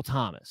stash Michael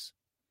Thomas,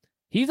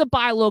 he's a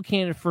buy low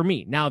candidate for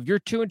me. Now, if you're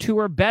 2-2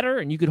 or better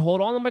and you could hold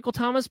on to Michael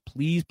Thomas,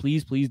 please,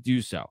 please, please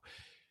do so.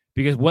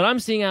 Because what I'm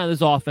seeing out of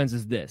this offense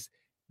is this.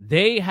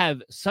 They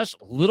have such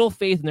little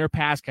faith in their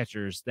pass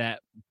catchers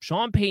that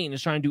Sean Payton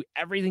is trying to do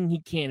everything he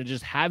can to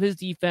just have his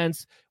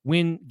defense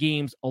win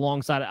games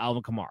alongside of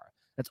Alvin Kamara.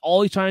 That's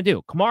all he's trying to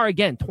do. Kamara,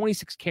 again,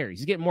 26 carries.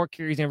 He's getting more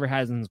carries than he ever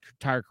has in his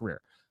entire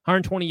career.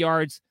 120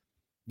 yards.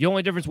 The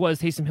only difference was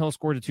Taysom Hill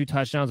scored the 2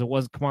 touchdowns. It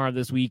was Kamara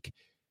this week.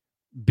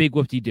 Big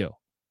whoop-de-doo.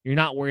 You're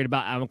not worried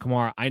about Alvin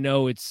Kamara. I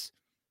know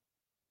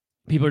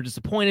people are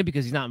disappointed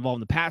because he's not involved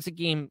in the passing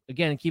game.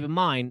 Again, keep in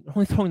mind,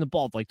 only throwing the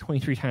ball like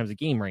 23 times a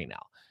game right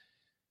now.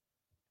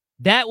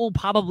 That will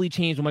probably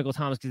change when Michael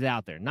Thomas gets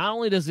out there. Not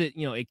only does it,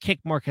 it kick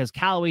Marquez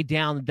Callaway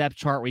down the depth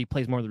chart where he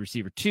plays more of the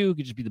receiver 2,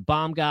 could just be the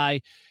bomb guy.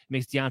 It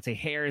makes Deontay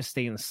Harris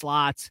stay in the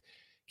slots,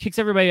 kicks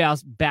everybody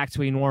else back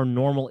to a more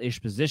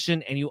normal-ish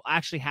position, and you'll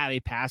actually have a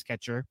pass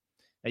catcher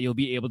that you'll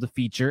be able to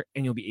feature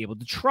and you'll be able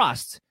to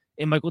trust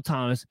in Michael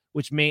Thomas,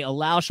 which may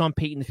allow Sean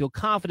Payton to feel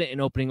confident in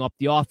opening up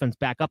the offense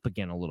back up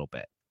again a little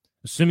bit,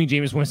 assuming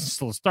Jameis Winston's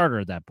still a starter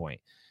at that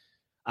point.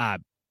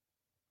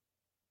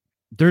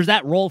 There's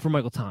that role for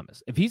Michael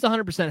Thomas. If he's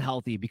 100%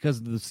 healthy because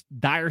of the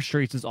dire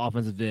straits his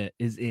offensive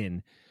is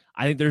in,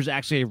 I think there's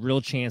actually a real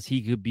chance he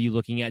could be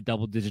looking at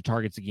double-digit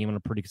targets a game on a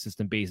pretty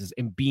consistent basis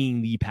and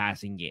being the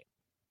passing game,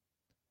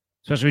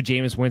 especially if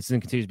Jameis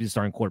Winston continues to be the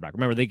starting quarterback.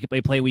 Remember,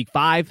 they play week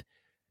 5.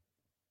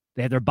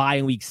 They had their bye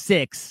in week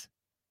 6,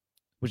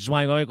 which is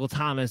why Michael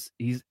Thomas,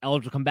 he's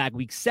eligible to come back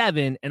week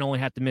 7 and only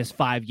have to miss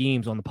 5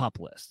 games on the PUP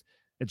list.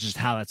 It's just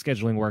how that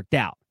scheduling worked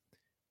out.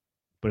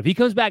 But if he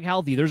comes back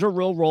healthy, there's a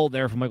real role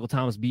there for Michael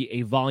Thomas to be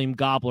a volume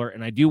gobbler.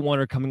 And I do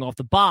wonder, coming off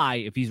the bye,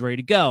 if he's ready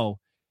to go,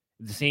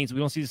 we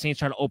don't see the Saints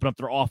trying to open up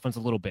their offense a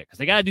little bit because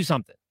they got to do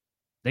something.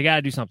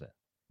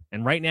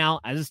 And right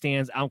now, as it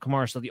stands, Alvin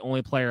Kamara is still the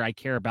only player I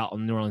care about on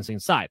the New Orleans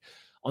Saints side.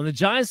 On the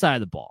Giants side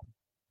of the ball,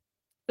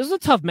 this is a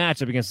tough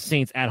matchup against the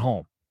Saints at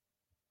home.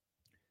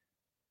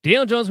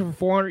 Daniel Jones went for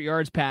 400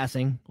 yards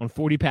passing on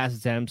 40 pass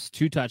attempts,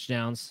 2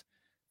 touchdowns,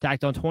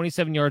 tacked on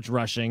 27 yards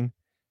rushing.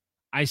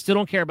 I still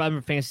don't care about him from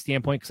a fantasy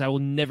standpoint because I will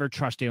never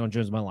trust Daniel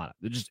Jones in my lineup.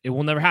 It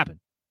will never happen.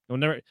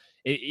 Even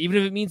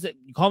if it means that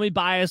you call me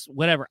biased,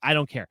 whatever, I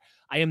don't care.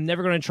 I am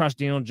never going to trust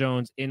Daniel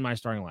Jones in my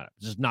starting lineup.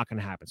 It's just not going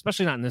to happen,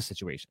 especially not in this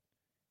situation.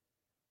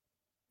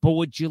 But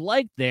what you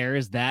like there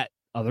is that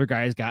other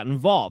guys got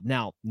involved.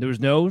 Now, there was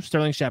no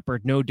Sterling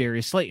Shepard, no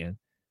Darius Slayton.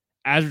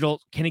 As a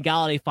result, Kenny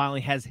Golladay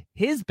finally has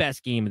his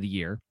best game of the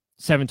year.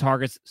 7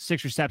 targets,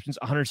 6 receptions,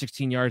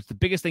 116 yards. The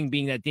biggest thing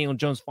being that Daniel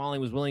Jones finally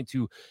was willing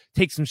to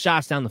take some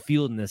shots down the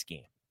field in this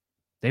game.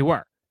 They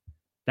were.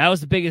 That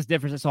was the biggest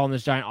difference I saw in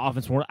this Giant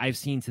offense from what I've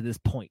seen to this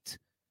point.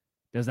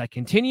 Does that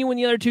continue when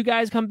the other 2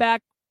 guys come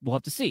back? We'll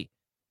have to see.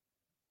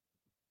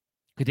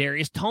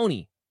 Kadarius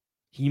Toney.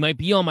 He might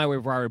be on my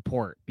waiver wire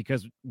report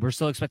because we're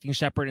still expecting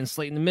Shepard and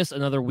Slayton to miss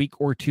another week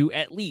or 2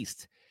 at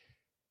least.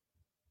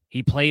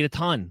 He played a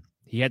ton.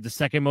 He had the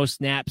second most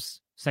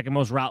snaps, second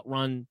most route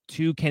run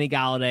to Kenny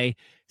Golladay,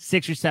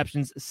 6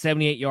 receptions,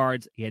 78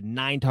 yards. He had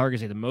 9 targets.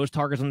 He had the most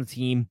targets on the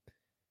team.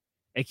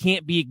 It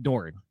can't be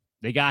ignored.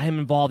 They got him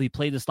involved. He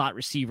played the slot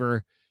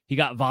receiver. He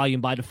got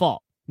volume by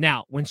default.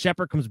 Now, when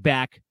Shepard comes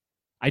back,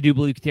 I do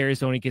believe Kadarius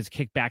Toney gets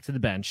kicked back to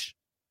the bench,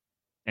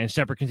 and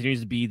Shepard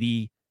continues to be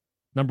the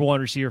number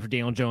 1 receiver for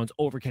Daniel Jones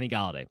over Kenny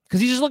Golladay because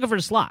he's just looking for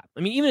the slot.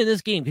 I mean, even in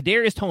this game,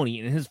 Kadarius Toney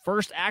in his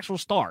first actual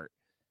start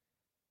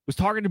was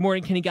targeted more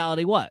than Kenny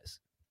Golladay was.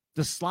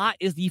 The slot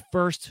is the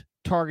first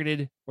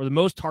targeted, or the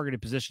most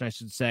targeted position, I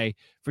should say,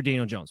 for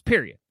Daniel Jones,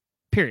 period.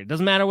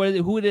 Doesn't matter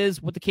who it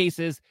is, what the case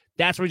is,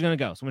 that's where he's going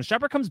to go. So when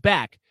Shepard comes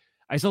back,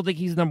 I still think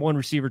he's the number 1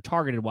 receiver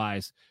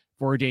targeted-wise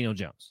for Daniel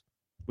Jones,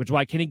 which is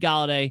why Kenny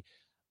Golladay,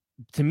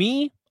 to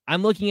me,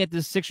 I'm looking at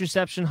this 6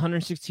 reception,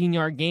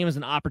 116-yard game as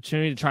an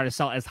opportunity to try to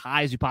sell as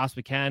high as you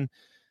possibly can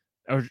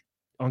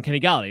on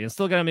Kenny Golladay. It's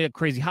still going to be a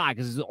crazy high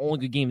because it's the only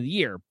good game of the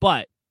year,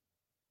 but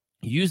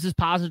use this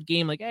positive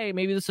game like, hey,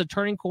 maybe this is a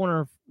turning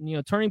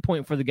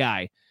point for the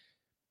guy.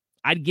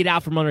 I'd get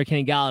out from under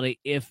Kenny Golladay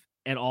if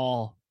at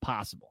all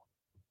possible.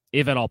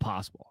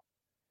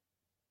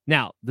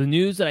 Now, the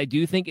news that I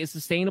do think is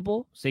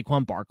sustainable,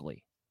 Saquon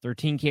Barkley,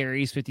 13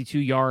 carries, 52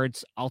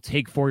 yards. I'll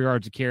take 4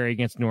 yards a carry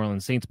against New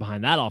Orleans Saints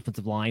behind that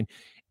offensive line,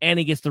 and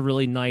he gets the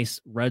really nice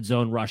red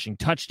zone rushing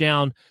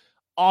touchdown.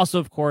 Also,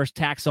 of course,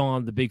 tacks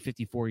on the big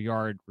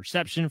 54-yard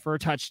reception for a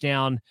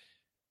touchdown.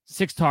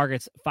 6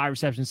 targets, 5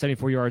 receptions,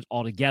 74 yards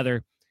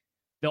altogether.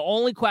 The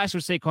only question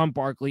with Saquon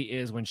Barkley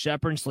is when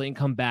Shepard and Slayton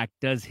come back,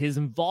 does his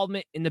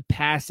involvement in the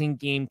passing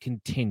game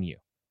continue?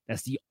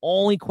 That's the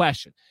only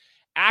question.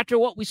 After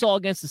what we saw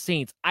against the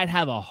Saints, I'd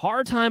have a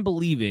hard time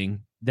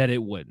believing that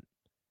it wouldn't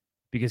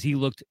because he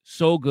looked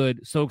so good,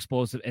 so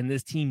explosive, and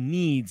this team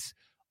needs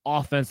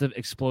offensive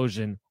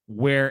explosion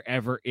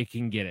wherever it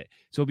can get it.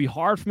 So it'd be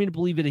hard for me to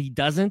believe that he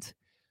doesn't,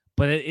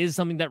 but it is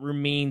something that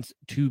remains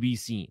to be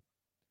seen.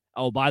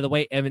 Oh, by the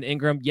way, Evan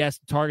Ingram, yes,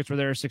 the targets were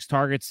there, 6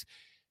 targets.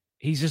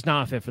 He's just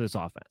not a fit for this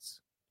offense.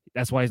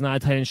 That's why he's not a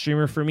tight end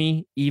streamer for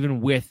me,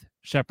 even with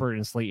Shepard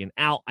and Slayton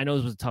out. I know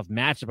this was a tough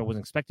matchup. I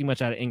wasn't expecting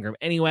much out of Ingram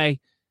anyway,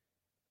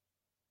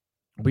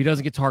 but he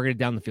doesn't get targeted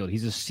down the field.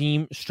 He's a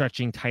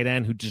seam-stretching tight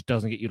end who just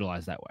doesn't get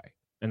utilized that way,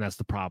 and that's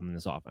the problem in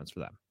this offense for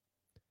them.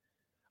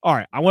 All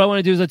right, what I want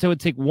to do is I would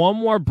take one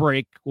more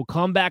break. We'll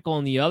come back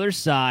on the other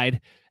side,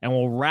 and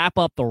we'll wrap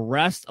up the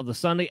rest of the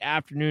Sunday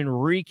afternoon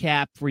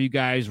recap for you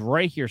guys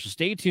right here. So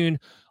stay tuned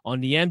on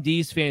the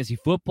MD's Fantasy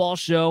Football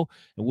Show,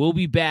 and we'll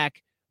be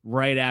back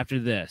right after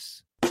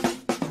this.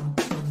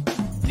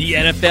 The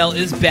NFL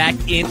is back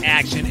in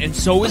action, and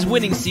so is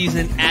winning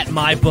season at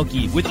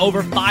MyBookie. With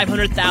over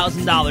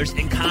 $500,000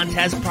 in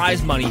contest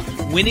prize money,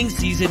 winning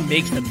season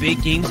makes the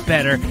big games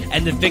better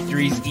and the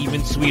victories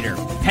even sweeter.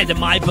 Head to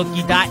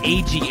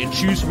MyBookie.ag and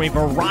choose from a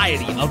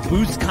variety of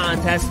boost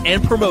contests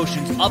and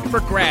promotions up for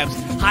grabs,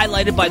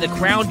 highlighted by the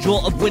crown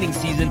jewel of winning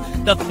season,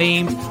 the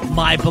famed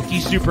MyBookie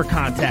Super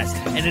Contest.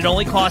 And it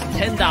only costs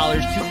 $10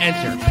 to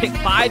enter. Pick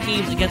 5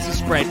 games against the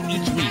spread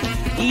each week.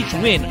 Each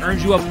win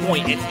earns you a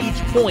point, and each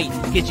point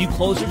gets you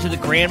closer to the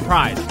grand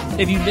prize.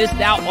 If you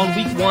missed out on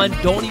week 1,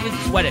 don't even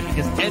sweat it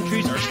because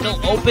entries are still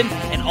open,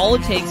 and all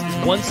it takes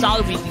is one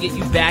solid week to get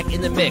you back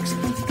in the mix.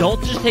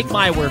 Don't just take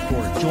my word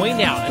for it. Join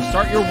now and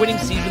start your winning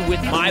season with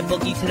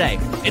MyBookie today.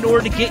 In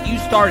order to get you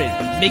started,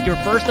 make your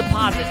first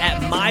deposit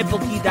at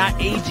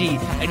MyBookie.ag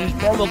and use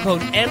promo code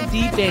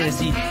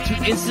MDFantasy to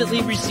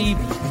instantly receive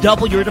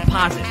double your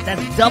deposit.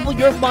 That's double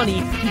your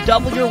money to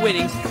double your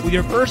winnings with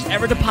your first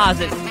ever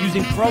deposit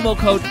using promo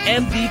code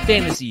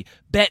MDFantasy.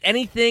 Bet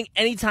anything,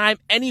 anytime,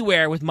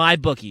 anywhere with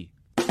MyBookie.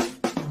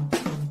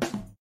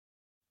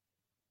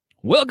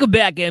 Welcome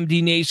back,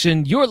 MD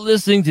Nation. You're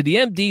listening to the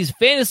MD's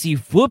Fantasy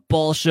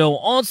Football Show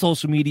on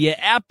social media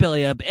at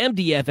BellyUp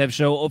MDFF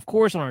Show. Of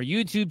course, on our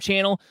YouTube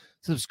channel.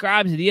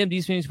 Subscribe to the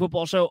MD's Fantasy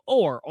Football Show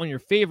or on your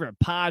favorite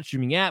pod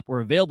streaming app.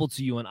 We're available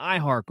to you on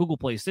iHeart, Google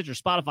Play, Stitcher,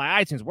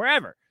 Spotify, iTunes,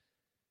 wherever.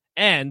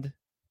 And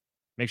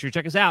make sure you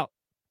check us out.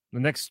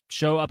 The next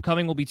show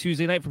upcoming will be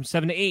Tuesday night from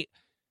 7 to 8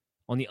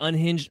 on the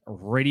Unhinged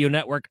Radio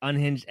Network,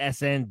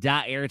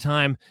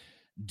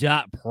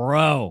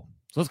 unhingedsn.airtime.pro.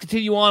 So let's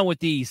continue on with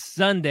the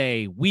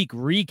Sunday week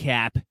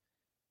recap.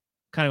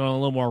 Kind of on a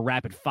little more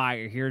rapid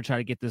fire here to try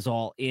to get this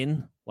all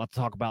in. A lot to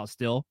talk about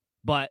still.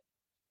 But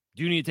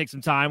do need to take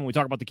some time when we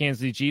talk about the Kansas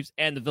City Chiefs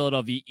and the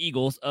Philadelphia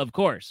Eagles, of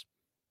course.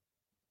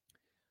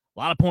 A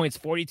lot of points,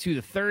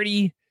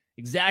 42-30.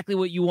 Exactly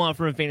what you want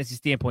from a fantasy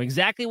standpoint.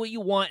 Exactly what you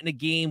want in a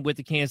game with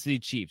the Kansas City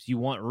Chiefs. You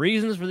want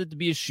reasons for it to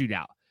be a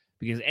shootout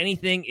because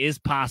anything is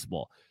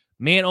possible.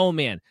 Man, oh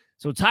man.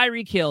 So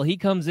Tyreek Hill, he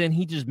comes in,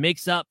 he just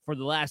makes up for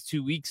the last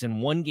 2 weeks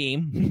in one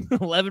game.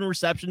 11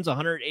 receptions,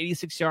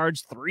 186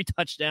 yards, 3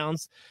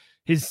 touchdowns.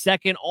 His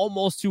second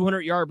almost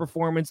 200-yard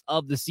performance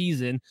of the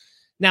season.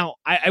 Now,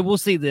 I will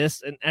say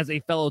this, and as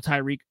a fellow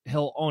Tyreek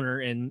Hill owner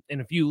in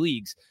a few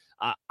leagues,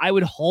 I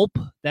would hope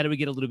that it would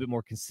get a little bit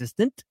more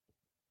consistent,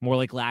 more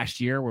like last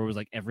year where it was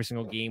like every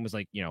single game was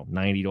like,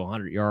 90 to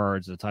 100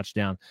 yards, a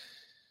touchdown.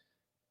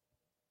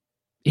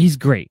 He's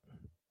great.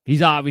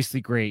 He's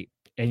obviously great,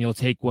 and you'll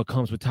take what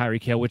comes with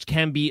Tyreek Hill, which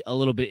can be a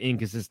little bit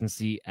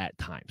inconsistency at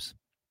times.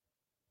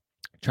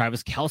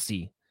 Travis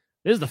Kelce,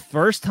 this is the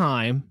first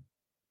time,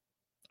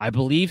 I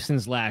believe,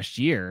 since last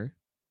year,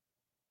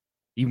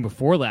 even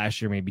before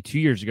last year, maybe 2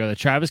 years ago, that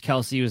Travis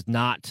Kelce was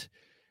not,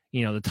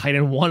 the tight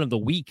end one of the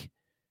week.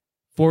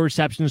 4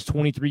 receptions,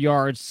 23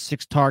 yards,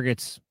 6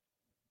 targets.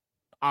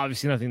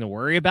 Obviously nothing to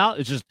worry about.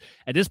 It's just,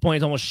 at this point,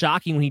 it's almost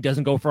shocking when he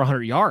doesn't go for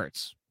 100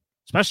 yards,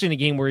 especially in a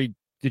game where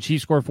the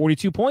Chiefs scored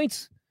 42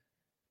 points.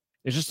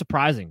 It's just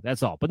surprising.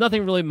 That's all. But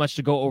nothing really much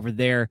to go over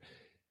there.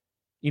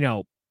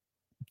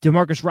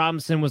 Demarcus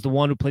Robinson was the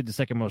one who played the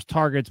second most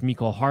targets.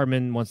 Mecole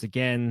Hardman, once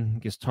again,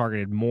 gets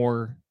targeted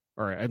more.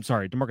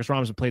 Demarcus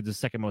Robinson played the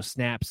second most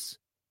snaps.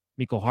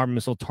 Mecole Hardman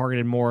was still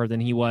targeted more than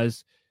he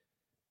was.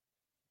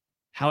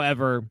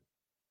 However,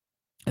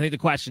 I think the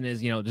question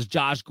is, does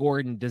Josh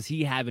Gordon, does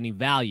he have any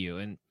value?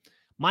 And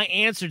my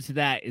answer to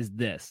that is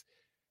this.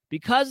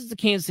 Because it's the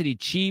Kansas City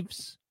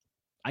Chiefs,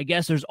 I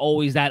guess there's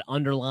always that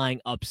underlying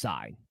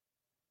upside.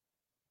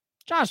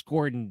 Josh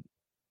Gordon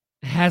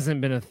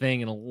hasn't been a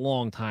thing in a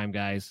long time,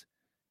 guys.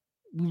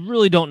 We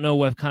really don't know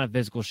what kind of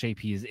physical shape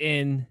he is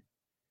in.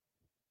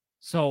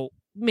 So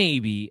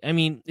maybe. I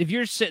mean, if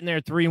you're sitting there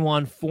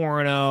 3-1,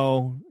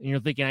 4-0, and you're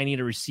thinking I need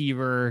a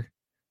receiver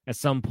at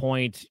some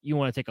point, you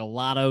want to take a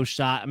lotto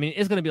shot. I mean,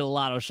 it's going to be a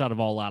lotto shot of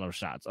all lotto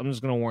shots. I'm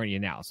just going to warn you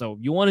now. So if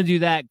you want to do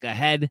that, go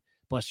ahead.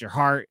 Bless your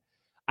heart.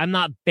 I'm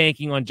not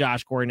banking on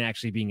Josh Gordon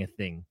actually being a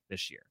thing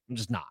this year. I'm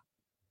just not.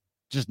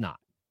 Just not.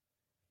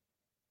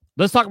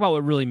 Let's talk about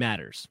what really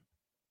matters.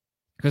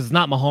 Because it's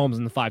not Mahomes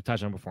and the 5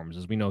 touchdown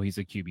performances. We know he's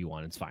a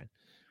QB1. It's fine.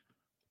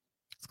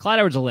 It's Clyde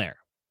Edwards-Helaire.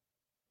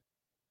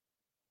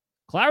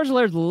 Clyde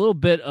Edwards-Helaire is a little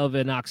bit of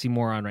an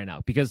oxymoron right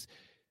now because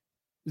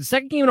the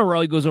second game in a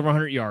row, he goes over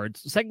 100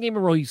 yards. The second game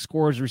in a row, he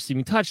scores a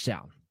receiving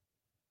touchdown.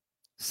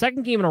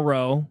 Second game in a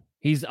row,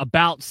 he's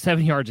about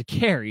 7 yards a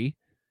carry,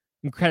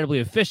 incredibly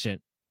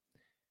efficient.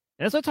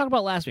 And that's what I talked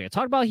about last week. I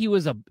talked about he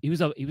was a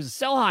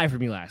sell high for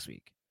me last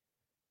week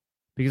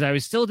because I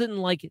still didn't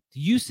like the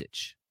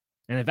usage.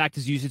 And in fact,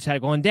 his usage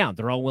had gone down.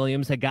 Darrell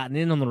Williams had gotten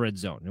in on the red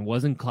zone. It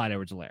wasn't Clyde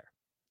Edwards-Helaire.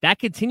 That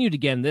continued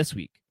again this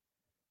week.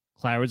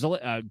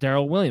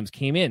 Darrell Williams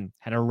came in,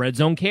 had a red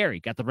zone carry,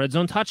 got the red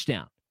zone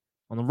touchdown.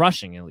 On the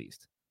rushing, at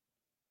least.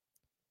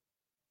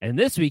 And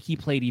this week, he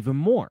played even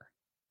more.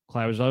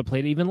 Clyde Edwards-Helaire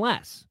played even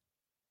less.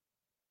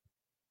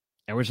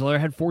 Edwards-Helaire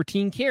had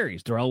 14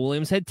 carries. Darrell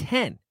Williams had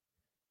 10.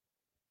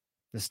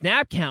 The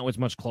snap count was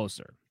much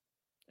closer.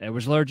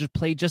 Edwards-Helaire just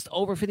played just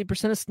over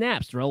 50% of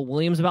snaps. Darrell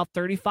Williams about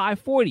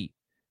 35-40.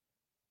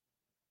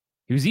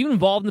 He was even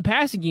involved in the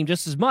passing game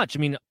just as much.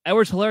 I mean,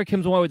 Edwards-Helaire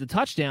comes away with the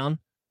touchdown,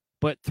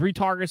 but 3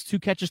 targets, 2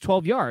 catches,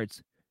 12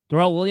 yards.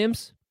 Darrell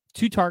Williams,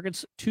 2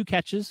 targets, 2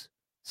 catches,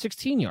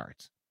 16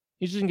 yards.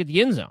 He just didn't get the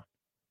end zone.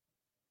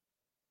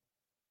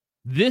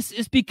 This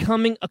is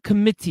becoming a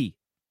committee,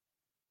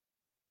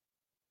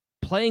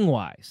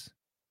 playing-wise.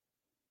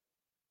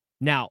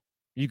 Now,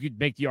 you could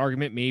make the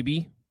argument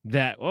maybe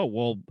that,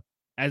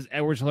 as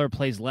Edwards-Helaire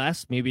plays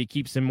less, maybe it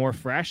keeps him more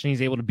fresh and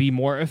he's able to be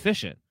more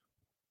efficient.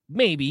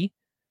 Maybe.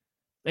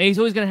 And he's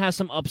always going to have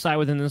some upside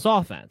within this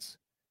offense.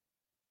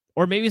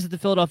 Or maybe it's that the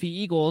Philadelphia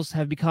Eagles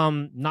have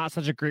become not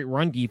such a great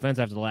run defense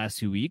after the last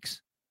 2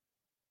 weeks.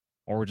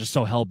 Or we're just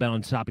so hell-bent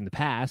on stopping the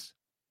pass.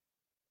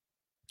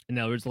 And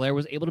Edwards-Helaire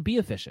was able to be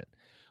efficient.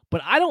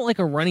 But I don't like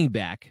a running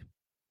back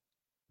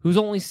who's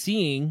only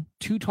seeing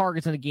 2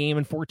 targets in a game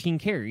and 14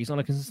 carries on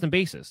a consistent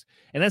basis.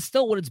 And that's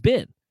still what it's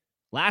been.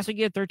 Last week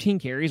he had 13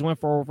 carries, went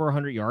for over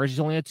 100 yards. He's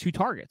only had 2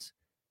 targets.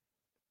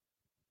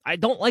 I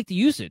don't like the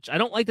usage. I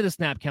don't like that the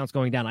snap count's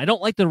going down. I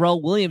don't like that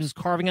Darrell Williams is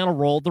carving out a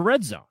role at the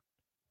red zone.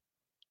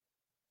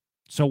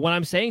 So what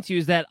I'm saying to you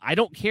is that I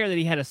don't care that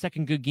he had a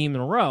second good game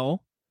in a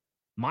row.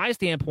 My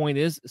standpoint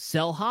is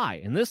sell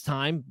high. And this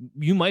time,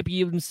 you might be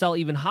able to sell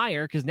even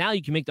higher because now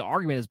you can make the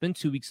argument it's been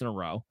 2 weeks in a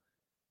row.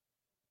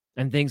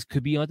 And things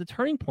could be at the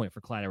turning point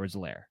for Clyde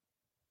Edwards-Helaire.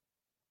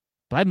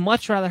 But I'd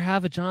much rather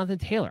have a Jonathan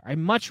Taylor. I'd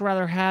much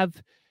rather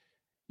have,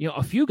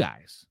 a few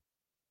guys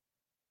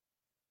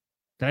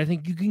that I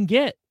think you can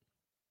get,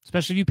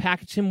 especially if you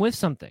package him with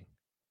something.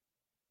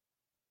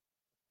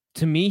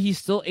 To me, he's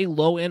still a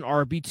low-end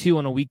RB2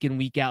 on a week-in,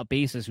 week-out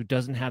basis who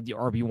doesn't have the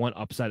RB1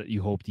 upside that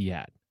you hoped he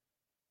had.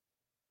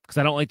 because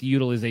I don't like the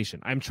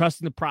utilization. I'm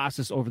trusting the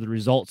process over the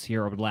results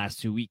here over the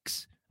last 2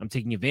 weeks. I'm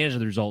taking advantage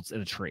of the results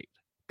in a trade.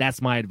 That's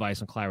my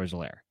advice on Clyde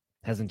Edwards-Helaire.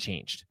 Hasn't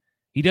changed.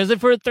 He does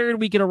it for a third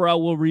week in a row.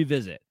 We'll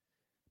revisit.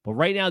 But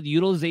right now, the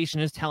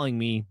utilization is telling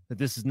me that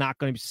this is not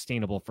going to be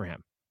sustainable for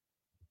him,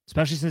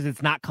 especially since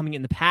it's not coming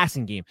in the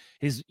passing game.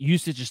 His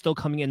usage is still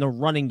coming in the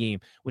running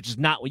game, which is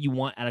not what you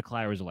want out of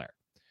Clyde Edwards-Helaire.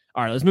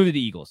 All right, let's move to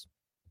the Eagles.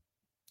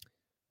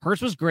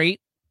 Hurts was great.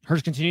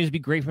 Hurts continues to be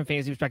great from a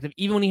fantasy perspective.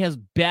 Even when he has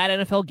bad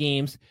NFL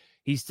games,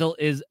 he still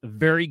is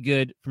very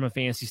good from a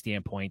fantasy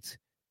standpoint.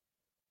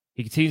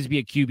 He continues to be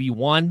a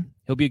QB1.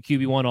 He'll be a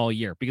QB1 all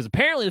year because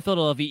apparently the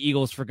Philadelphia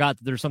Eagles forgot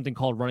that there's something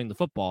called running the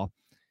football.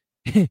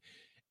 It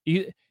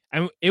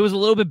was a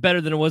little bit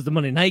better than it was the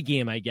Monday night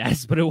game, I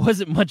guess, but it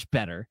wasn't much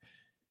better.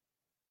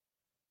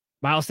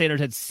 Miles Sanders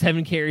had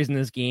 7 carries in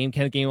this game.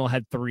 Kenneth Gainwell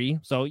had 3.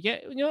 So, yeah,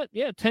 you know what?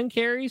 Yeah, 10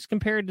 carries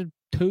compared to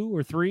 2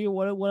 or 3 or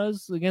what it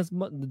was against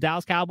the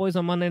Dallas Cowboys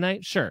on Monday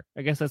night. Sure.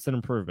 I guess that's an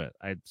improvement,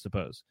 I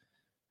suppose.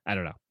 I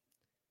don't know.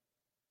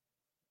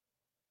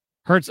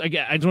 Hurts,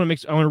 again, I want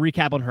to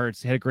recap on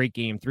Hurts. He had a great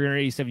game.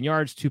 387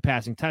 yards, 2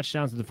 passing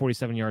touchdowns, and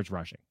 47 yards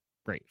rushing.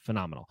 Great.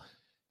 Phenomenal.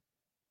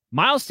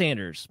 Miles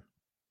Sanders.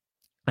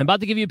 I'm about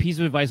to give you a piece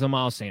of advice on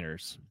Miles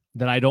Sanders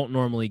that I don't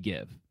normally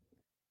give.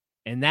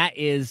 And that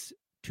is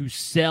to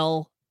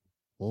sell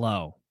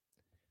low.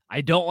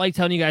 I don't like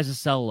telling you guys to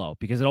sell low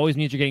because it always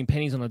means you're getting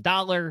pennies on the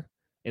dollar.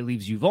 It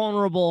leaves you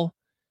vulnerable.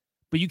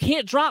 But you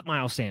can't drop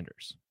Miles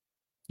Sanders.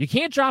 You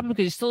can't drop him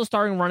because he's still a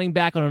starting running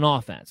back on an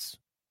offense.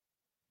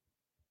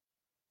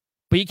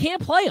 But you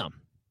can't play him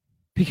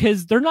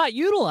because they're not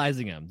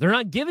utilizing him. They're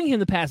not giving him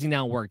the passing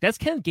down work. That's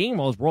Kenneth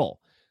Gainwell's role.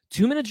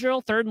 2-minute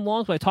drill, 3rd and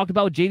longs, what I talked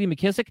about with J.D.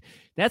 McKissic,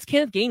 that's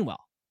Kenneth Gainwell.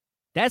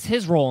 That's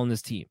his role on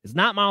this team. It's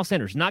not Miles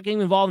Sanders. Not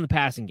getting involved in the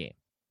passing game.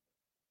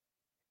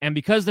 And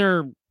because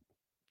they're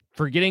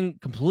forgetting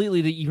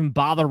completely to even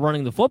bother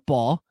running the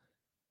football,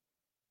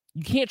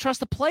 you can't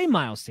trust to play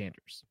Miles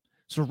Sanders.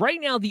 So right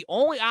now, the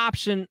only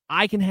option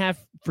I can have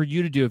for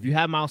you to do if you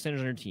have Miles Sanders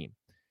on your team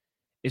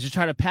is to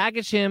try to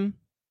package him.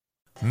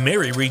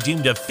 Mary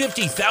redeemed a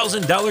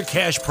 $50,000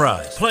 cash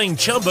prize playing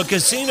Chumba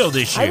Casino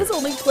this year. I was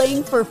only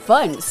playing for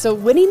fun, so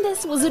winning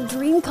this was a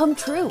dream come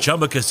true.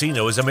 Chumba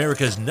Casino is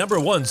America's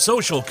 #1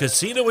 social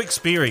casino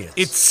experience.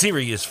 It's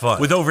serious fun.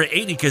 With over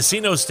 80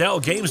 casino-style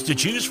games to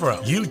choose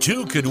from, you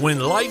too could win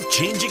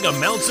life-changing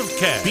amounts of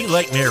cash. Be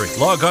like Mary.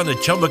 Log on to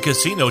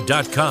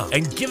ChumbaCasino.com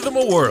and give them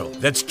a whirl.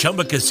 That's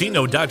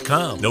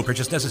ChumbaCasino.com. No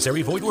purchase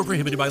necessary. Void or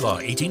prohibited by law.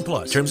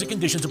 18+. Terms and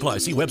conditions apply.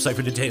 See website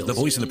for details. The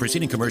voice in the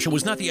preceding commercial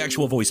was not the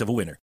actual voice of a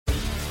winner.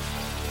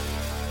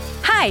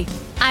 Hi,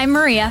 I'm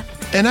Maria.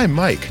 And I'm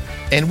Mike.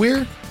 And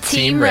we're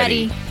Team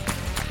Ready.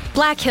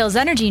 Black Hills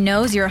Energy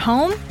knows your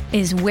home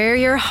is where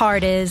your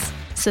heart is,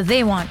 so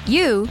they want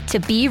you to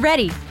be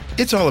ready.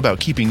 It's all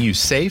about keeping you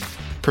safe,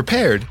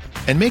 prepared,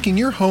 and making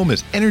your home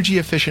as energy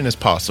efficient as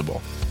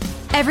possible.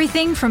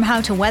 Everything from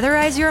how to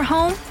weatherize your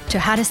home to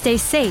how to stay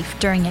safe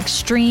during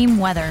extreme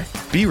weather.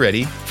 Be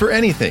ready for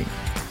anything.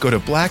 Go to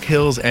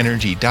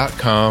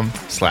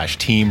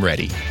blackhillsenergy.com/Team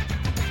Ready.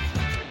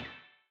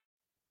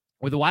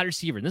 With a wide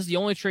receiver, and this is the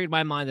only trade in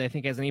my mind that I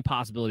think has any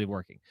possibility of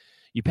working.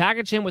 You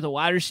package him with a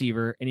wide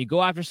receiver, and you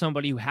go after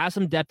somebody who has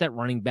some depth at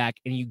running back,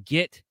 and you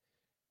get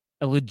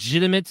a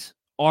legitimate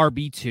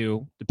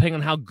RB2, depending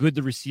on how good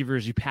the receiver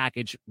is you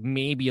package,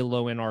 maybe a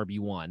low-end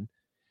RB1.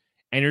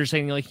 And you're just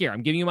saying, like, here,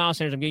 I'm giving you Miles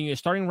Sanders, I'm giving you a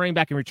starting running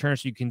back in return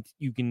so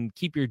you can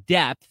keep your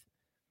depth,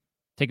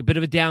 take a bit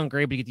of a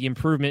downgrade, but get the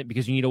improvement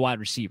because you need a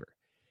wide receiver.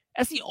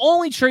 That's the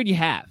only trade you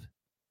have.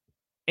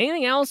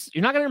 Anything else,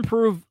 you're not going to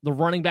improve the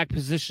running back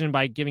position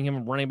by giving him a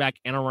running back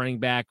and a running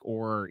back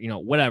or,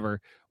 whatever.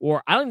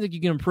 Or I don't think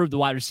you can improve the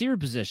wide receiver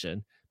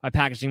position by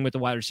packaging with the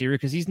wide receiver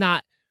because he's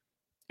not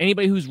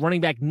anybody who's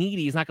running back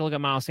needy. He's not going to look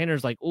at Miles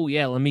Sanders like, oh,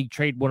 yeah, let me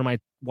trade one of my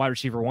wide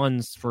receiver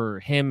ones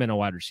for him and a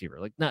wide receiver.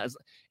 Like, no,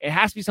 it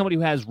has to be somebody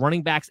who has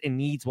running backs and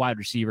needs wide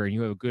receiver, and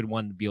you have a good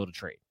one to be able to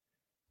trade.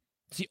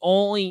 It's the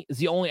only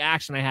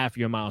action I have for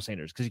you on Miles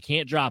Sanders because you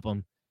can't drop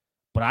him,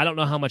 but I don't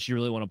know how much you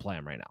really want to play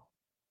him right now,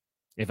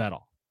 if at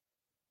all.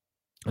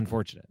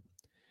 Unfortunate.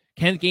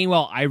 Kenneth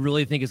Gainwell, I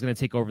really think is going to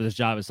take over this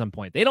job at some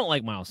point. They don't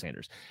like Miles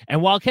Sanders.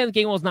 And while Kenneth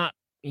Gainwell's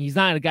he's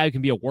not a guy who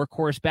can be a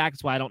workhorse back.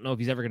 That's why I don't know if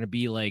he's ever going to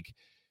be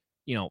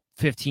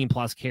 15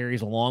 plus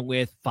carries along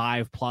with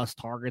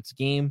 5+ targets a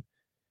game.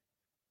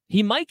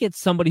 He might get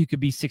somebody who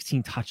could be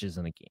 16 touches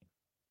in a game.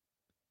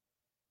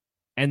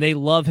 And they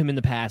love him in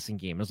the passing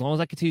game. As long as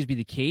that continues to be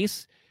the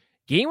case,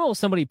 Gainwell is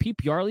somebody,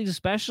 PPR leagues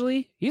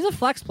especially, he's a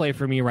flex play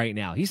for me right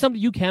now. He's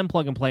somebody you can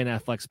plug and play in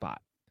that flex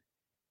spot.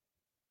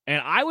 And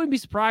I wouldn't be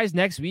surprised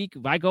next week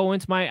if I go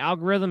into my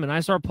algorithm and I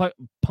start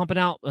pumping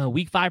out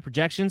week 5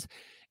 projections.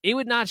 It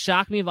would not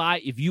shock me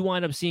if you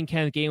wind up seeing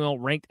Kenneth Gainwell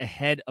ranked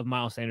ahead of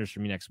Miles Sanders for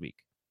me next week.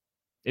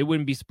 It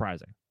wouldn't be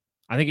surprising.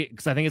 I think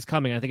it's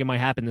coming. I think it might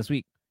happen this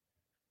week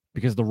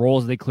because the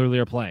roles they clearly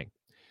are playing.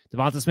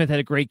 Devonta Smith had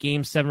a great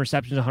game, 7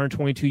 receptions,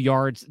 122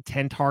 yards,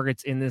 10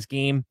 targets in this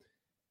game.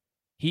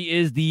 He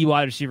is the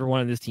wide receiver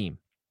one of this team.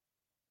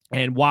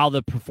 And while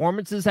the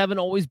performances haven't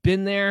always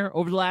been there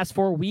over the last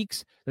 4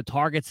 weeks, the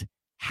targets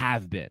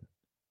have been.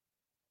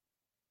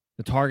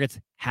 The targets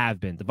have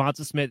been.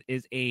 Devonta Smith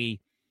is a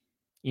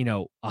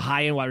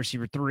high-end wide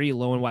receiver 3,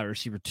 low-end wide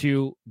receiver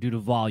 2 due to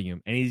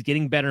volume. And he's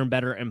getting better and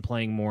better and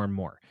playing more and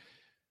more.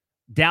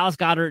 Dallas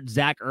Goedert,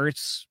 Zach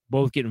Ertz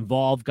both get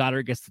involved.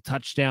 Goddard gets the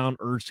touchdown.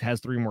 Ertz has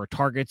 3 more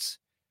targets.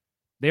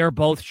 They are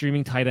both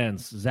streaming tight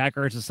ends. Zach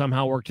Ertz has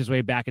somehow worked his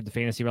way back into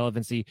fantasy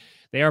relevancy.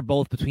 They are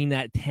both between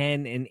that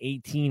 10 and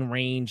 18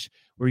 range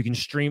where you can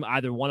stream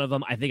either one of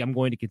them. I think I'm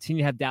going to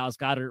continue to have Dallas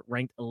Goedert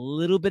ranked a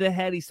little bit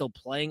ahead. He's still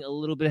playing a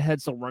little bit ahead,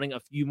 still running a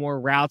few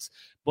more routes.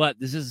 But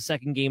this is the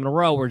second game in a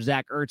row where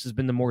Zach Ertz has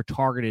been the more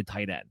targeted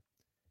tight end.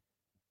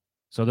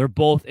 So they're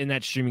both in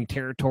that streaming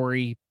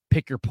territory.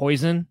 Pick your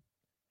poison.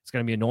 It's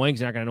going to be annoying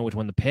because you're not going to know which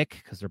one to pick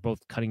because they're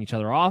both cutting each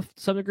other off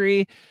to some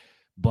degree.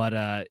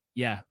 But,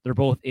 they're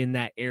both in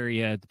that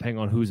area depending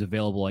on who's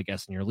available, I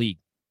guess, in your league.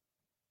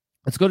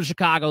 Let's go to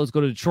Chicago. Let's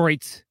go to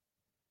Detroit.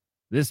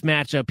 This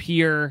matchup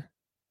here,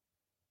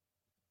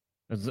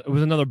 it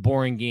was another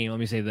boring game. Let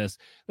me say this.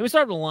 Let me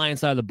start with the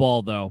Lions side of the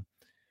ball, though.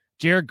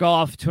 Jared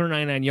Goff,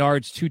 299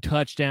 yards, 2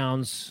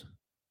 touchdowns.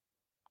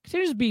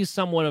 Continues to be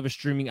somewhat of a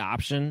streaming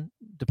option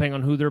depending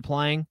on who they're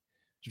playing,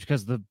 just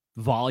because of the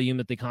volume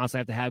that they constantly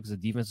have to have because the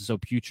defense is so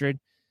putrid.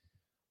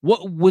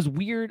 What was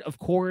weird, of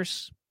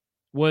course,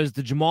 was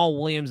the Jamal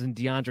Williams and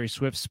DeAndre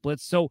Swift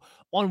splits. So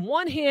on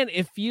one hand,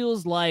 it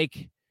feels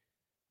like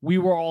we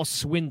were all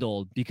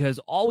swindled because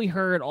all we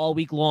heard all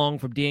week long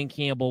from Dan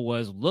Campbell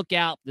was, look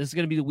out, this is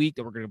going to be the week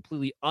that we're going to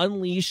completely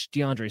unleash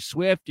DeAndre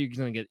Swift. He's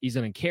going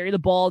to carry the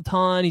ball a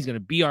ton. He's going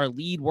to be our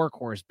lead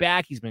workhorse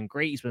back. He's been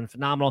great. He's been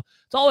phenomenal.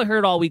 It's all I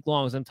heard all week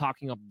long was them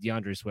talking up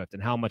DeAndre Swift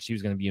and how much he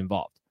was going to be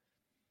involved.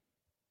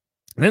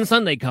 And then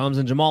Sunday comes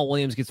and Jamal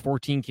Williams gets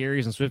 14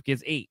 carries and Swift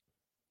gets 8.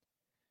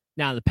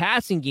 Now, the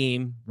passing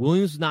game,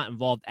 Williams was not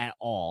involved at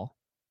all,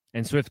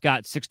 and Swift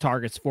got 6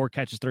 targets, 4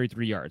 catches,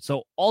 33 yards.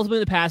 So, ultimately,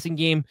 the passing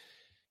game,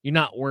 you're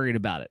not worried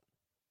about it.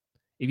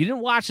 If you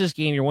didn't watch this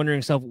game, you're wondering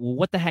yourself, well,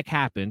 what the heck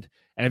happened?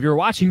 And if you're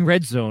watching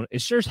Red Zone,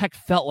 it sure as heck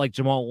felt like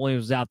Jamal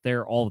Williams was out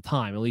there all the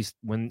time, at least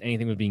when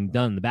anything was being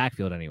done in the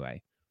backfield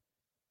anyway.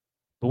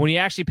 But when you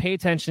actually pay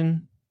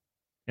attention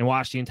and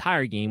watch the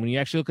entire game, when you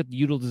actually look at the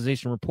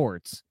utilization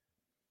reports,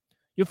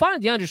 you'll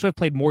find that DeAndre Swift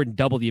played more than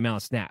double the amount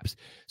of snaps.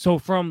 So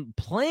from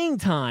playing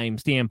time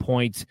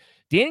standpoint,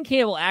 Dan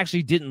Campbell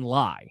actually didn't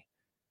lie.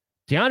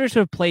 DeAndre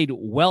Swift played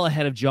well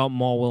ahead of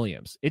Jamal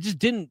Williams. It just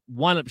didn't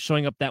wind up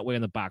showing up that way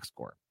on the box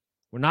score.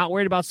 We're not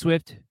worried about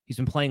Swift. He's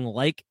been playing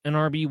like an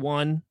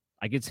RB1.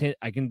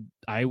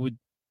 I would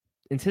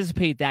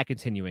anticipate that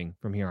continuing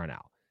from here on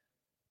out.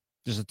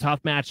 Just a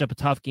tough matchup, a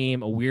tough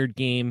game, a weird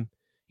game.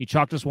 You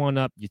chalk this one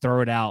up, you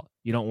throw it out,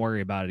 you don't worry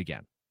about it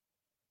again.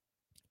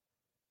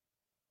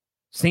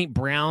 St.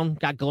 Brown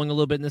got going a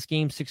little bit in this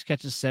game. 6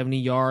 catches,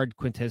 70-yard.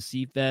 Quintez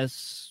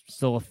Cephas,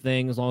 still a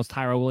thing as long as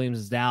Tyrell Williams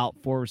is out.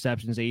 4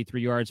 receptions,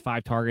 83 yards,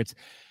 5 targets.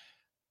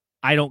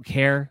 I don't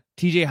care.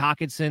 TJ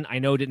Hawkinson, I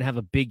know, didn't have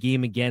a big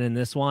game again in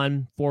this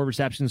one. 4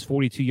 receptions,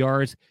 42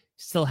 yards.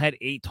 Still had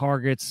 8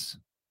 targets.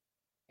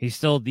 He's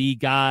still the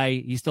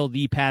guy. He's still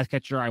the pass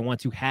catcher I want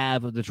to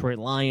have of the Detroit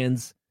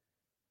Lions.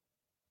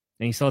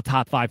 And he's still a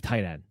top 5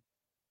 tight end.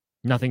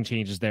 Nothing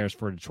changes there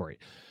for Detroit.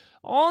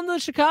 On the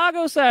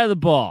Chicago side of the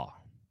ball,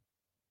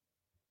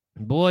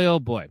 boy, oh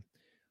boy.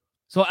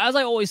 So as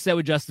I always said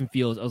with Justin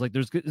Fields, I was like,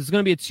 there's going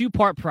to be a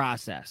 2-part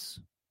process,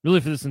 really,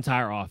 for this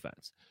entire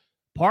offense.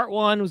 Part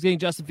 1 was getting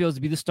Justin Fields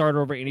to be the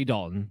starter over Andy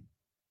Dalton.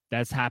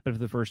 That's happened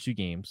for the first 2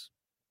 games.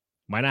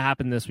 Might not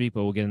happen this week,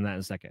 but we'll get into that in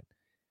a second.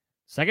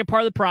 Second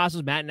part of the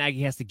process, Matt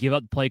Nagy has to give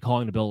up the play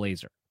calling to Bill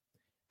Lazor.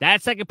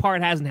 That second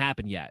part hasn't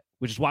happened yet,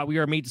 which is why we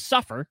are made to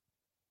suffer,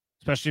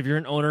 especially if you're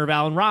an owner of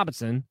Allen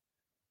Robinson.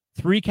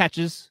 3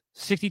 catches,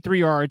 63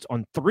 yards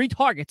on 3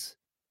 targets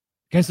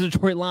against the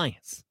Detroit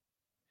Lions.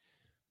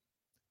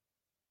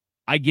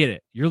 I get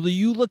it. You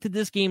looked at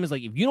this game as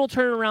like, if you don't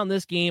turn around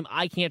this game,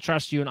 I can't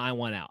trust you and I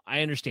want out.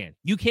 I understand.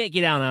 You can't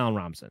get out on Allen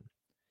Robinson.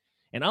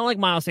 And unlike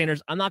Miles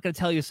Sanders, I'm not going to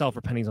tell you to sell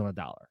for pennies on the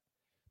dollar.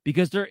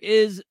 Because there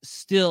is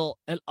still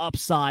an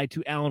upside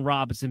to Allen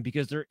Robinson.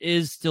 Because there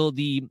is still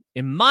in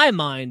my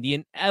mind,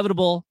 the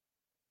inevitable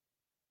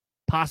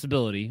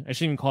possibility. I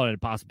shouldn't even call it a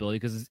possibility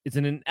because it's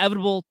an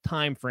inevitable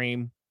time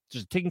frame.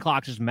 Just ticking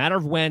clock. Just a matter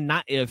of when,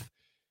 not if.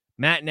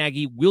 Matt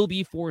Nagy will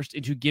be forced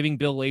into giving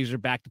Bill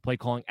Lazor back to play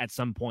calling at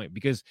some point.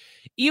 Because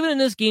even in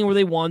this game where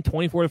they won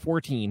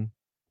 24-14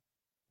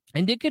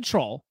 and did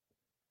control,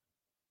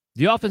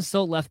 the offense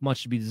still left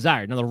much to be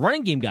desired. Now, the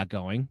running game got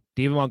going.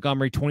 David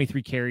Montgomery,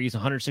 23 carries,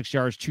 106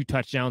 yards, 2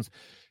 touchdowns,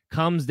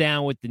 comes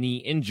down with the knee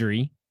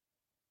injury.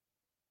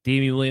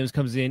 Damian Williams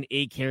comes in,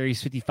 8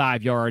 carries,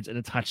 55 yards, and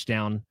a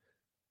touchdown,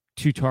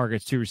 2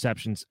 targets, 2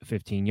 receptions,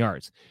 15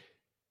 yards.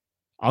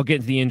 I'll get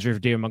into the injury for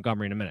David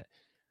Montgomery in a minute.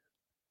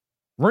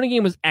 Running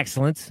game was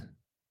excellent,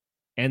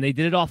 and they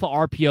did it off of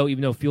RPO,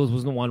 even though Fields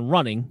wasn't the one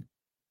running,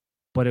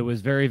 but it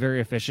was very,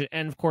 very efficient.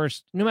 And, of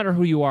course, no matter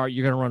who you are,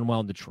 you're going to run well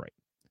in Detroit.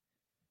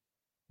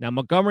 Now,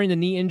 Montgomery, the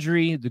knee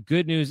injury, the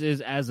good news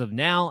is, as of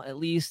now, at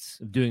least,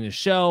 of doing the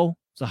show,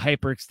 it's a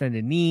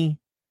hyperextended knee,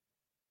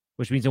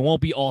 which means it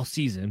won't be all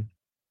season.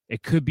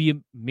 It could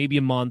be maybe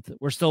a month.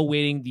 We're still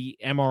waiting the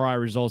MRI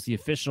results, the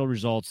official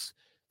results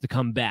to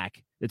come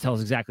back that tell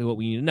us exactly what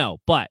we need to know.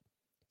 But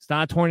it's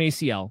not a torn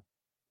ACL.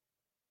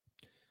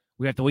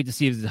 We have to wait to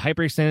see if it's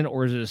hyperextended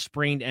or is it a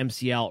sprained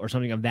MCL or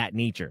something of that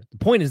nature. The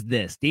point is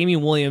this.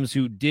 Damian Williams,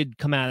 who did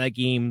come out of that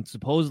game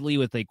supposedly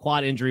with a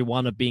quad injury,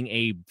 wound up being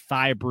a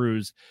thigh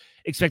bruise,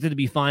 expected to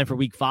be fine for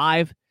week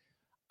 5.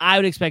 I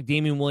would expect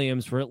Damian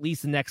Williams for at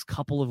least the next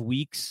couple of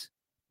weeks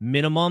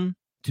minimum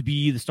to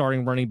be the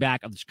starting running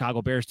back of the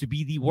Chicago Bears, to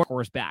be the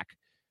workhorse back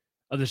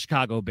of the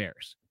Chicago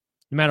Bears.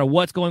 No matter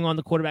what's going on in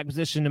the quarterback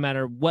position, no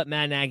matter what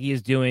Matt Nagy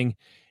is doing,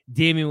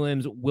 Damian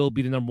Williams will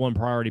be the number one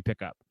priority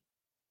pickup,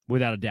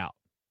 without a doubt.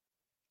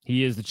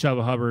 He is the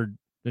Chuba Hubbard,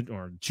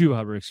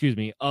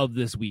 of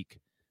this week.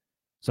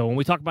 So when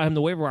we talk about him in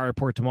the waiver wire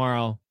report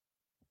tomorrow,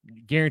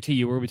 guarantee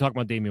you we're going to be talking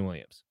about Damian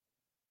Williams.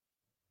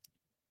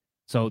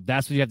 So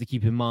that's what you have to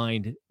keep in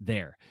mind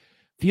there.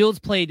 Fields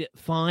played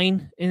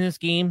fine in this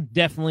game,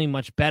 definitely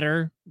much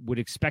better. Would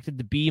expect it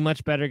to be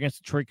much better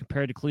against Detroit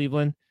compared to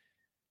Cleveland.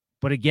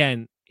 But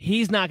again,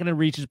 he's not going to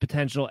reach his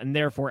potential, and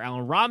therefore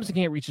Allen Robinson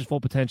can't reach his full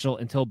potential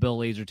until Bill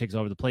Lazor takes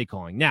over the play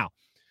calling. Now,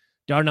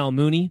 Darnell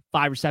Mooney,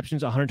 5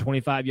 receptions,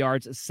 125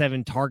 yards,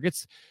 7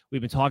 targets.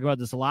 We've been talking about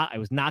this a lot. I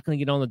was not going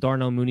to get on the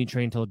Darnell Mooney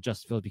train until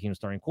Justin Fields became a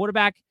starting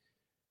quarterback.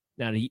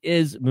 Now that he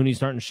is, Mooney's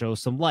starting to show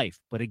some life.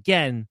 But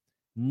again,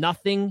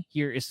 nothing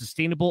here is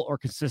sustainable or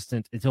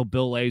consistent until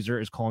Bill Lazor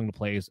is calling the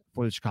plays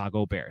for the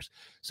Chicago Bears.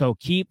 So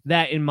keep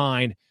that in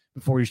mind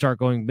before you start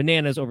going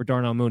bananas over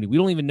Darnell Mooney. We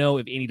don't even know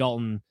if Andy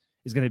Dalton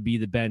is going to be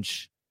the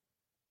bench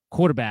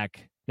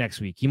quarterback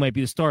next week. He might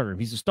be the starter. If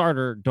he's a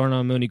starter,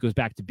 Darnell Mooney goes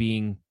back to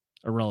being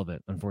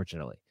irrelevant,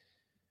 unfortunately.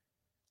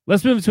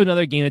 Let's move to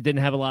another game that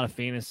didn't have a lot of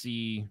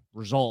fantasy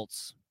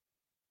results,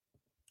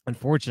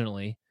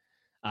 unfortunately.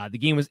 The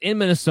game was in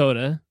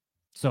Minnesota,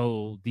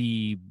 so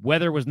the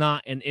weather was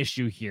not an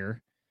issue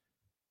here.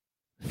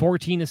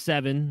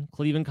 14-7,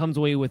 Cleveland comes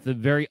away with a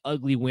very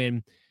ugly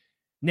win.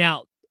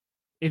 Now,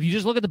 if you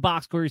just look at the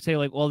box score, you say,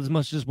 like, well, this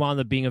must just wound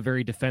up being a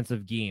very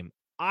defensive game.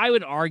 I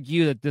would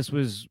argue that this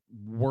was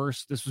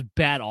worse. This was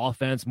bad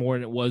offense more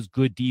than it was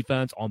good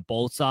defense on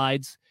both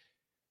sides.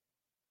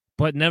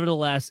 But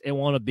nevertheless, it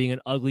wound up being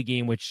an ugly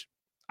game, which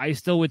I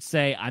still would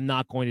say I'm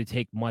not going to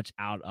take much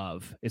out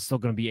of. It's still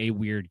going to be a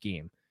weird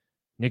game.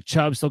 Nick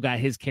Chubb still got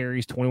his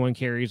carries, 21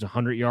 carries,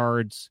 100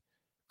 yards.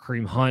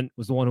 Kareem Hunt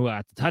was the one who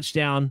got the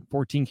touchdown,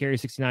 14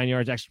 carries, 69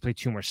 yards. Actually played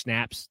 2 more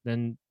snaps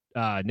than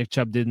Nick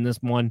Chubb did in this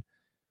one.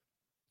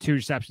 2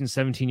 receptions,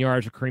 17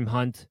 yards for Kareem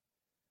Hunt.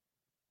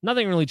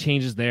 Nothing really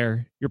changes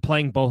there. You're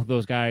playing both of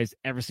those guys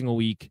every single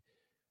week.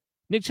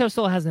 Nick Chubb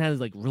still hasn't had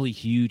his really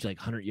huge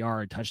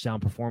 100-yard touchdown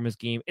performance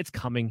game. It's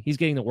coming. He's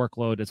getting the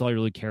workload. That's all you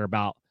really care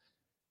about.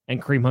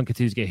 And Kareem Hunt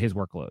continues to get his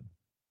workload.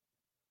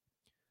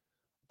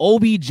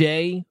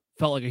 OBJ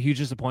felt like a huge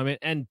disappointment.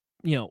 And,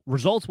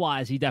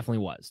 results-wise, he definitely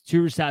was.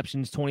 2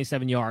 receptions,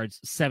 27 yards,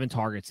 7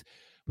 targets.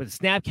 But the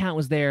snap count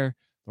was there.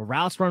 The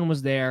routes run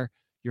was there.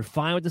 You're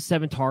fine with the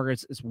 7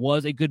 targets. This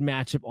was a good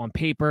matchup on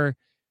paper.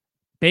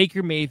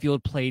 Baker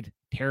Mayfield played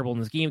terrible in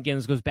this game. Again,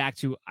 this goes back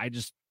to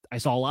I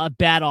saw a lot of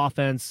bad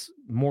offense,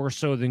 more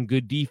so than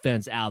good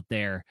defense out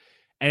there,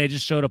 and it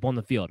just showed up on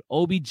the field.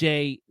 OBJ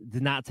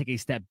did not take a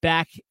step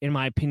back, in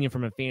my opinion,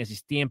 from a fantasy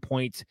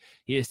standpoint.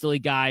 He is still a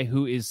guy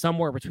who is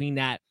somewhere between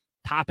that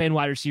top-end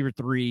wide receiver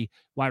 3,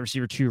 wide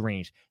receiver 2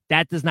 range.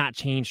 That does not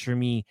change for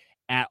me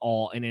at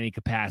all in any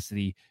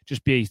capacity,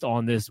 just based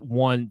on this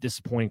one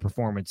disappointing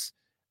performance,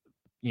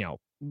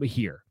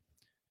 here.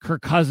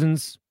 Kirk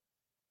Cousins,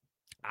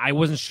 I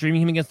wasn't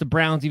streaming him against the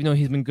Browns, even though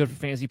he's been good for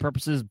fantasy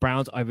purposes.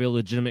 Browns have a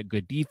legitimate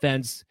good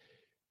defense.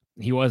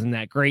 He wasn't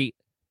that great,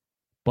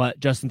 but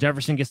Justin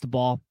Jefferson gets the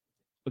ball,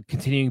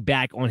 continuing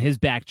back on his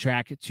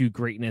backtrack to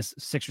greatness.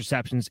 6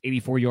 receptions,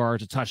 84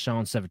 yards, a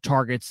touchdown, 7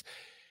 targets.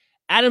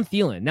 Adam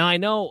Thielen. Now, I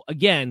know,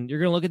 again, you're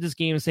going to look at this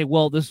game and say,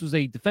 well, this was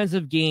a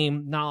defensive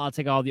game, not allowed to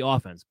take all the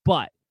offense.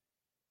 But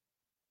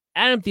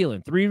Adam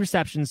Thielen, 3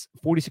 receptions,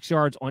 46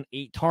 yards on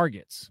 8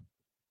 targets.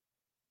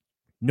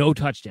 No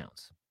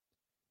touchdowns.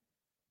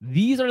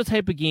 These are the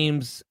type of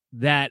games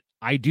that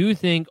I do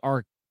think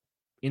are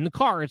in the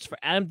cards for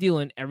Adam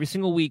Thielen every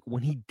single week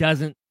when he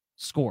doesn't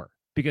score,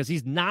 because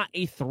he's not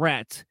a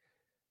threat.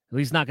 At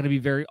least not going to be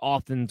very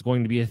often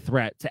going to be a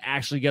threat to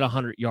actually get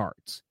 100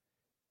 yards.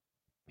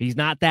 He's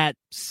not that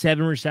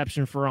 7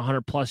 reception for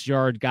 100-plus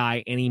yard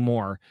guy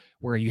anymore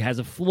where he has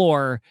a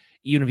floor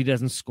even if he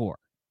doesn't score.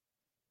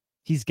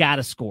 He's got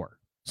to score.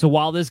 So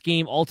while this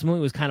game ultimately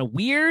was kind of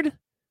weird,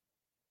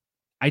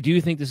 I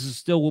do think this is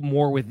still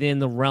more within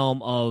the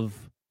realm of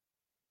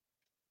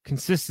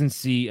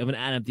consistency of an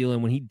Adam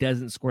Thielen when he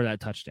doesn't score that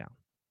touchdown.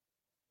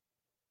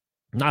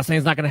 I'm not saying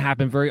it's not going to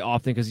happen very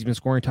often because he's been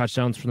scoring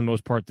touchdowns for the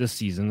most part this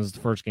season. This is the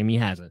first game he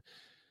hasn't.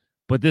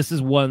 But this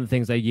is one of the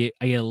things I get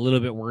a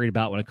little bit worried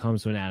about when it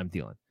comes to an Adam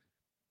Thielen.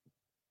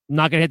 I'm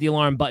not going to hit the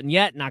alarm button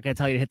yet. Not going to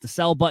tell you to hit the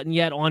sell button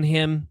yet on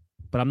him.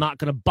 but I'm not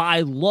going to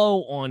buy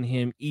low on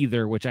him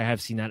either, which I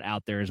have seen that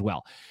out there as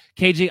well.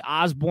 KJ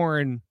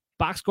Osborne,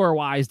 box score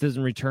wise,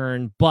 doesn't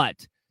return,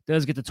 but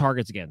does get the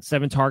targets again.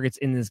 7 targets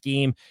in this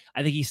game.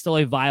 I think he's still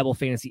a viable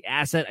fantasy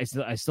asset.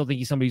 I still think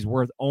he's somebody who's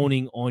worth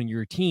owning on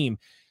your team.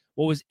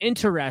 What was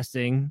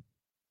interesting,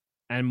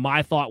 and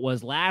my thought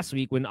was last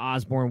week when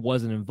Osborne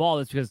wasn't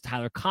involved, it's because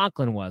Tyler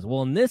Conklin was.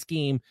 Well, in this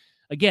game,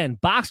 again,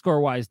 box score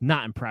wise,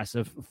 not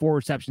impressive. 4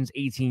 receptions,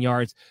 18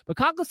 yards, but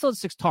Conklin still has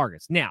 6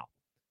 targets. Now,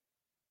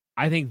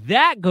 I think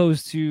that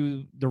goes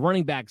to the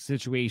running back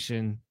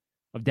situation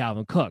of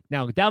Dalvin Cook.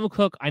 Now, Dalvin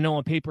Cook, I know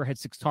on paper had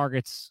 6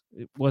 targets.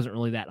 It wasn't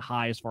really that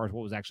high as far as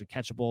what was actually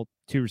catchable.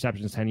 2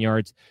 receptions, 10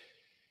 yards.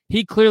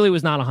 He clearly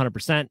was not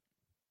 100%.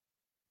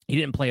 He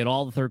didn't play at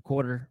all the third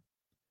quarter.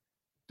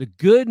 The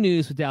good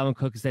news with Dalvin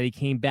Cook is that he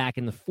came back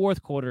in the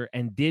fourth quarter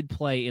and did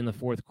play in the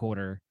fourth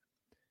quarter.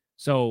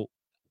 So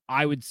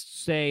I would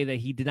say that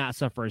he did not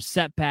suffer a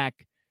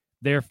setback.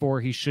 Therefore,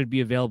 he should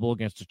be available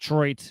against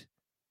Detroit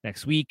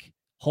next week.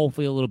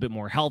 Hopefully a little bit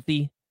more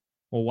healthy.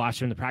 We'll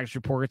watch him in the practice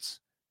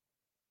reports.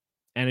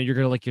 And you're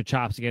going to lick your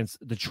chops against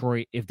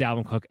Detroit if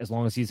Dalvin Cook, as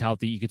long as he's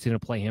healthy, you continue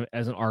to play him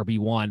as an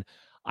RB1.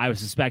 I would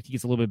suspect he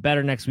gets a little bit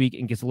better next week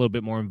and gets a little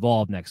bit more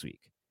involved next week.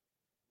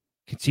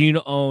 Continue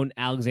to own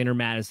Alexander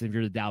Mattison if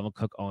you're the Dalvin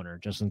Cook owner,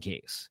 just in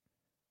case.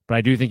 But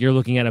I do think you're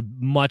looking at a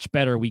much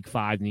better week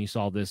 5 than you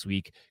saw this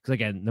week. Because,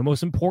 again, the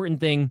most important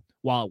thing,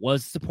 while it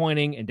was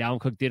disappointing and Dalvin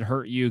Cook did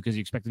hurt you because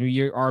you expect a new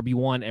year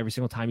RB1 every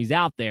single time he's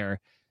out there,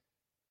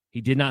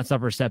 he did not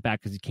suffer a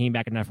setback because he came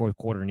back in that fourth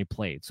quarter and he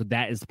played. So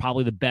that is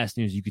probably the best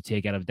news you could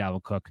take out of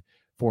Dalvin Cook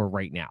for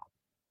right now.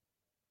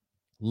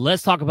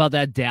 Let's talk about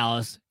that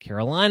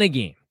Dallas-Carolina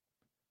game.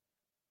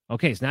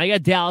 Okay, so now you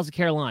got Dallas and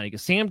Carolina.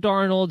 Because Sam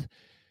Darnold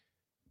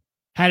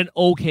had an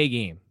okay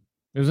game.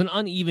 It was an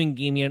uneven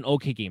game. He had an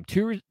okay game.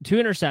 Two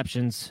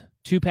interceptions,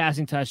 2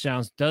 passing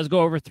touchdowns. Does go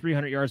over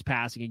 300 yards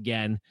passing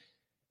again.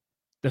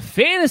 The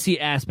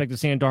fantasy aspect of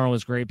Sam Darnold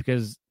was great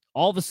because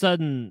all of a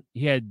sudden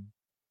he had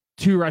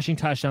 2 rushing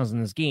touchdowns in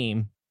this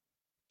game,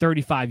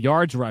 35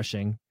 yards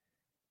rushing.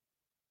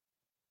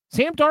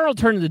 Sam Darnold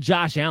turned into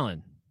Josh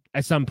Allen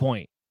at some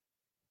point.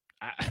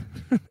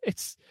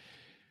 It's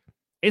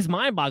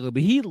mind-boggling,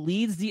 but he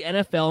leads the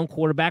NFL in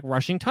quarterback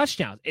rushing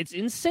touchdowns. It's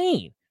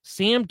insane.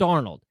 Sam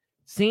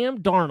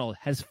Darnold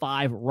has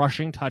 5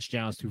 rushing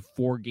touchdowns through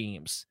 4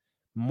 games.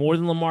 More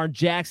than Lamar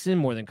Jackson,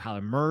 more than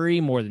Kyler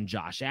Murray, more than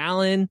Josh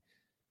Allen.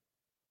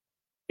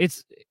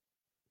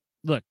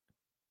 Look,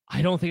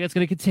 I don't think that's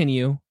going to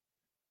continue.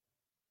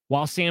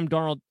 While Sam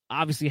Darnold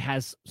obviously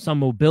has some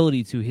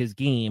mobility to his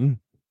game,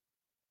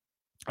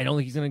 I don't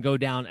think he's going to go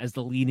down as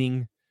the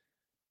leading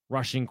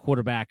rushing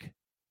quarterback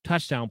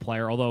touchdown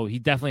player, although he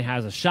definitely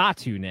has a shot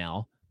to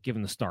now,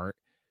 given the start.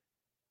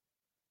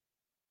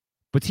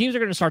 But teams are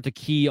going to start to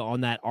key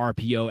on that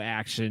RPO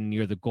action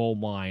near the goal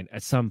line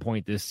at some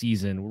point this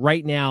season.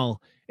 Right now,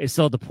 it's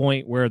still at the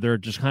point where they're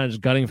just kind of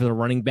just gunning for the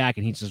running back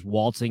and he's just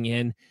waltzing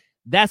in.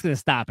 That's going to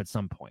stop at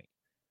some point.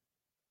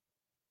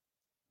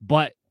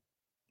 But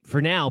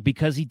for now,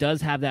 because he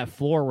does have that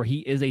floor where he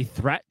is a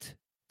threat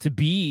to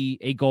be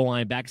a goal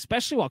line back,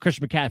 especially while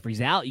Christian McCaffrey's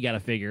out, you got to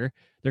figure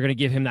they're going to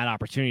give him that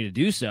opportunity to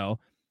do so.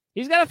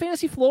 He's got a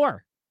fantasy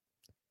floor.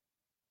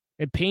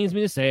 It pains me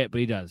to say it, but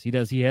he does. He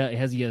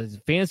has a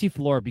fantasy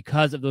floor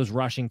because of those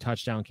rushing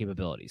touchdown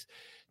capabilities.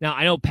 Now,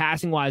 I know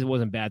passing-wise, it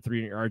wasn't bad.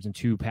 300 yards and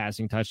 2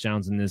 passing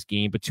touchdowns in this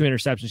game, but 2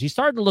 interceptions. He's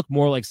starting to look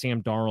more like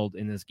Sam Darnold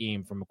in this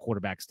game from a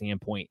quarterback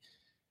standpoint.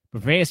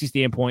 But from a fantasy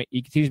standpoint,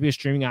 he continues to be a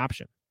streaming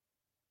option.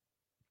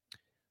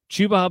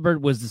 Chuba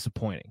Hubbard was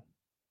disappointing.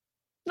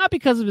 Not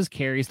because of his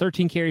carries.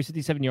 13 carries,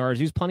 57 yards.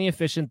 He was plenty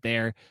efficient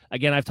there.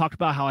 Again, I've talked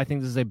about how I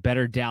think this is a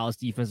better Dallas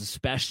defense,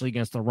 especially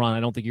against the run. I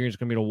don't think you're just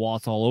going to be able to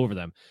waltz all over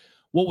them.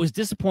 What was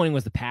disappointing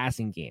was the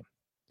passing game.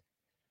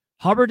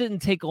 Hubbard didn't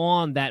take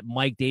on that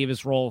Mike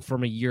Davis role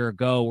from a year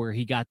ago where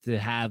he got to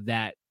have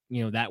that,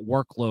 that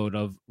workload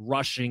of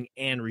rushing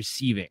and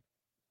receiving,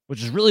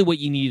 which is really what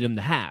you needed him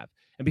to have.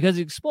 And because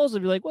he's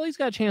explosive, you're like, well, he's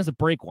got a chance to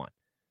break one.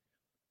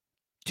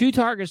 2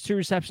 targets, 2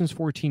 receptions,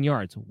 14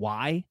 yards.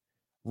 Why?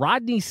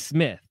 Rodney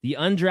Smith, the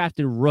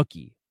undrafted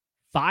rookie,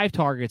 5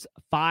 targets,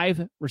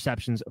 5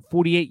 receptions,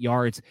 48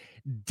 yards,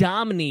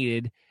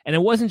 dominated. And it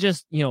wasn't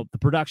just, the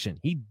production.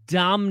 He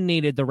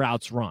dominated the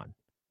routes run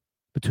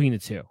between the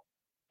two.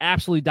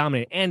 Absolutely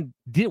dominated. And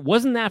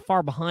wasn't that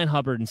far behind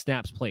Hubbard in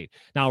snaps played.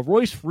 Now,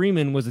 Royce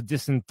Freeman was a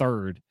distant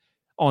third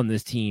on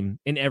this team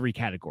in every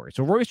category.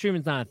 So Royce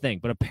Freeman's not a thing.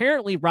 But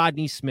apparently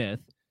Rodney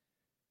Smith,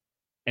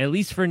 at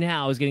least for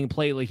now, is getting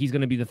played like he's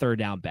going to be the third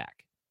down back.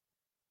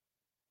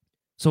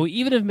 So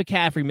even if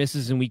McCaffrey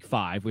misses in week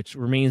 5, which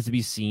remains to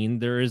be seen,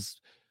 there is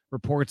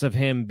reports of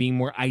him being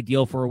more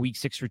ideal for a week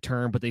 6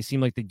 return, but they seem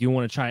like they do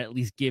want to try to at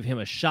least give him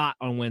a shot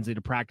on Wednesday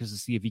to practice to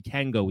see if he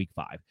can go week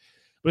 5.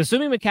 But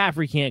assuming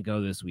McCaffrey can't go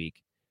this week,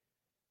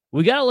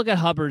 we got to look at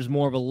Hubbard as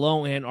more of a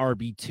low-end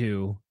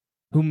RB2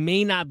 who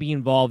may not be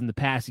involved in the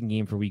passing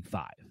game for week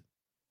 5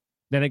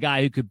 than a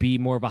guy who could be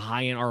more of a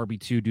high-end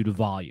RB2 due to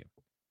volume.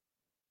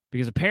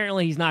 Because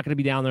apparently he's not going to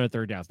be down there at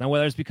third downs. Now,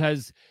 whether it's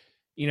because,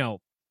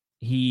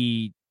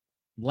 he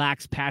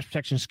lacks pass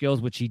protection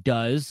skills, which he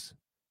does,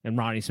 and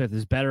Rodney Smith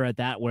is better at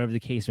that, whatever the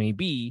case may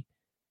be,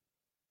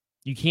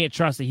 you can't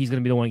trust that he's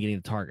going to be the one getting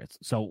the targets.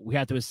 So we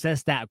have to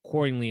assess that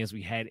accordingly as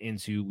we head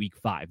into week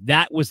 5.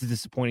 That was the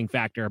disappointing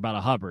factor about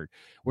a Hubbard,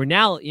 where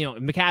now,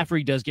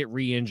 McCaffrey does get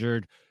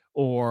re-injured,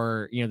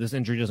 or, this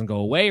injury doesn't go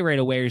away right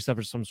away, or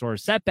suffers some sort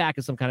of setback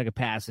in some kind of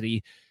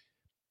capacity.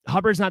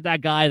 Hubbard's not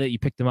that guy that you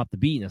picked him up to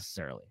beat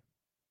necessarily,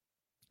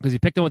 because you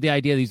picked him with the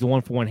idea that he's the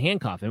 1-for-1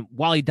 handcuff. And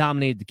while he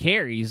dominated the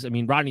carries,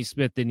 Rodney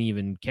Smith didn't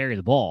even carry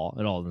the ball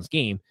at all in this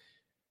game.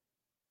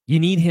 You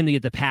need him to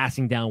get the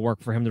passing down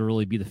work for him to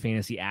really be the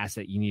fantasy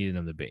asset you needed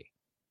him to be.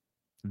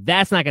 If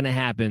that's not going to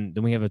happen,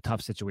 then we have a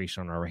tough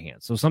situation on our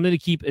hands. So something to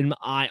keep an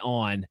eye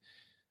on,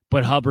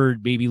 but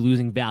Hubbard may be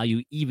losing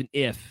value even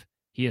if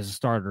he is a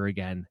starter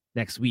again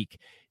next week.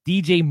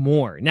 DJ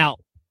Moore. Now,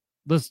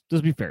 let's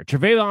be fair.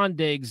 Trayvon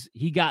Diggs,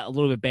 he got a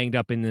little bit banged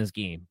up in this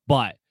game,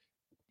 but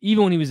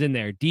even when he was in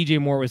there, DJ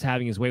Moore was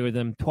having his way with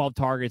him. 12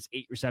 targets,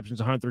 8 receptions,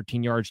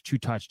 113 yards, 2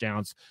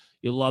 touchdowns.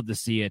 You'll love to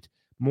see it.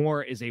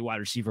 Moore is a wide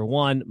receiver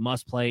 1,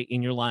 must play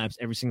in your lineups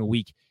every single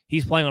week.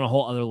 He's playing on a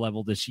whole other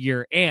level this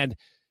year, and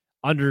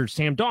under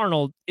Sam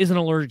Darnold, isn't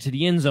allergic to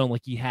the end zone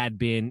like he had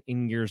been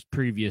in years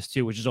previous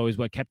too, which is always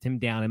what kept him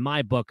down in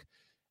my book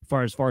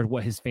as far as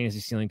what his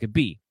fantasy ceiling could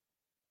be.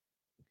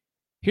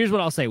 Here's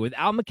what I'll say.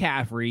 Without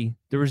McCaffrey,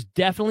 there was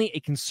definitely a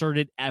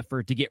concerted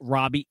effort to get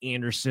Robbie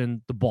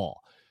Anderson the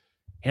ball.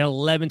 He had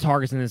 11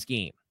 targets in this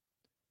game.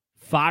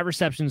 5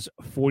 receptions,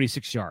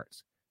 46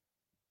 yards.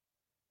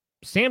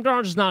 Sam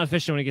Darnold is not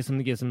efficient when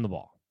he gets him the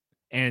ball.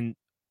 And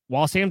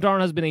while Sam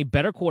Darnold has been a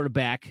better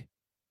quarterback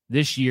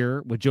this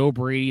year with Joe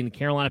Brady and the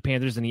Carolina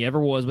Panthers than he ever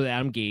was with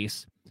Adam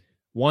Gase,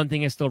 one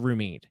thing has still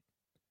remained.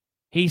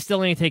 He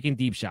still ain't taking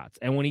deep shots.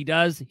 And when he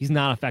does, he's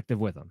not effective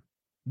with them.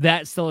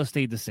 That still has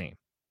stayed the same.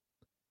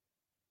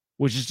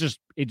 Which is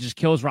it just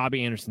kills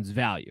Robbie Anderson's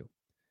value.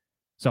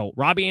 So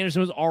Robbie Anderson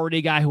was already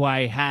a guy who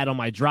I had on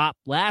my drop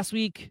last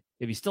week.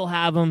 If you still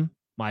have him,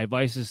 my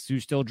advice is to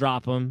still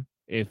drop him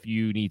if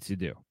you need to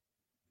do.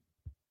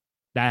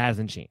 That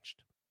hasn't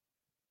changed.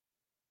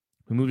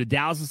 We move to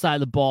Dallas' side of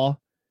the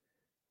ball,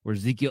 where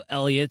Ezekiel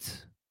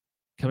Elliott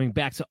coming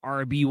back to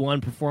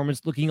RB1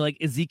 performance, looking like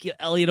Ezekiel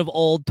Elliott of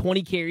old.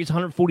 20 carries,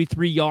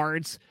 143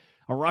 yards,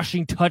 a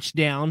rushing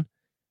touchdown.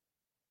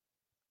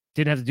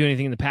 Didn't have to do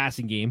anything in the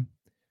passing game.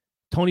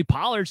 Tony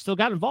Pollard still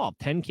got involved.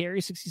 10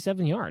 carries,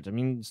 67 yards.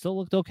 Still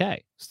looked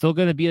okay. Still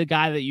going to be a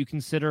guy that you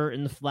consider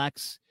in the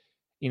flex,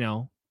 in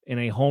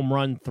a home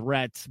run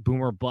threat,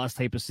 boomer bust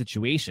type of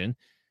situation,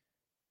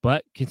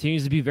 but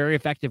continues to be very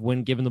effective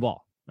when given the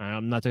ball.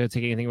 I'm not going to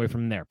take anything away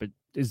from him there, but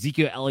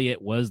Ezekiel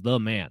Elliott was the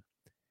man.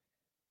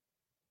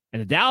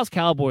 And the Dallas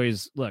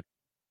Cowboys, look,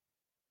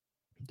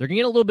 they're going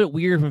to get a little bit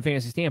weird from a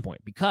fantasy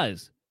standpoint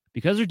because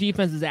their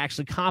defense is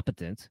actually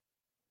competent.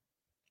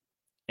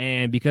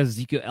 And because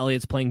Ezekiel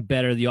Elliott's playing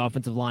better, the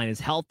offensive line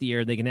is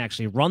healthier, they can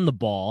actually run the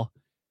ball.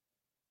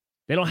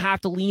 They don't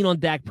have to lean on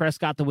Dak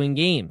Prescott to win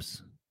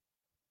games.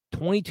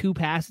 22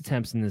 pass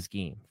attempts in this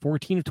game,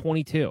 14 of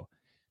 22.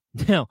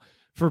 Now,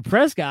 for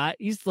Prescott,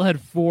 he still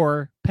had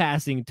 4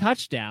 passing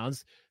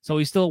touchdowns, so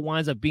he still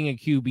winds up being a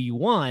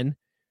QB1,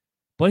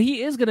 but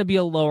he is going to be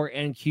a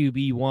lower-end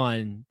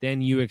QB1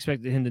 than you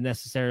expected him to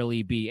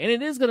necessarily be. And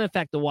it is going to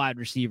affect the wide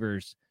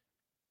receivers.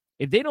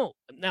 If they don't,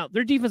 now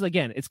their defense,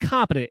 again, it's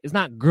competent. It's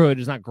not good.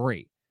 It's not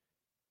great.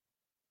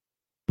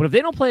 But if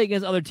they don't play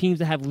against other teams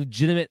that have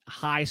legitimate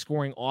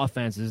high-scoring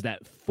offenses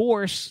that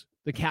force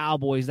the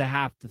Cowboys to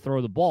have to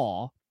throw the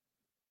ball,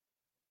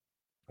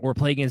 or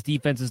play against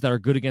defenses that are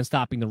good against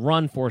stopping the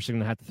run, forcing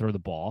them to have to throw the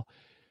ball,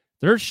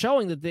 they're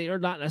showing that they are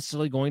not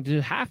necessarily going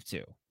to have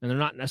to. And they're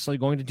not necessarily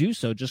going to do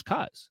so just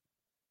because.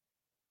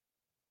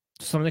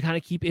 Something to kind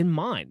of keep in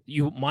mind.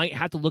 You might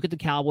have to look at the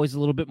Cowboys a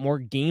little bit more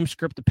game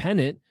script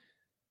dependent,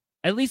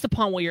 at least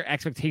upon what your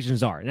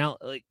expectations are. Now,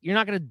 you're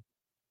not going to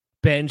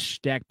bench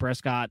Dak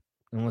Prescott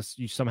unless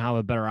you somehow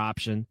have a better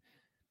option.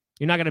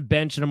 You're not going to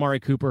bench an Amari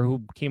Cooper,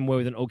 who came away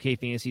with an okay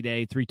fantasy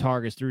day, 3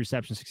 targets, 3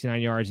 receptions, 69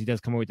 yards. He does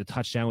come away with a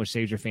touchdown, which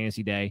saves your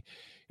fantasy day.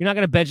 You're not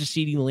going to bench a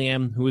CeeDee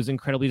Lamb, who is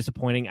incredibly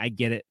disappointing. I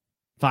get it.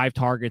 5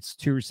 targets,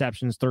 2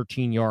 receptions,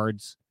 13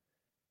 yards.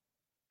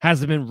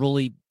 Hasn't been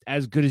really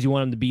as good as you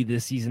want him to be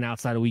this season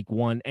outside of week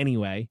 1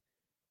 anyway.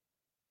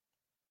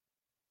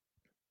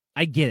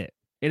 I get it.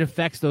 It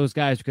affects those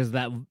guys because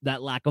of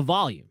that lack of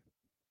volume.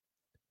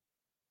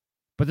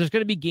 But there's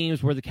going to be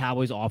games where the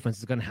Cowboys offense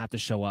is going to have to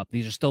show up.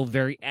 These are still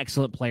very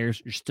excellent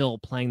players. You're still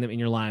playing them in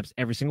your lineups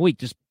every single week.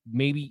 Just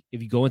maybe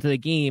if you go into the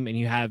game and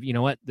you have,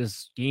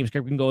 this game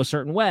script can go a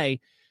certain way,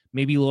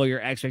 maybe lower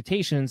your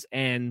expectations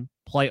and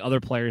play other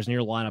players in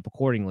your lineup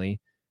accordingly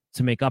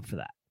to make up for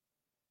that.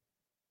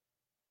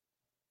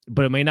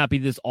 But it may not be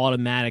this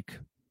automatic,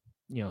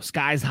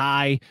 skies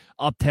high,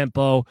 up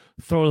tempo,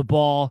 throw the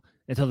ball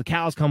until the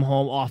cows come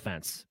home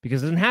offense,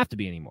 because it doesn't have to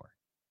be anymore.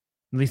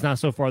 At least not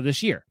so far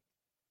this year.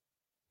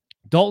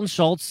 Dalton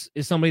Schultz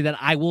is somebody that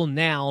I will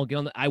now get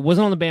on. I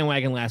wasn't on the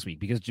bandwagon last week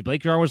because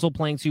Blake Jarwin was still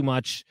playing too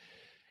much.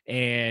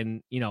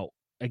 And,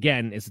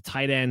 again, it's a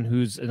tight end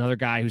who's another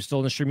guy who's still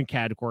in the streaming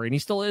category, and he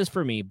still is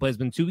for me, but it's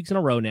been 2 weeks in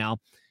a row now.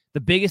 The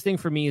biggest thing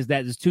for me is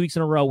that there's 2 weeks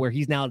in a row where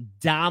he's now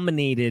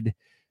dominated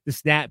the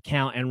snap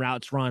count and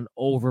routes run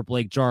over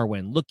Blake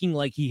Jarwin, looking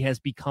like he has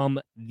become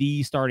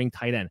the starting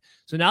tight end.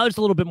 So now there's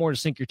a little bit more to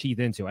sink your teeth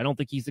into. I don't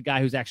think he's the guy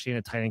who's actually in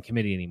a tight end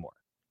committee anymore.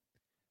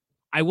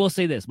 I will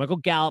say this, Michael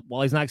Gallup,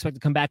 while he's not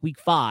expected to come back week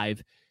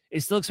 5,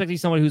 is still expecting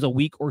somebody who's a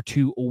week or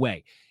 2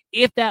 away.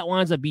 If that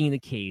winds up being the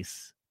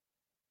case,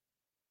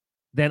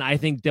 then I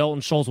think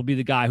Dalton Schultz will be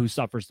the guy who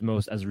suffers the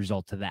most as a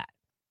result to that.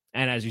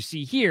 And as you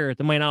see here,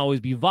 there might not always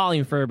be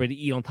volume for everybody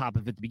to eat on top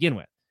of it to begin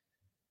with.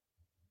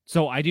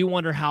 So I do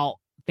wonder how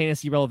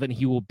fantasy relevant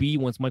he will be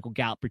once Michael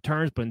Gallup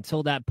returns. But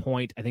until that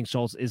point, I think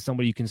Schultz is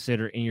somebody you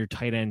consider in your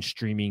tight end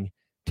streaming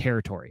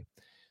territory.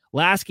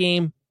 Last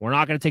game, we're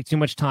not going to take too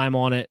much time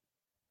on it,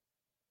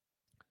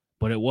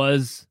 but it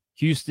was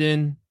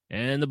Houston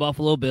and the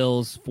Buffalo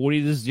Bills,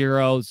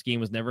 40-0. This game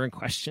was never in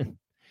question.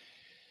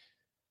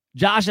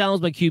 Josh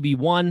Allen's my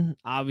QB1.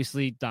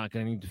 Obviously, not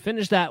going to need to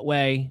finish that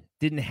way.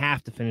 Didn't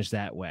have to finish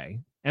that way.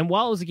 And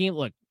while it was a game,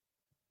 look,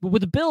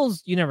 with the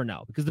Bills, you never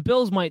know, because the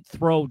Bills might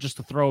throw just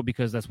to throw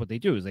because that's what they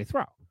do, is they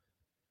throw.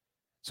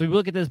 So you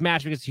look at this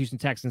match against the Houston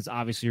Texans,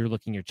 obviously you're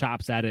looking your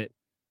chops at it.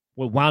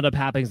 What wound up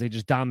happening is they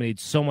just dominated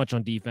so much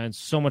on defense,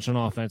 so much on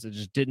offense, it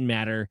just didn't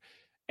matter.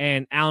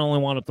 And Allen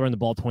only wound up throwing the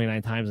ball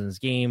 29 times in this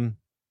game.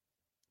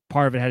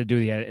 Part of it had to do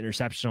with he had an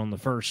interception on the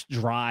first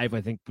drive,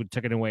 I think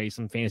took it away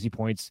some fantasy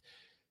points.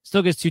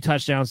 Still gets 2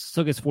 touchdowns,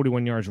 still gets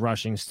 41 yards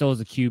rushing, still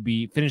is a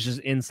QB, finishes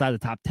inside the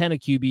top 10 of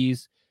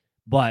QBs,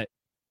 but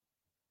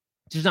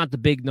just not the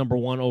big number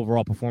 1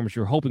 overall performance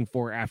you were hoping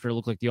for after it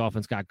looked like the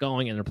offense got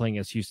going and they're playing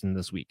against Houston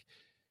this week.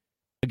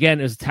 Again,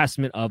 it was a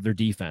testament of their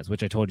defense,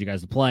 which I told you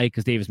guys to play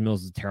because Davis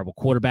Mills is a terrible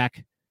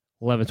quarterback.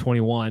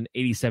 11-21,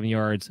 87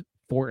 yards,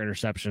 4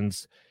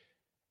 interceptions,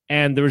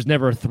 and there was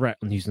never a threat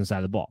on the Houston side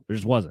of the ball. There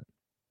just wasn't.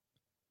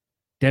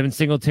 Devin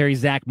Singletary,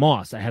 Zach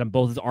Moss. I had them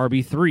both as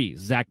RB3s.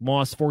 Zach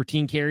Moss,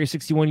 14 carries,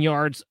 61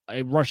 yards,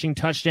 a rushing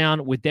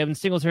touchdown, with Devin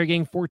Singletary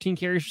getting 14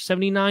 carries for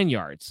 79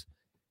 yards.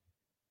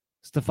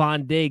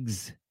 Stephon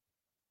Diggs.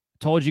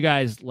 Told you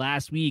guys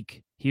last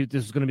week, this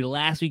was going to be the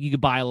last week you could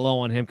buy low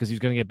on him because he was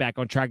going to get back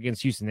on track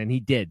against Houston, and he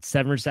did.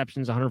 7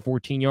 receptions,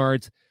 114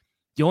 yards.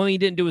 The only thing he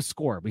didn't do was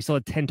score, but he still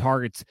had 10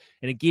 targets.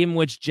 In a game in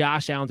which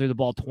Josh Allen threw the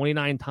ball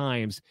 29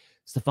 times,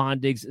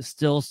 Stephon Diggs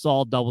still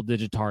saw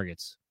double-digit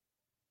targets.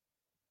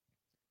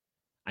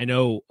 I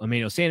know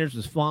Emmanuel Sanders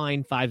was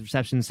fine, 5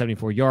 receptions,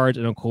 74 yards.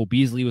 I know Cole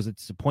Beasley was a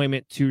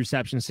disappointment, 2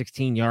 receptions,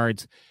 16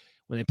 yards.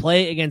 When they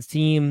play against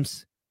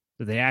teams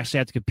that they actually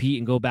have to compete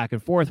and go back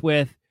and forth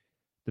with,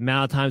 the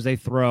amount of times they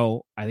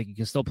throw, I think you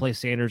can still play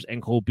Sanders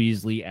and Cole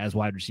Beasley as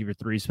wide receiver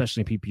 3,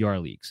 especially in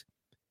PPR leagues.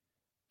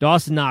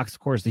 Dawson Knox, of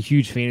course, the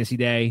huge fantasy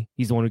day.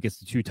 He's the one who gets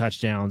the 2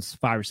 touchdowns,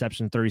 5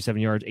 receptions,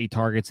 37 yards, 8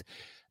 targets.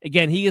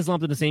 Again, he is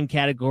lumped in the same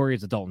category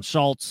as a Dalton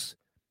Schultz,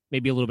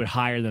 maybe a little bit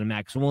higher than a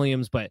Max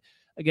Williams, but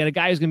again, a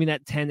guy who's going to be in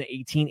that 10 to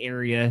 18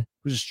 area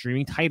who's a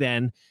streaming tight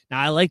end.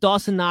 Now, I like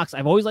Dawson Knox.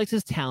 I've always liked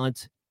his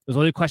talent. There's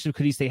only a question of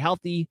could he stay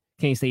healthy?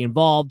 Can he stay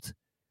involved?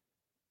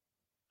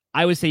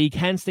 I would say he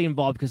can stay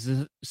involved because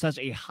it's such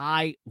a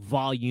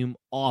high-volume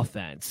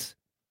offense.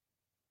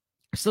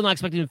 Still not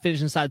expecting him to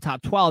finish inside the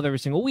top 12 every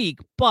single week,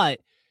 but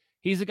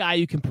he's a guy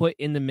you can put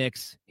in the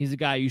mix. He's a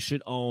guy you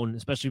should own,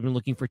 especially if you're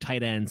looking for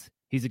tight ends.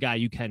 He's a guy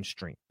you can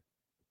stream.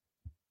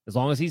 As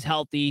long as he's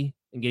healthy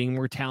and getting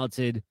more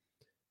talented,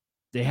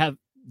 they have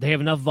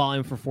enough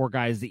volume for 4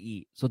 guys to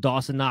eat. So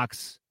Dawson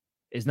Knox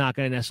is not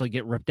going to necessarily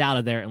get ripped out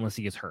of there unless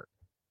he gets hurt.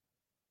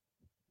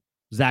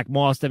 Zach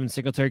Moss, Devin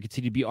Singletary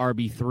continue to be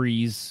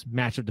RB3s,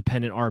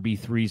 matchup-dependent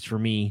RB3s for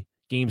me,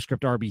 game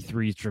script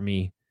RB3s for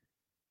me.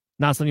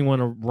 Not something you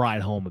want to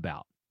ride home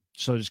about.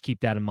 So just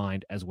keep that in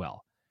mind as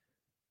well.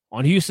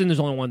 On Houston, there's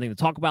only one thing to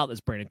talk about.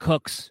 That's Brandon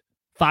Cooks.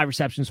 5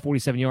 receptions,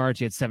 47 yards.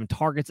 He had 7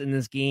 targets in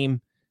this game.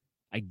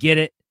 I get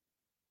it.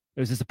 It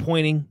was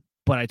disappointing,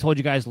 but I told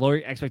you guys lower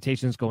your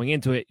expectations going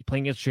into it. You're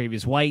playing against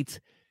Travis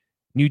White.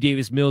 Knew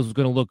Davis Mills was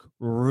going to look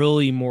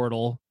really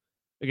mortal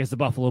against the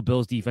Buffalo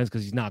Bills defense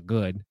because he's not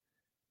good.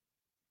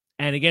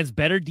 And against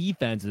better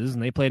defenses,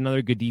 and they play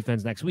another good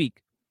defense next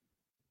week,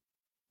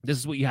 this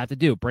is what you have to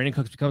do. Brandon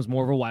Cooks becomes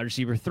more of a wide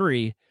receiver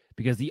 3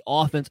 because the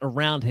offense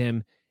around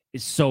him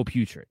is so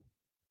putrid.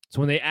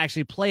 So when they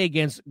actually play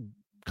against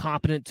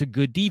competent to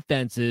good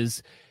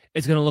defenses,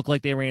 it's going to look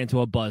like they ran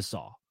into a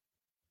buzzsaw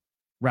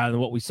rather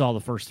than what we saw the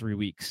first 3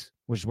 weeks,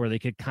 which is where they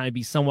could kind of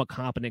be somewhat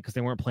competent because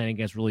they weren't playing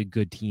against really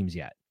good teams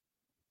yet.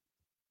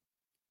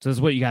 So this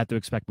is what you have to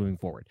expect moving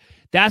forward.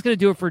 That's going to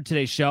do it for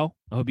today's show.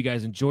 I hope you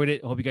guys enjoyed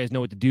it. I hope you guys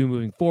know what to do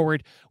moving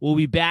forward. We'll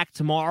be back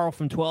tomorrow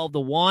from 12 to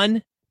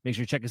 1. Make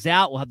sure you check us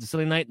out. We'll have the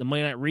Sunday night, the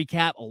Monday night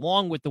recap,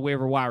 along with the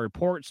waiver wire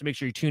report. So make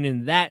sure you tune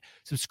into that.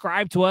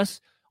 Subscribe to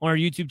us on our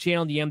YouTube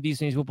channel, the MD's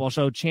Fantasy Football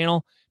Show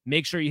channel.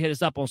 Make sure you hit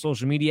us up on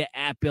social media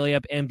at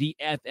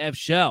BellyUpMDFF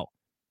Show.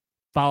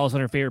 Follow us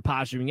on our favorite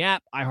pod streaming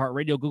app,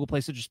 iHeartRadio, Google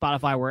Play, Stitcher,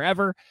 Spotify,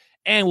 wherever.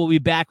 And we'll be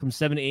back from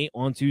 7 to 8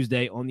 on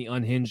Tuesday on the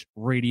Unhinged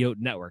Radio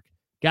Network.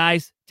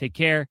 Guys, take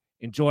care.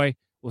 Enjoy.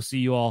 We'll see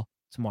you all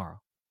tomorrow.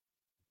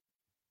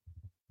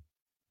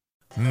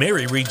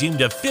 Mary redeemed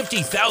a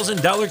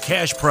 $50,000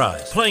 cash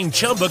prize playing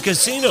Chumba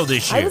Casino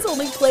this year. I was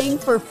only playing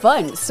for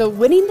fun, so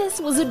winning this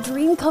was a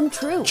dream come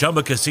true.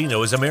 Chumba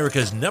Casino is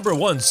America's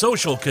 #1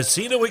 social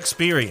casino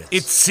experience.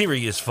 It's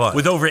serious fun.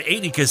 With over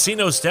 80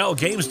 casino-style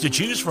games to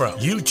choose from,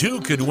 you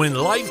too could win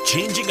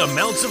life-changing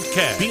amounts of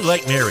cash. Be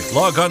like Mary.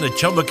 Log on to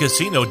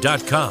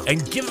ChumbaCasino.com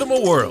and give them a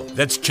whirl.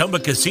 That's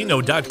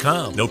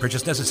ChumbaCasino.com. No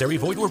purchase necessary.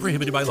 Void where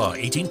prohibited by law.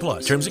 18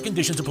 plus. Terms and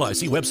conditions apply.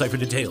 See website for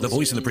details. The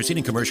voice in the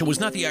preceding commercial was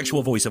not the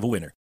actual voice of a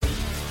winner.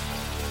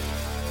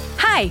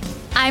 Hi,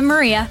 I'm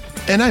Maria.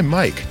 And I'm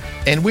Mike.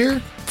 And we're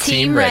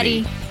Team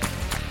Ready.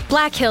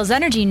 Black Hills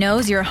Energy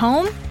knows your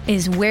home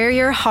is where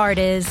your heart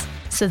is,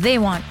 so they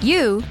want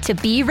you to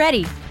be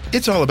ready.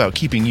 It's all about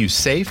keeping you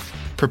safe,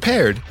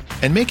 prepared,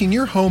 and making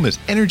your home as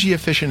energy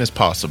efficient as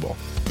possible.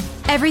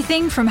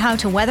 Everything from how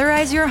to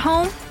weatherize your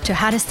home to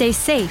how to stay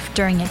safe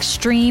during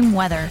extreme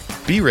weather.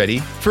 Be ready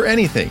for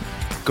anything.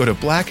 Go to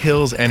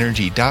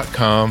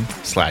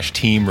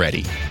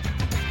blackhillsenergy.com/teamready.